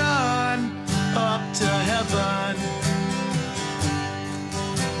my gun up to heaven?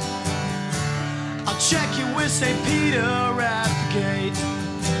 I'll check you with St. Peter at the gate.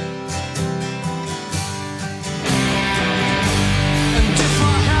 And if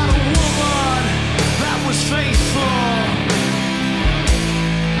I had a woman that was faithful,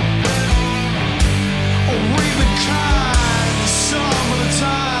 or even kind some of the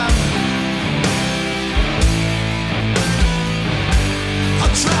time,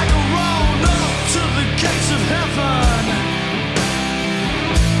 I'll drag her on up to the gates of heaven.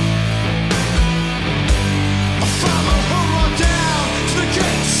 I'll follow her on down to the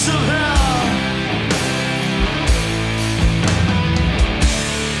gates of hell.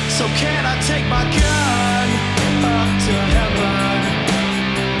 So can I take my gun up to heaven?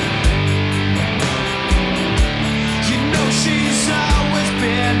 You know she's always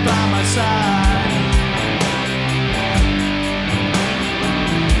been by my side.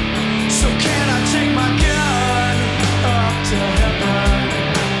 So can I take my gun up to heaven?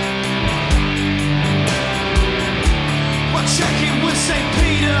 Well, check it with St.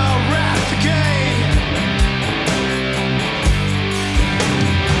 Peter at the gate.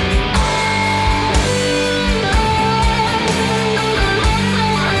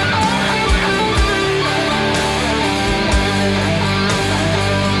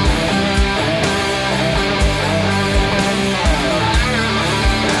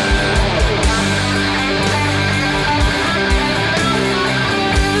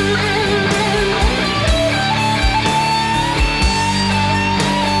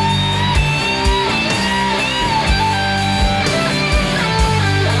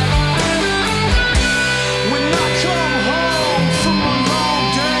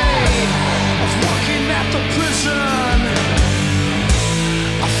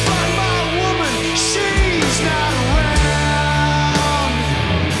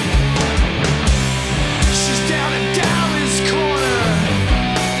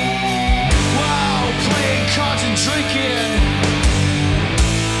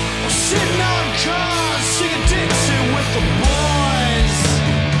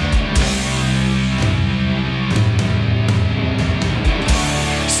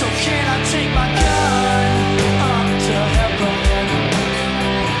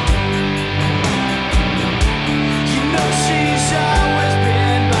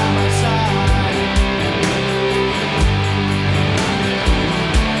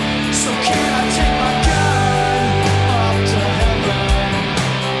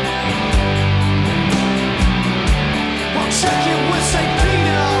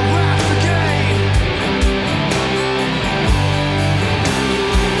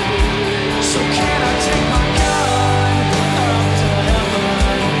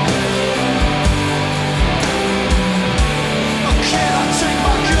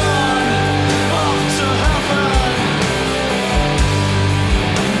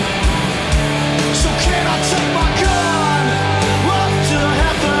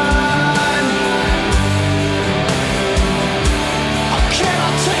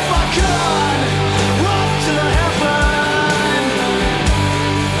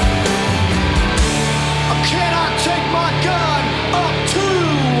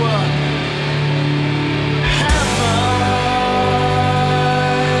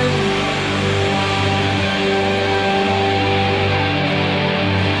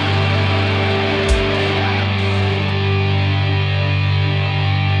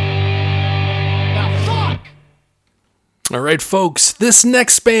 All right, folks, this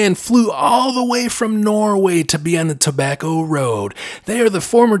next band flew all the way from Norway to be on the Tobacco Road. They are the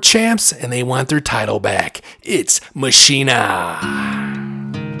former champs, and they want their title back. It's Machina.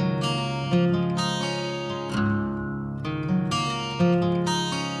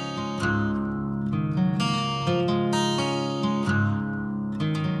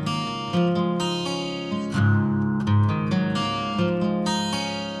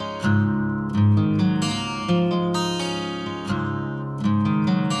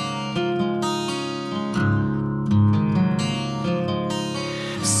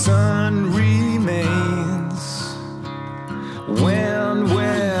 Sun remains when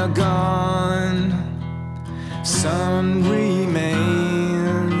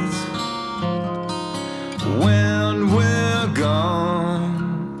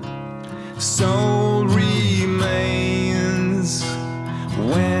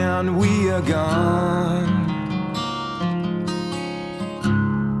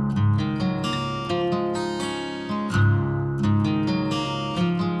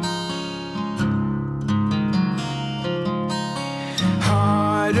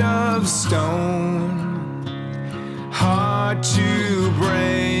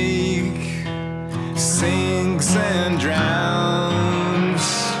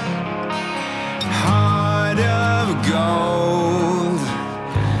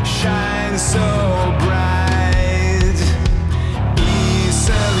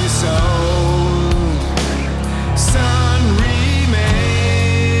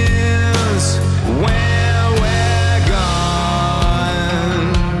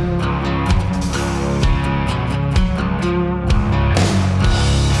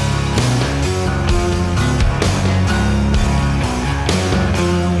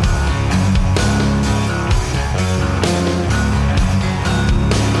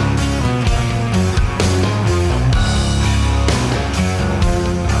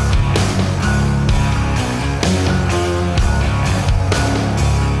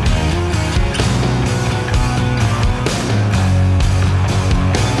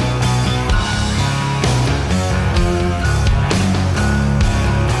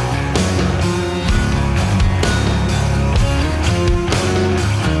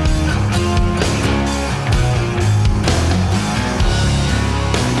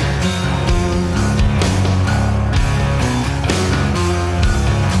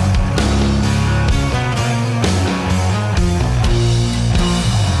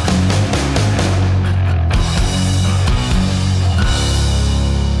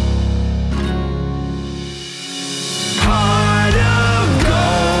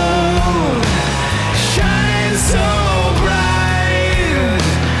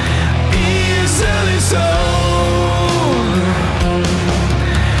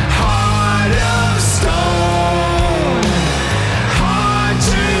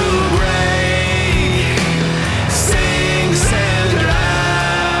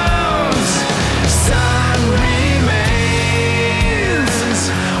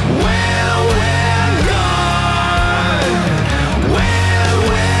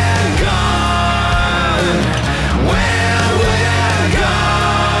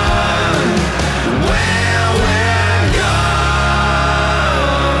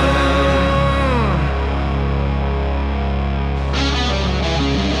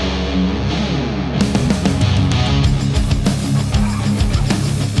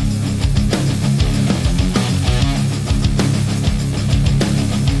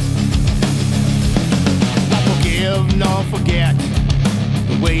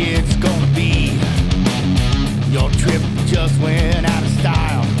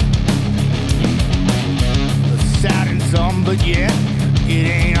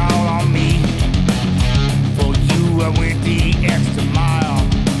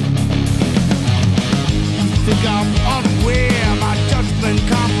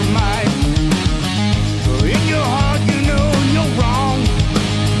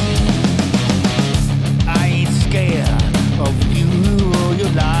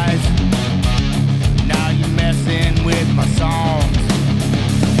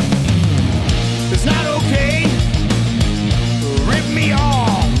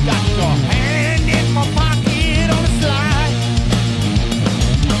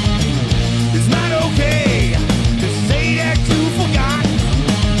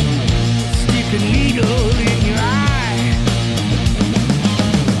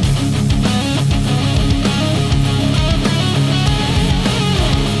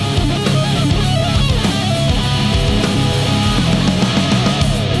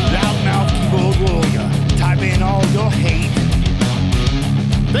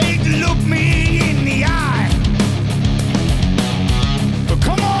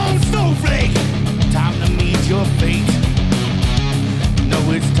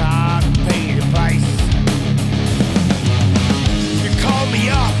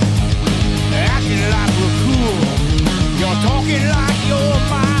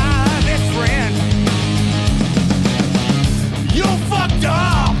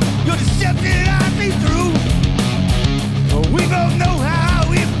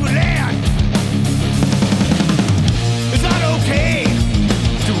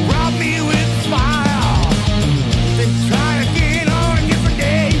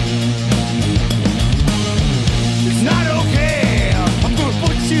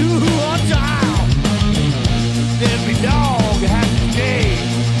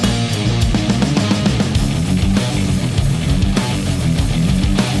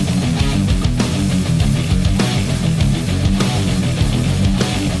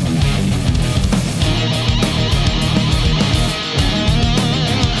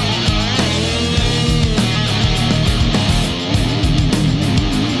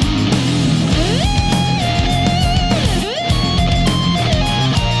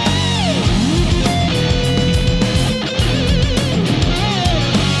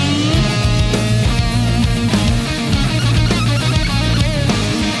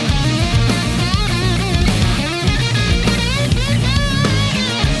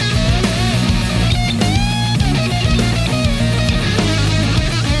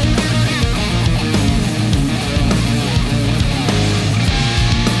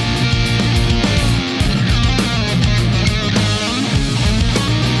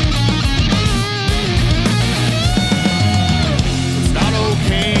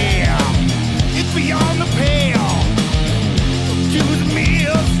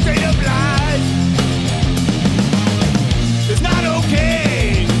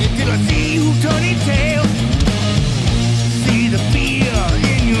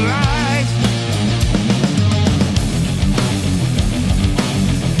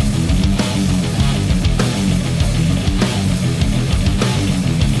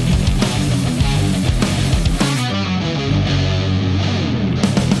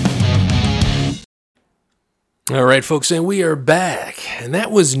All right, folks, and we are back. And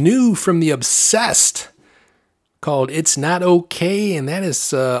that was new from The Obsessed, called It's Not Okay, and that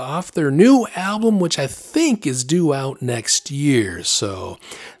is off their new album, which I think is due out next year. So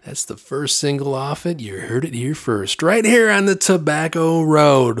that's the first single off it. You heard it here first, right here on the Tobacco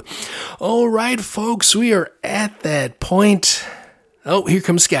Road. All right, folks, we are at that point. Oh, here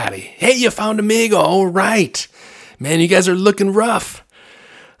comes Scotty. Hey, you found Amigo. All right. Man, you guys are looking rough.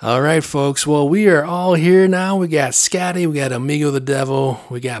 All right, folks. Well, we are all here now. We got Scotty, we got Amigo the Devil,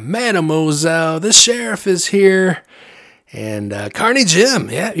 we got Mademoiselle, the Sheriff is here, and Carney Jim.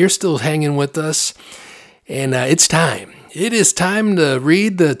 Yeah, you're still hanging with us. And it's time. It is time to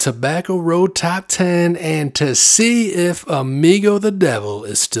read the Tobacco Road Top 10 and to see if Amigo the Devil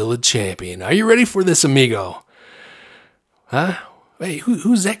is still a champion. Are you ready for this, Amigo? Huh? Hey,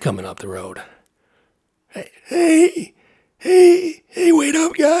 who's that coming up the road? Hey, wait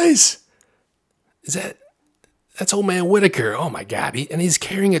up, guys. That's old man Whitaker. Oh my God, and he's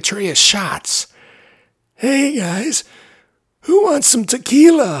carrying a tray of shots. Hey guys, who wants some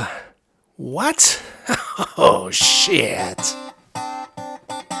tequila? What? Oh shit.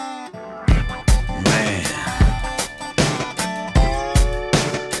 Man.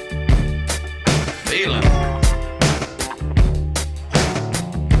 Feeling.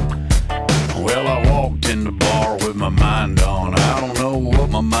 Well, I walked in the bar with my mind on. I don't know what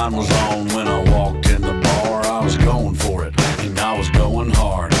my mind was on when I walked in the bar. I was going for it, and I was going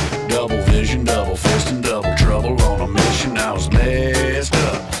hard. Double vision, double fist, and double trouble on a mission. I was messed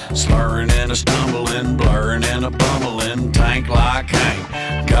up, slurring and a stumbling, blurring and a bumbling, tank like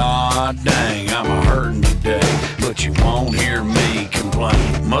Hank. God dang, I'm a hurting today, but you won't hear me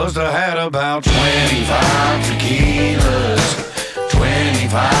complain. Must have had about 25 tequilas.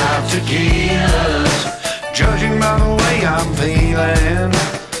 25 tequilas. Judging by the way I'm feeling,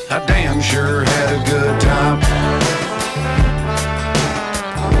 I damn sure had a good time.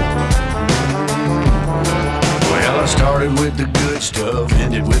 Well, I started with the good stuff,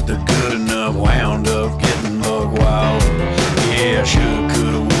 ended with the good enough, wound up getting bug wild. Yeah, I shoulda,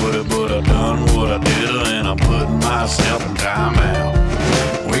 coulda, woulda, but I done what I did, and I'm putting myself in timeout.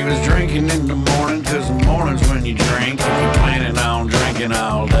 We was drinking in the morning, cause the morning's when you drink, if you're planning on drinking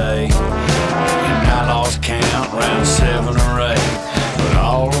all day. And I lost count around 7 or 8, but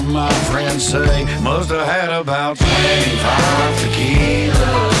all of my friends say must have had about 25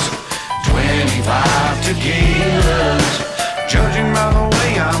 tequilas. 25 tequilas. Judging by the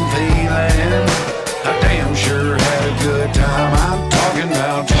way I'm feeling, I damn sure had a good time. I'm talking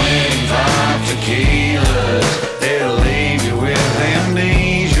about 25 tequilas. They'll leave you with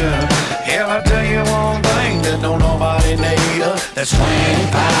amnesia. Hell, I tell you one thing that don't nobody need her. That's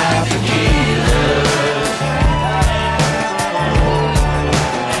 25 tequilas.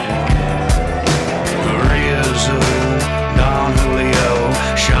 Rizzo, Don Julio,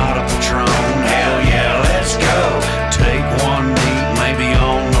 shot a Patron. Hell yeah, let's go. Take one deep, maybe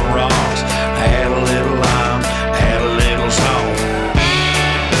on the rocks. Had a little lime, had a little salt.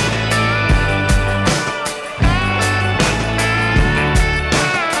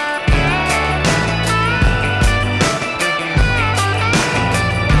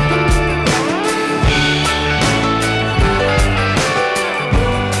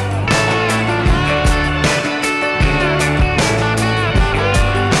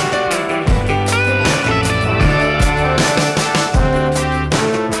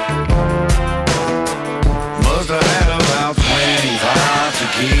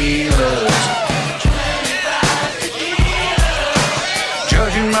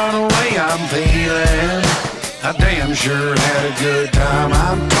 I damn sure had a good time.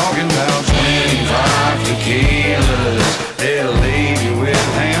 I'm talking about 25 tequilas. They'll leave you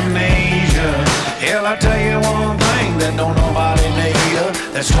with amnesia. Hell, I tell you one thing that don't nobody need her.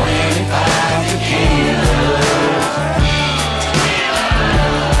 That's 25 tequilas.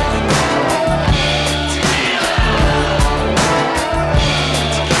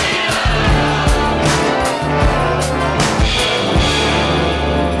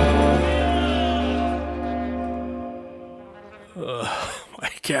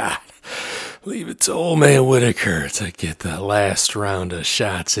 God, leave it to old man Whitaker to get the last round of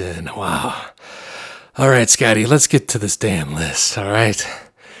shots in. Wow. All right, Scotty, let's get to this damn list, all right?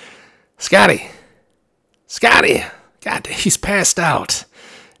 Scotty. God, he's passed out.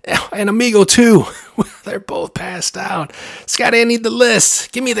 And Amigo, too. They're both passed out. Scotty, I need the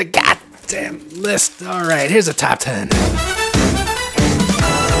list. Give me the goddamn list. All right, here's the top 10.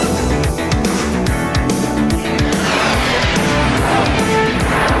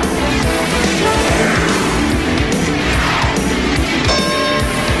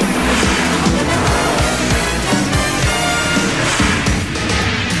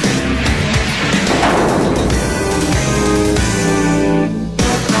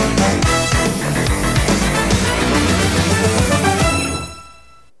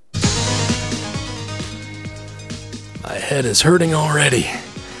 head is hurting already.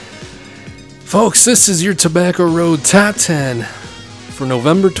 Folks, this is your Tobacco Road Top 10 for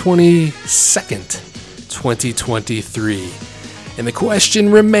November 22nd, 2023. And the question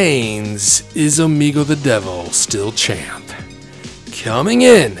remains, is Amigo the Devil still champ? Coming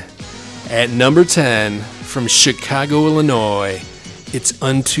in at number 10 from Chicago, Illinois, it's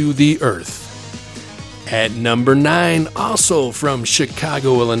Unto the Earth. At number 9, also from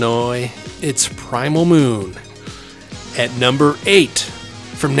Chicago, Illinois, it's Primal Moon. At number 8,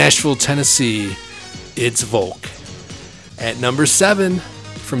 from Nashville, Tennessee, it's Volk. At number 7,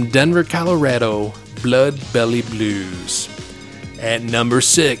 from Denver, Colorado, Blood Belly Blues. At number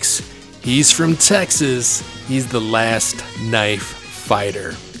 6, he's from Texas, he's the Last Knife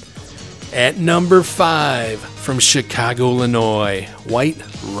Fighter. At number 5, from Chicago, Illinois, White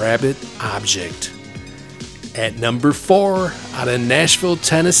Rabbit Object. At number 4, out of Nashville,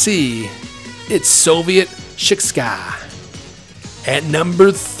 Tennessee, it's Soviet Shikska. At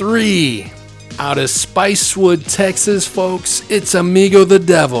number 3, out of Spicewood, Texas, folks, it's Amigo the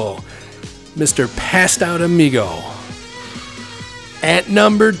Devil, Mr. Passed Out Amigo. At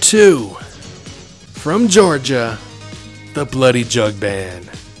number 2, from Georgia, the Bloody Jug Band.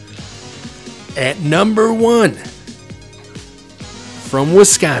 At number 1, from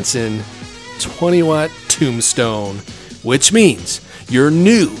Wisconsin, 20 Watt Tombstone, which means your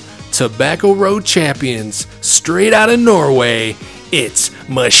new Tobacco Road champions, straight out of Norway, it's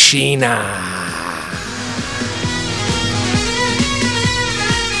Machina.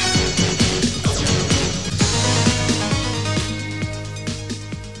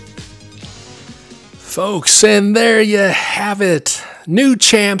 Folks, and there you have it. New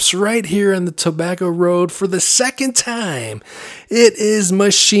champs right here on the Tobacco Road for the second time. It is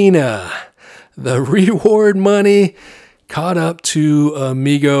Machina. The reward money caught up to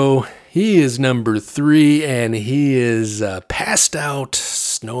Amigo. He is number 3, and he is passed out,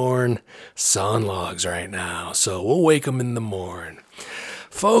 snoring, sawing logs right now. So we'll wake him in the morning.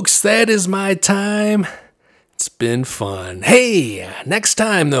 Folks, that is my time. It's been fun. Hey, next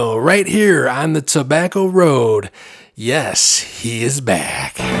time though, right here on the Tobacco Road, yes, he is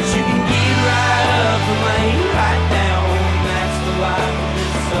back. You can get right up and lay right down. That's the life of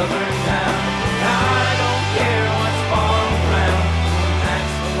this southern town. I don't care what's far around.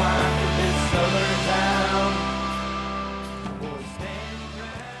 That's the life of this southern town.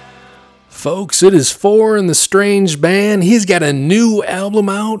 Folks, it is 4 in the Strange Band. He's got a new album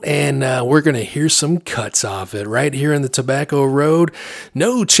out, and we're going to hear some cuts off it right here on the Tobacco Road.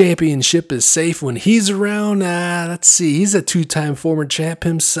 No championship is safe when he's around. Let's see, he's a 2-time former champ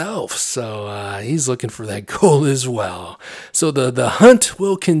himself, so he's looking for that goal as well. So the hunt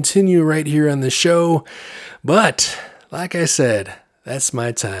will continue right here on the show, but like I said, that's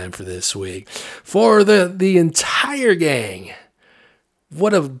my time for this week. For the entire gang,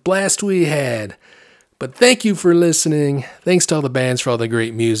 what a blast we had. But thank you for listening. Thanks to all the bands for all the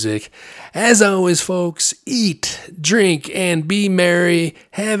great music. As always, folks, eat, drink, and be merry.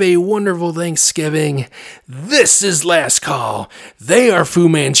 Have a wonderful Thanksgiving. This is Last Call. They are Fu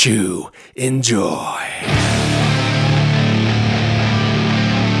Manchu. Enjoy.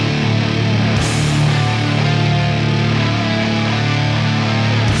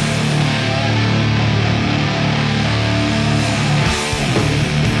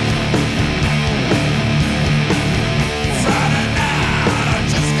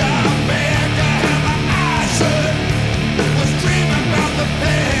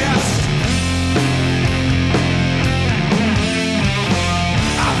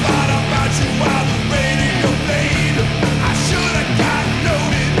 I thought about you while the radio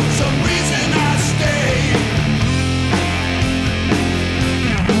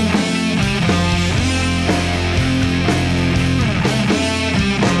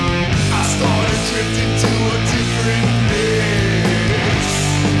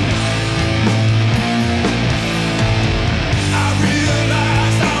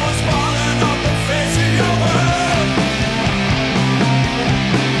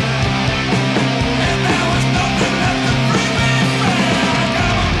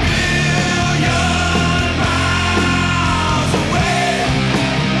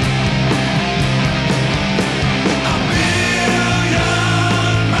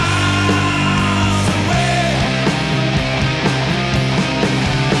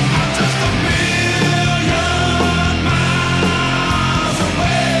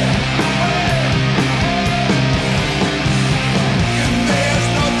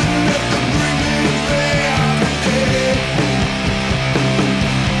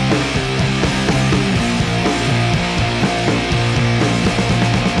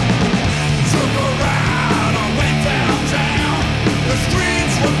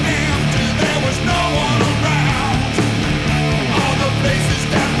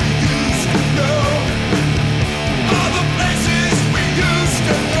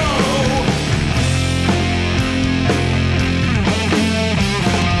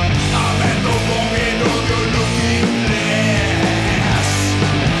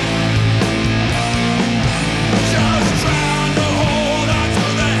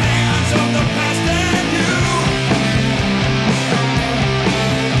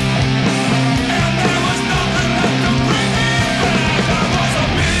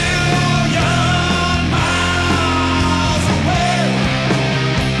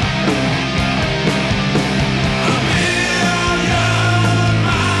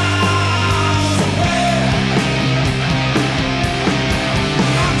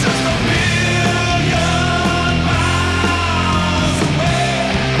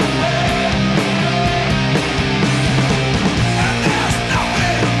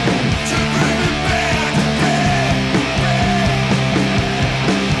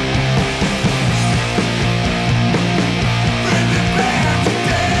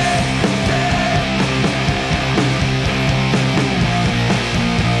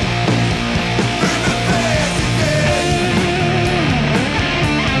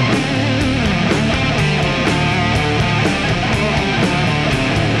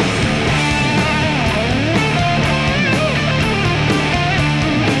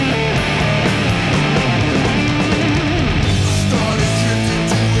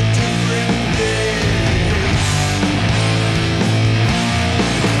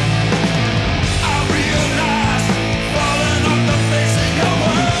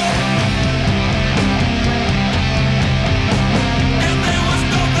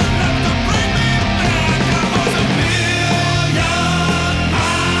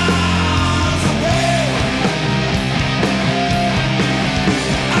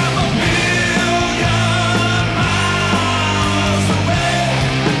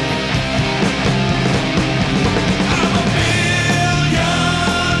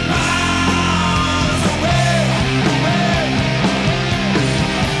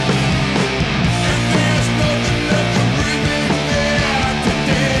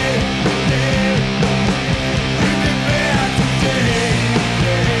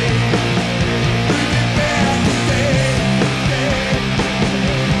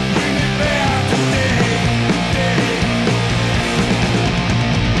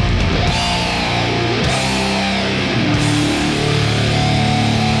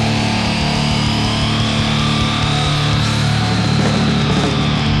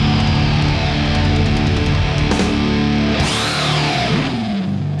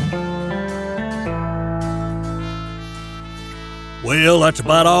Well, that's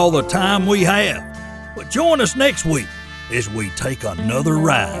about all the time we have. But join us next week as we take another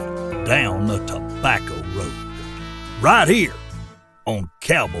ride down the Tobacco Road. Right here on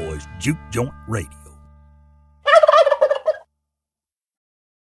Cowboys Juke Joint Radio.